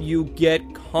help you get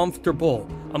comfortable.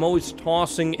 I'm always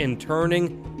tossing and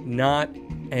turning, not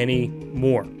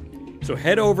anymore. So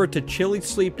head over to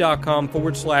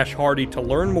chillisleep.com/Hardy to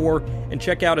learn more and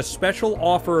check out a special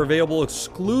offer available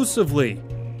exclusively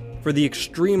for the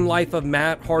Extreme Life of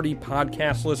Matt Hardy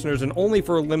podcast listeners, and only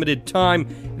for a limited time.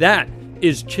 That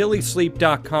is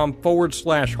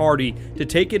chillisleep.com/Hardy to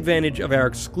take advantage of our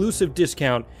exclusive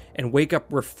discount and wake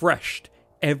up refreshed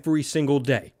every single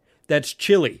day. That's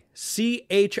Chili,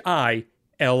 CHILI.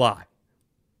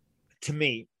 To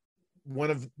me, one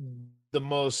of the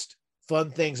most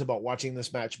fun things about watching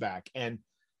this match back, and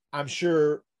I'm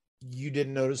sure you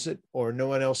didn't notice it or no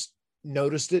one else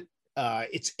noticed it.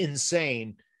 It's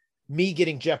insane. Me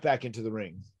getting Jeff back into the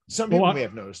ring. Some people may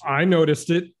have noticed it. I noticed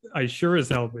it. I sure as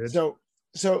hell did. So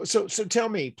tell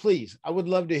me, please. I would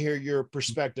love to hear your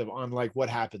perspective on like what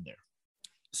happened there.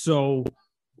 So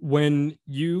when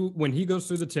he goes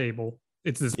through the table,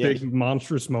 it's this big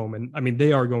monstrous moment. I mean,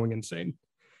 they are going insane.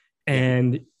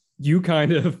 And you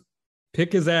kind of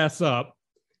pick his ass up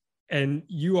and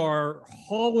you are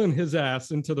hauling his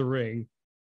ass into the ring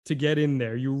to get in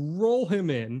there. You roll him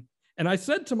in. And I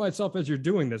said to myself, as you're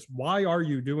doing this, why are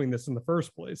you doing this in the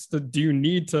first place? Do you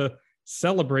need to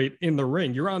celebrate in the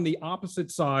ring? You're on the opposite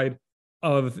side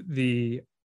of the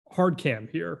hard cam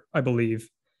here, I believe.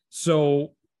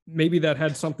 So maybe that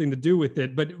had something to do with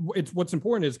it. But what's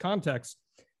important is context.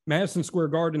 Madison Square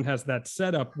Garden has that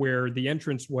setup where the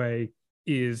entranceway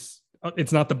is,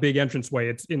 it's not the big entranceway.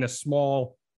 It's in a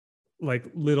small, like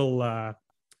little,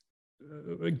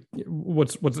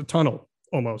 what's a tunnel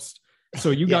almost.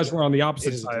 So you guys were on the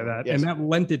opposite side of that, and that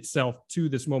lent itself to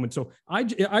this moment. So I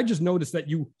just noticed that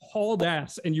you hauled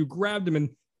ass and you grabbed him and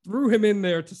threw him in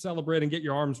there to celebrate and get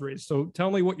your arms raised. So tell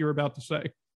me what you're about to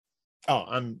say. Oh,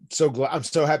 I'm so glad. I'm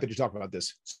so happy to talk about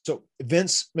this. So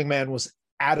Vince McMahon was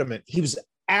adamant. He was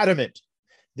adamant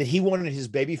that he wanted his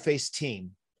babyface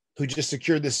team, who just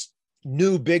secured this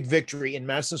new big victory in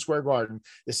Madison Square Garden,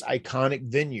 this iconic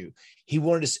venue. He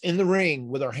wanted us in the ring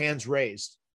with our hands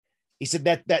raised. He said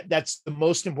that's the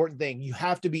most important thing. You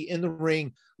have to be in the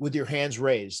ring with your hands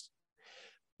raised.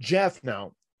 Jeff,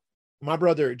 now, my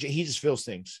brother, he just feels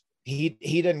things.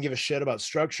 He doesn't give a shit about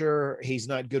structure. He's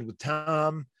not good with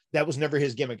time. That was never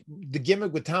his gimmick. The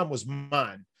gimmick with time was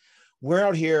mine. We're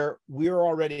out here. We're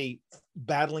already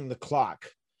battling the clock,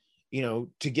 to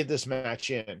get this match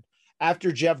in.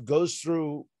 After Jeff goes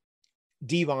through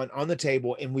Devon on the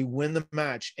table and we win the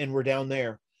match and we're down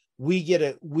there, we get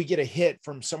a hit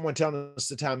from someone telling us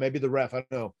the time, maybe the ref, I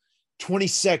don't know, 20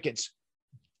 seconds.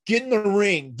 Get in the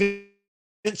ring.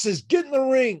 Vince says, get in the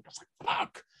ring. I was like,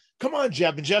 fuck, come on,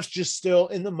 Jeff. And Jeff's just still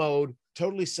in the mode,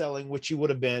 totally selling, which he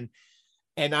would have been.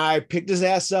 And I picked his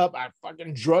ass up. I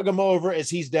fucking drug him over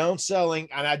as he's down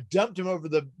selling, and I dumped him over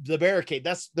the barricade.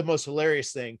 That's the most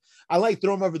hilarious thing. I like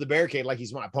throw him over the barricade like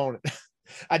he's my opponent.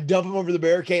 I dump him over the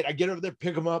barricade. I get over there,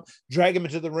 pick him up, drag him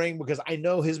into the ring because I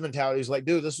know his mentality is like,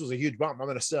 dude, this was a huge bump. I'm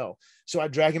going to sell. So I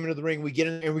drag him into the ring. We get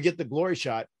in and we get the glory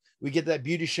shot. We get that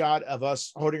beauty shot of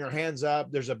us holding our hands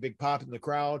up. There's a big pop in the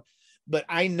crowd. But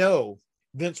I know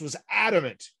Vince was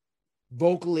adamant,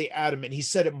 vocally adamant. He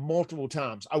said it multiple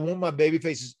times. I want my baby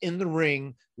faces in the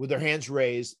ring with their hands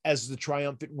raised as the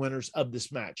triumphant winners of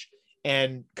this match.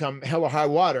 And come hell or high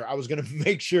water, I was going to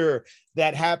make sure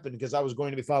that happened because I was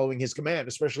going to be following his command,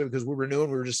 especially because we were new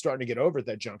and we were just starting to get over at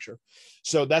that juncture.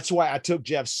 So that's why I took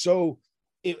Jeff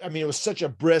it was such a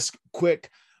brisk,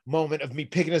 quick moment of me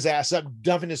picking his ass up,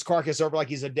 dumping his carcass over like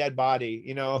he's a dead body.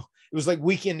 It was like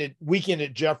weekend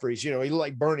at Jeffrey's. He looked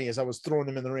like Bernie as I was throwing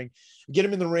him in the ring. Get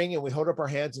him in the ring and we hold up our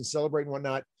hands and celebrate and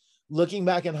whatnot. Looking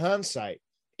back in hindsight,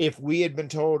 if we had been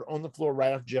told on the floor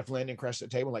right after Jeff landed and crashed the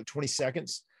table, like 20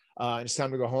 seconds, and it's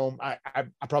time to go home, I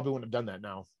probably wouldn't have done that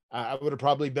now. I would have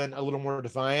probably been a little more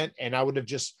defiant, and I would have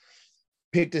just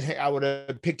picked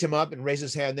him up and raised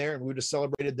his hand there, and we would have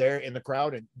celebrated there in the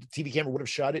crowd, and the TV camera would have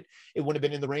shot it. It wouldn't have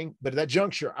been in the ring. But at that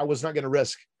juncture, I was not going to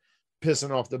risk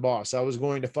pissing off the boss. I was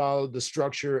going to follow the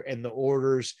structure and the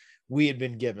orders we had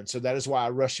been given. So that is why I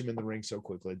rushed him in the ring so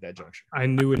quickly at that juncture. I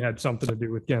knew it had something to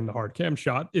do with getting the hard cam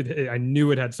shot. I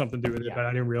knew it had something to do with it, but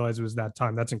I didn't realize it was that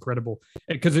time. That's incredible.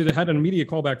 Because it had an immediate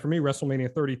callback for me,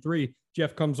 WrestleMania 33.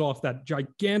 Jeff comes off that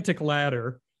gigantic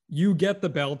ladder. You get the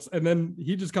belts, and then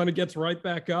he just kind of gets right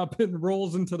back up and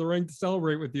rolls into the ring to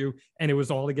celebrate with you. And it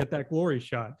was all to get that glory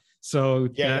shot. So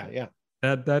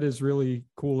that is really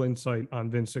cool insight on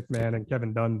Vince McMahon and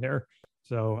Kevin Dunn there.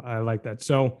 So I like that.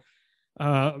 So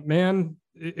man,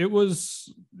 it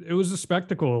was a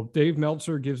spectacle. Dave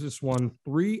Meltzer gives this one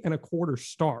 3.25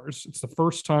 stars. It's the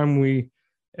first time we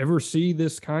ever see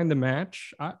this kind of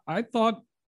match. I thought,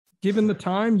 given the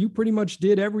time, you pretty much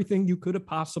did everything you could have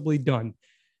possibly done.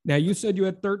 Now, you said you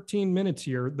had 13 minutes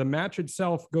here. The match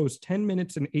itself goes 10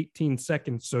 minutes and 18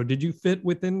 seconds. So did you fit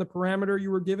within the parameter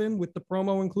you were given with the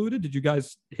promo included? Did you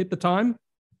guys hit the time?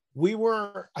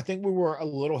 I think we were a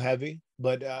little heavy,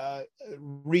 but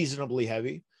reasonably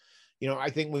heavy. I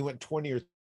think we went 20 or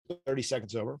 30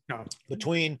 seconds over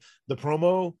between the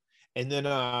promo and then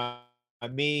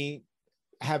me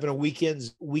having a weekend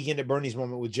at Bernie's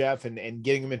moment with Jeff and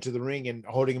getting him into the ring and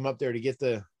holding him up there to get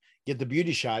the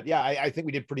beauty shot. Yeah, I think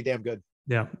we did pretty damn good.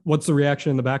 Yeah. What's the reaction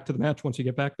in the back to the match once you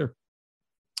get back there?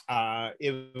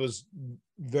 It was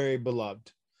very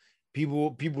beloved.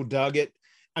 People dug it.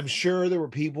 I'm sure there were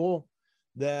people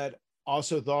that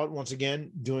also thought, once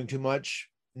again, doing too much,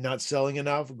 not selling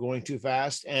enough, going too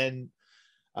fast, and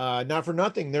not for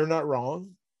nothing. They're not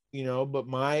wrong, but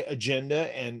my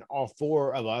agenda and all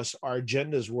four of us, our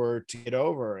agendas were to get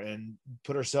over and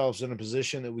put ourselves in a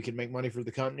position that we could make money for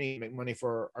the company, make money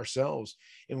for ourselves.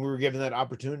 And we were given that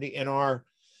opportunity, and our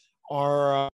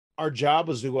job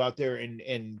was to go out there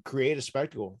and create a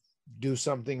spectacle, do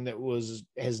something that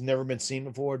has never been seen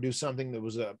before, do something that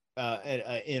was an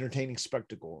entertaining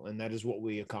spectacle. And that is what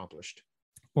we accomplished.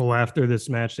 Well, after this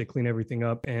match, they clean everything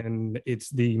up, and it's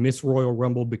the Miss Royal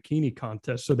Rumble bikini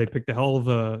contest. So they picked a hell of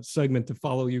a segment to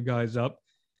follow you guys up.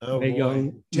 Oh, Mae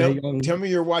Young, tell me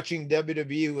you're watching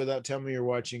WWE without telling me you're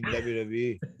watching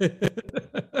WWE.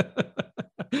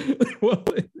 Well,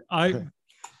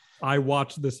 I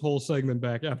watched this whole segment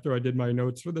back after I did my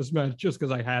notes for this match just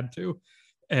because I had to,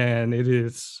 and it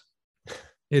is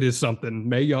something.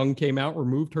 Mae Young came out,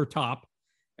 removed her top,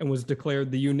 and was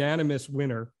declared the unanimous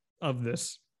winner of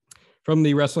this from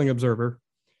the Wrestling Observer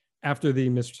after the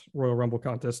Miss Royal Rumble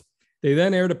contest. They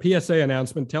then aired a PSA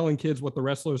announcement telling kids what the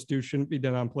wrestlers do shouldn't be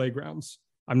done on playgrounds.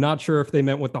 I'm not sure if they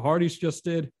meant what the Hardys just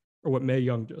did or what Mae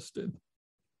Young just did. Do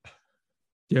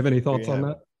you have any thoughts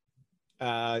on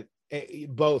that?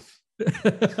 Both.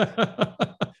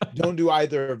 Don't do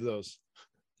either of those.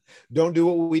 Don't do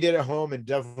what we did at home, and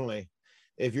definitely,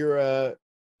 if you're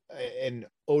an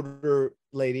older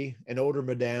lady, an older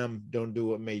madame, don't do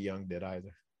what Mae Young did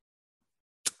either.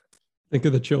 Think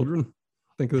of the children.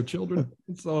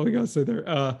 That's all we got to say there.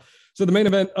 So the main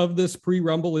event of this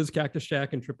pre-Rumble is Cactus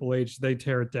Jack and Triple H. They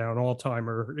tear it down,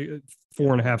 all-timer,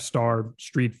 4.5-star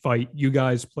street fight. You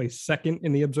guys placed second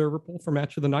in the Observer poll for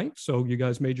match of the night, so you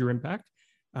guys made your impact.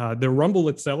 The Rumble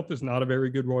itself is not a very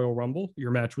good Royal Rumble.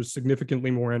 Your match was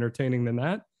significantly more entertaining than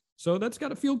that. So that's got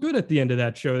to feel good at the end of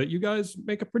that show that you guys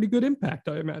make a pretty good impact,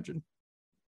 I imagine.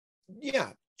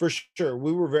 Yeah, for sure.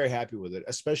 We were very happy with it,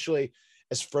 especially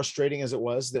as frustrating as it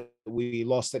was that we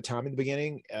lost that time in the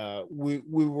beginning. We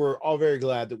were all very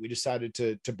glad that we decided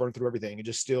to burn through everything and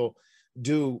just still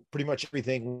do pretty much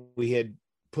everything we had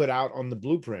put out on the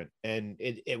blueprint. And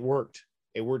it worked.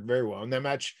 It worked very well. And that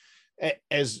match,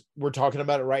 as we're talking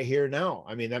about it right here now,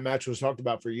 I mean, that match was talked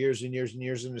about for years and years and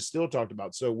years, and is still talked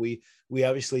about. So we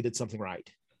obviously did something right.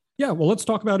 Yeah, well, let's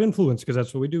talk about influence, because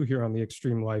that's what we do here on the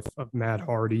Extreme Life of Matt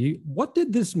Hardy. What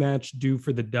did this match do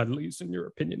for the Dudleys, in your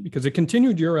opinion? Because it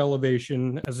continued your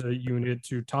elevation as a unit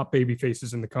to top baby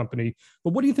faces in the company.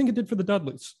 But what do you think it did for the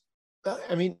Dudleys?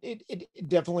 I mean, it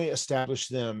definitely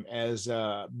established them as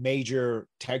major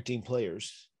tag team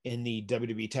players in the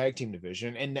WWE tag team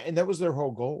division. And that was their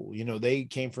whole goal. They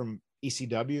came from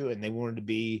ECW and they wanted to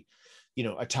be,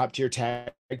 a top tier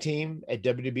tag team at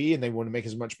WWE, and they wanted to make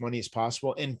as much money as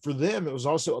possible. And for them, it was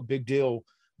also a big deal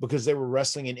because they were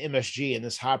wrestling in MSG in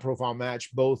this high profile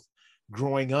match, both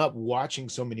growing up watching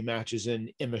so many matches in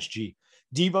MSG.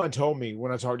 Devon told me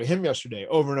when I talked to him yesterday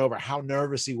over and over how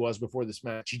nervous he was before this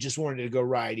match. He just wanted to go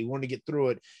right. He wanted to get through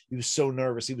it. He was so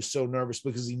nervous.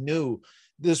 Because he knew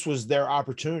this was their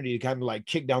opportunity to kind of like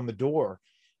kick down the door,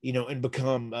 and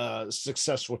become a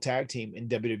successful tag team in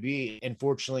WWE. And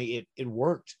fortunately it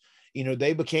worked.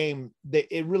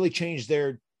 It really changed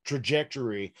their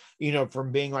trajectory,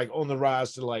 from being like on the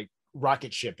rise to like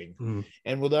rocket shipping.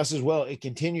 And with us as well, it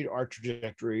continued our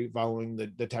trajectory following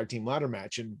the tag team ladder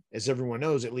match. And as everyone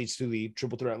knows, it leads to the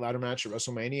triple threat ladder match at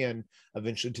WrestleMania and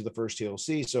eventually to the first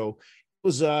TLC. So it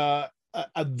was a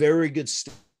very good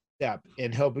step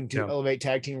in helping to elevate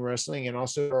tag team wrestling and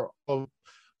also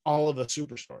all of the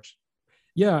superstars.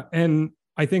 Yeah. And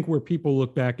I think where people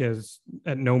look back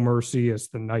at No Mercy as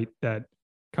the night that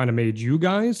kind of made you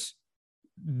guys,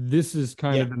 this is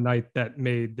kind of the night that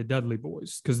made the Dudley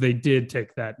Boys, because they did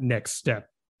take that next step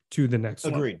to the next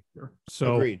Agreed. Level.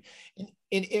 So Agreed. And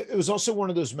it was also one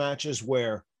of those matches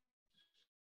where,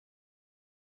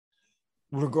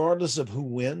 regardless of who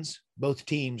wins, both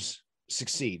teams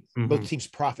succeed. Both teams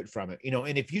profit from it.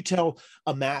 And if you tell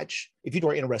a match, if you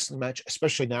do in a wrestling match,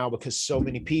 especially now because so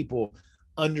many people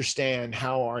understand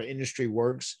how our industry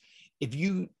works, if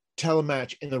you tell a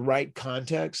match in the right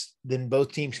context, then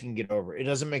both teams can get over. It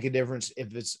doesn't make a difference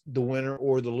if it's the winner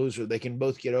or the loser. They can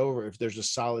both get over if there's a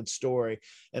solid story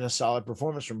and a solid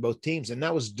performance from both teams. And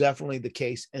that was definitely the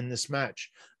case in this match.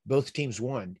 Both teams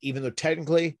won, even though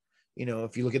technically,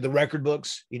 if you look at the record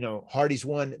books, Hardy's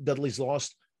won, Dudley's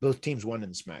lost. Both teams won in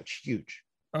this match. Huge.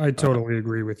 I totally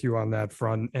agree with you on that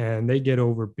front. And they get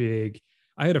over big.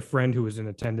 I had a friend who was in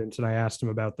attendance, and I asked him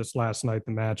about this last night,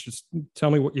 the match. Just tell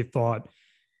me what you thought.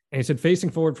 And he said, facing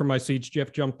forward from my seats,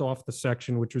 Jeff jumped off the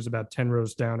section, which was about 10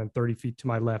 rows down and 30 feet to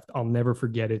my left. I'll never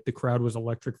forget it. The crowd was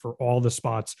electric for all the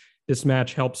spots. This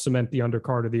match helped cement the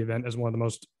undercard of the event as one of the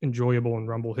most enjoyable in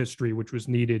Rumble history, which was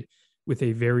needed with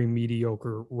a very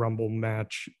mediocre Rumble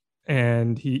match.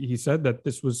 And he said that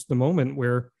this was the moment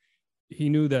where he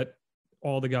knew that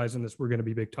all the guys in this were going to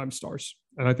be big time stars.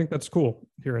 And I think that's cool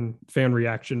hearing fan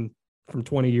reaction from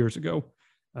 20 years ago.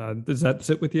 Does that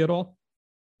sit with you at all?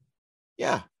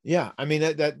 Yeah. I mean,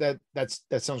 that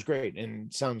sounds great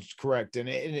and sounds correct.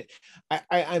 And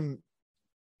I'm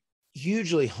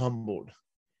hugely humbled.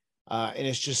 And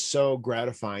it's just so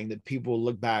gratifying that people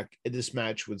look back at this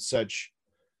match with such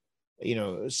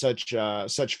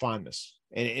fondness.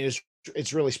 And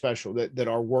it's really special that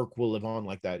our work will live on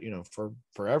like that, for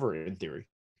forever in theory.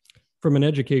 From an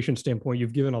education standpoint,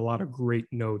 you've given a lot of great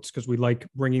notes because we like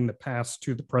bringing the past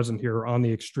to the present here on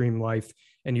the Extreme Life.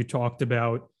 And you talked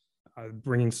about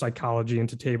bringing psychology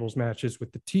into tables matches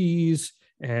with the tees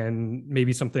and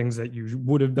maybe some things that you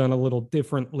would have done a little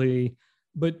differently.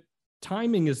 But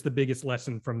timing is the biggest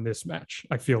lesson from this match,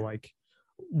 I feel like.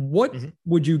 What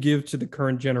would you give to the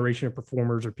current generation of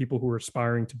performers or people who are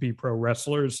aspiring to be pro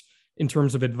wrestlers in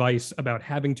terms of advice about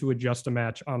having to adjust a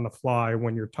match on the fly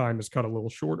when your time is cut a little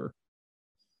shorter?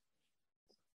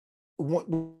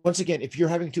 Once again, if you're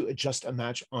having to adjust a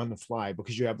match on the fly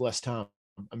because you have less time,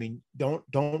 I mean,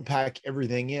 don't pack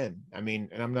everything in. I mean,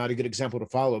 and I'm not a good example to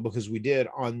follow because we did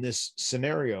on this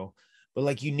scenario,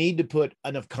 but you need to put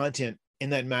enough content in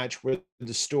that match where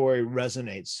the story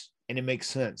resonates and it makes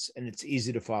sense and it's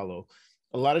easy to follow.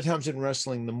 A lot of times in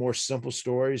wrestling, the more simple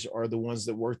stories are the ones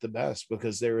that work the best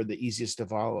because they're the easiest to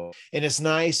follow. And it's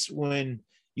nice when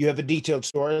you have a detailed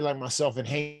story like myself and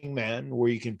Hangman, where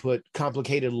you can put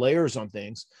complicated layers on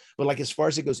things. But as far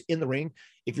as it goes in the ring,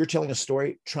 if you're telling a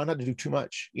story, try not to do too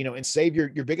much, and save your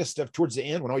biggest stuff towards the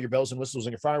end when all your bells and whistles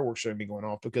and your fireworks are going to be going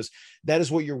off, because that is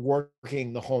what you're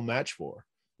working the whole match for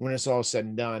when it's all said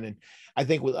and done. And I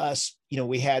think with us,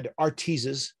 we had our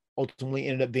teases ultimately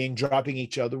ended up being dropping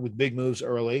each other with big moves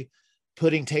early,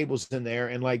 putting tables in there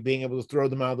and being able to throw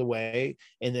them out of the way,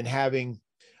 and then having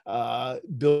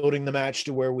building the match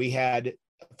to where we had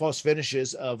false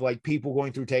finishes of people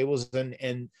going through tables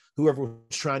and whoever was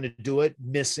trying to do it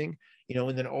missing,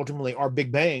 and then ultimately our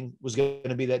big bang was going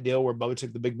to be that deal where Bubba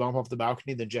took the big bump off the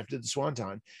balcony, then Jeff did the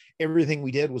swanton. Everything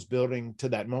we did was building to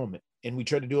that moment, and we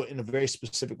tried to do it in a very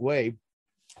specific way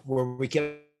where we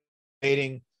kept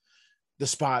creating the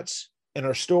spots in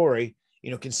our story,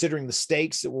 considering the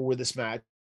stakes that were with this match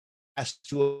has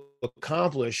to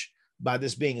accomplish by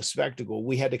this being a spectacle.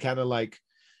 We had to kind of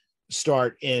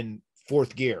start in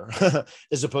fourth gear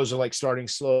as opposed to starting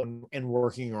slow and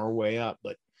working our way up.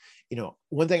 But,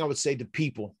 one thing I would say to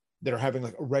people that are having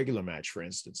a regular match, for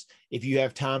instance, if you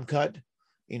have time cut,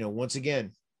 once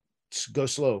again, go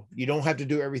slow. You don't have to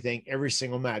do everything every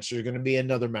single match. There's going to be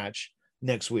another match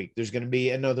next week. There's going to be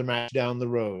another match down the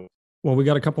road. Well, we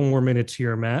got a couple more minutes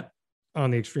here, Matt,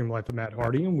 on the Extreme Life of Matt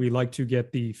Hardy, and we like to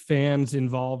get the fans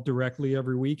involved directly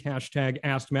every week. Hashtag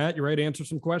Ask Matt. You ready to answer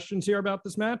some questions here about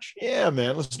this match? Yeah,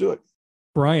 man, let's do it.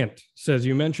 Bryant says,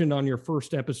 you mentioned on your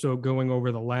first episode going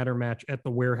over the ladder match at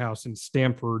the warehouse in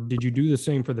Stamford. Did you do the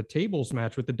same for the tables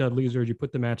match with the Dudleys, or did you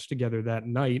put the match together that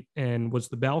night? And was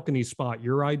the balcony spot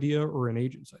your idea or an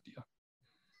agent's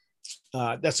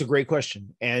idea? That's a great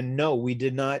question. And no, we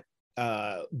did not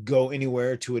go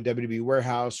anywhere to a WWE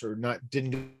warehouse or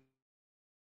didn't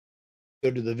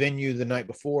go to the venue the night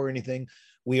before or anything.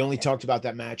 We only talked about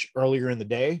that match earlier in the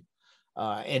day,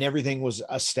 and everything was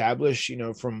established,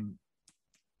 from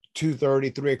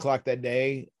 2:30, 3 o'clock that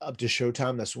day up to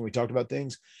showtime. That's when we talked about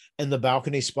things. And the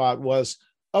balcony spot was,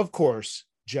 of course,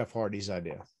 Jeff Hardy's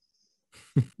idea.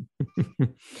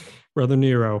 Brother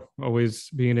Nero, always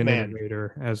being an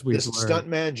innovator, as we've learned.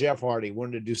 Stuntman Jeff Hardy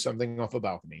wanted to do something off a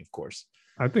balcony, of course.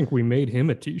 I think we made him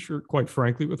a t-shirt, quite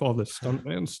frankly, with all this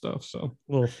stuntman stuff. So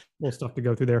little stuff to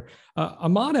go through there.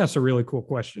 Ahmad asks a really cool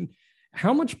question.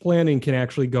 How much planning can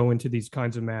actually go into these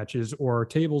kinds of matches, or are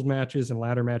tables matches and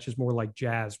ladder matches more like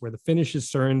jazz, where the finish is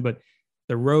certain, but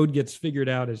the road gets figured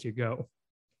out as you go?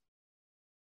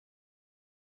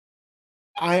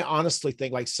 I honestly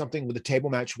think like something with a table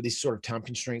match with these sort of time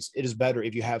constraints, it is better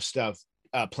if you have stuff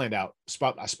planned out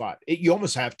spot by spot. You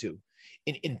almost have to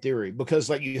in theory, because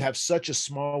like you have such a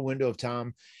small window of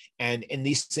time, and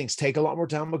these things take a lot more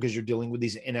time because you're dealing with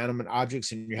these inanimate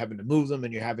objects and you're having to move them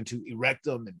and you're having to erect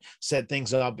them and set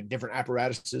things up in different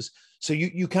apparatuses. So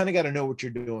you kind of got to know what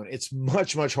you're doing. It's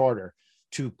much, much harder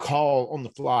to call on the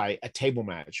fly a table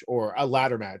match or a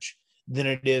ladder match than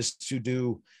it is to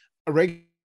do a regular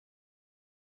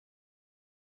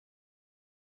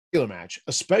match,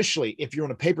 especially if you're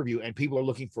on a pay-per-view and people are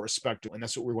looking for a spectacle, and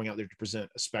that's what we're going out there to present,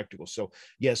 a spectacle. So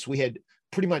yes, we had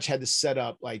pretty much had this set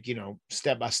up like,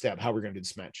 step by step how we're going to do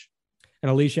this match.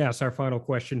 And Alicia asks our final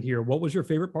question here. What was your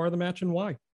favorite part of the match and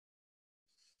why?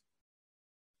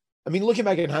 I mean, looking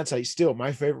back in hindsight, still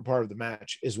my favorite part of the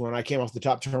match is when I came off the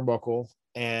top turnbuckle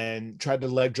and tried to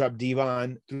leg drop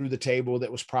Devon through the table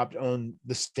that was propped on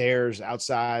the stairs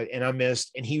outside, and I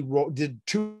missed, and he did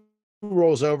 2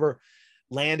 rolls over,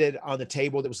 landed on the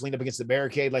table that was leaned up against the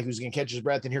barricade like he was going to catch his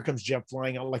breath, and here comes Jeff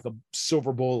flying out like a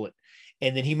silver bullet,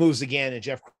 and then he moves again and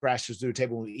Jeff crashes through the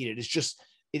table and we eat it. It's just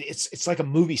it's like a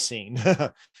movie scene.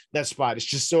 That spot, it's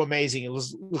just so amazing. It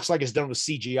looks like it's done with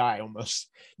CGI almost.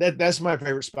 That's my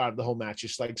favorite spot of the whole match.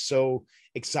 It's like so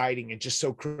exciting and just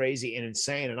so crazy and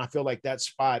insane, and I feel like that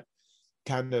spot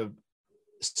kind of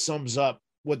sums up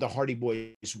what the Hardy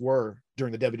Boys were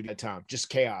during the WWE time, just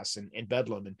chaos and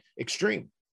bedlam and extreme.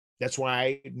 That's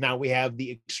why now we have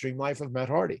the Extreme Life of Matt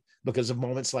Hardy, because of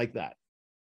moments like that.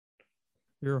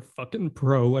 You're a fucking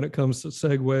pro when it comes to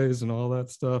segues and all that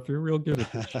stuff. You're real good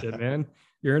at this shit, man.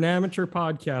 You're an amateur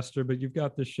podcaster, but you've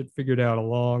got this shit figured out a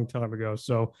long time ago.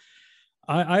 So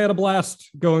I had a blast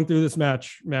going through this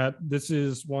match, Matt. This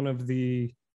is one of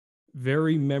the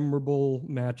very memorable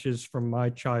matches from my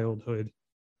childhood,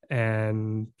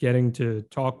 and getting to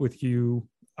talk with you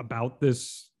about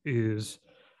this is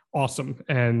awesome.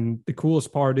 And the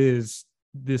coolest part is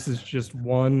this is just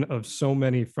one of so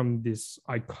many from this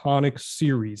iconic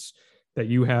series that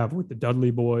you have with the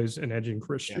Dudley Boys and Edge and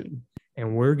Christian. Yeah.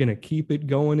 And we're going to keep it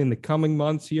going in the coming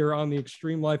months here on the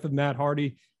Extreme Life of Matt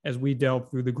Hardy as we delve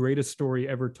through the greatest story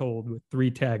ever told with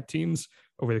 3 tag teams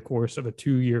over the course of a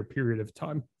 2-year period of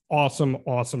time. Awesome,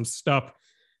 awesome stuff.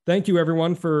 Thank you,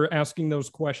 everyone, for asking those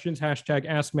questions. Hashtag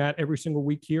Ask Matt every single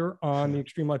week here on the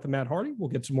Extreme Life of Matt Hardy. We'll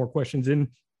get some more questions in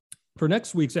for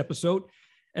next week's episode.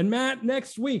 And Matt,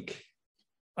 next week,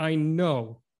 I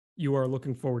know you are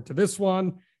looking forward to this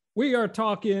one. We are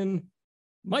talking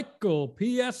Michael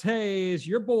P.S. Hayes,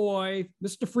 your boy,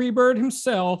 Mr. Freebird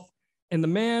himself, and the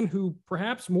man who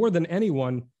perhaps more than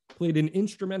anyone played an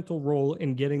instrumental role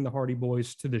in getting the Hardy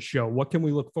Boys to the show. What can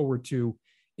we look forward to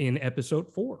in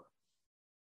episode 4?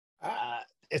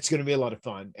 It's going to be a lot of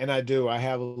fun. And I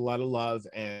have a lot of love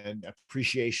and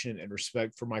appreciation and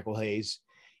respect for Michael Hayes.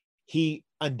 He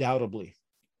undoubtedly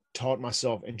taught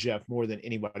myself and Jeff more than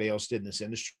anybody else did in this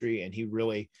industry. And he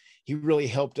really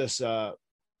helped us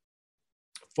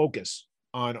focus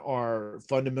on our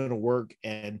fundamental work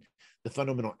and the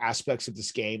fundamental aspects of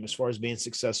this game as far as being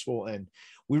successful. And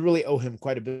we really owe him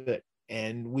quite a bit.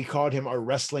 And we called him our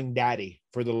wrestling daddy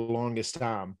for the longest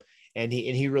time. And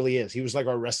he really is. He was like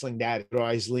our wrestling daddy. I'd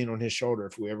always lean on his shoulder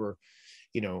if we ever,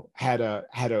 had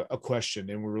a question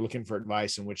and we were looking for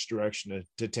advice in which direction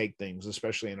to take things,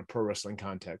 especially in a pro wrestling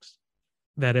context.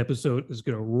 That episode is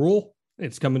going to rule.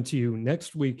 It's coming to you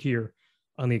next week here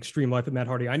on the Extreme Life of Matt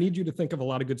Hardy. I need you to think of a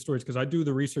lot of good stories because I do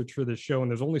the research for this show and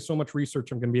there's only so much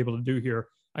research I'm going to be able to do here.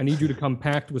 I need you to come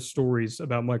packed with stories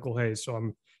about Michael Hayes. So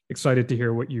I'm excited to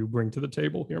hear what you bring to the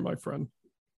table here, my friend.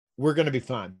 We're going to be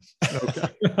fun. Okay.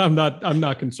 I'm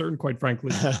not concerned, quite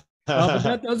frankly. But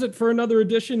that does it for another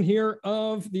edition here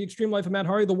of the Extreme Life of Matt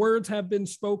Hardy. The words have been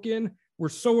spoken. We're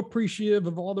so appreciative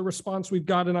of all the response we've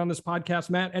gotten on this podcast.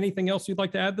 Matt, anything else you'd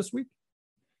like to add this week?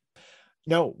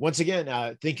 No, once again,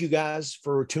 thank you guys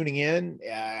for tuning in.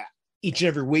 Each and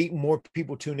every week, more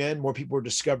people tune in, more people are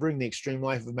discovering the Extreme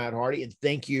Life of Matt Hardy. And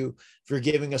thank you for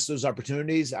giving us those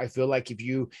opportunities. I feel like if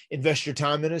you invest your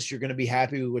time in us, you're going to be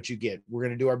happy with what you get. We're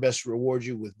going to do our best to reward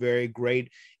you with very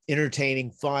great, entertaining,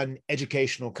 fun,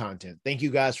 educational content. Thank you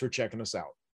guys for checking us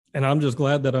out. And I'm just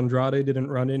glad that Andrade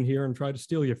didn't run in here and try to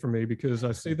steal you from me, because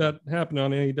I see that happen on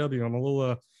AEW. I'm a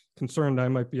little concerned I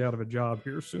might be out of a job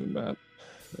here soon, Matt.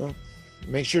 Well,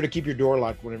 make sure to keep your door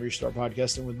locked whenever you start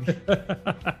podcasting with me.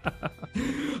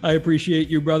 I appreciate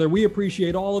you, brother. We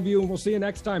appreciate all of you, and we'll see you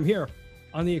next time here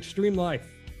on the Extreme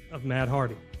Life of Matt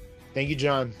Hardy. Thank you,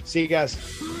 John. See you guys.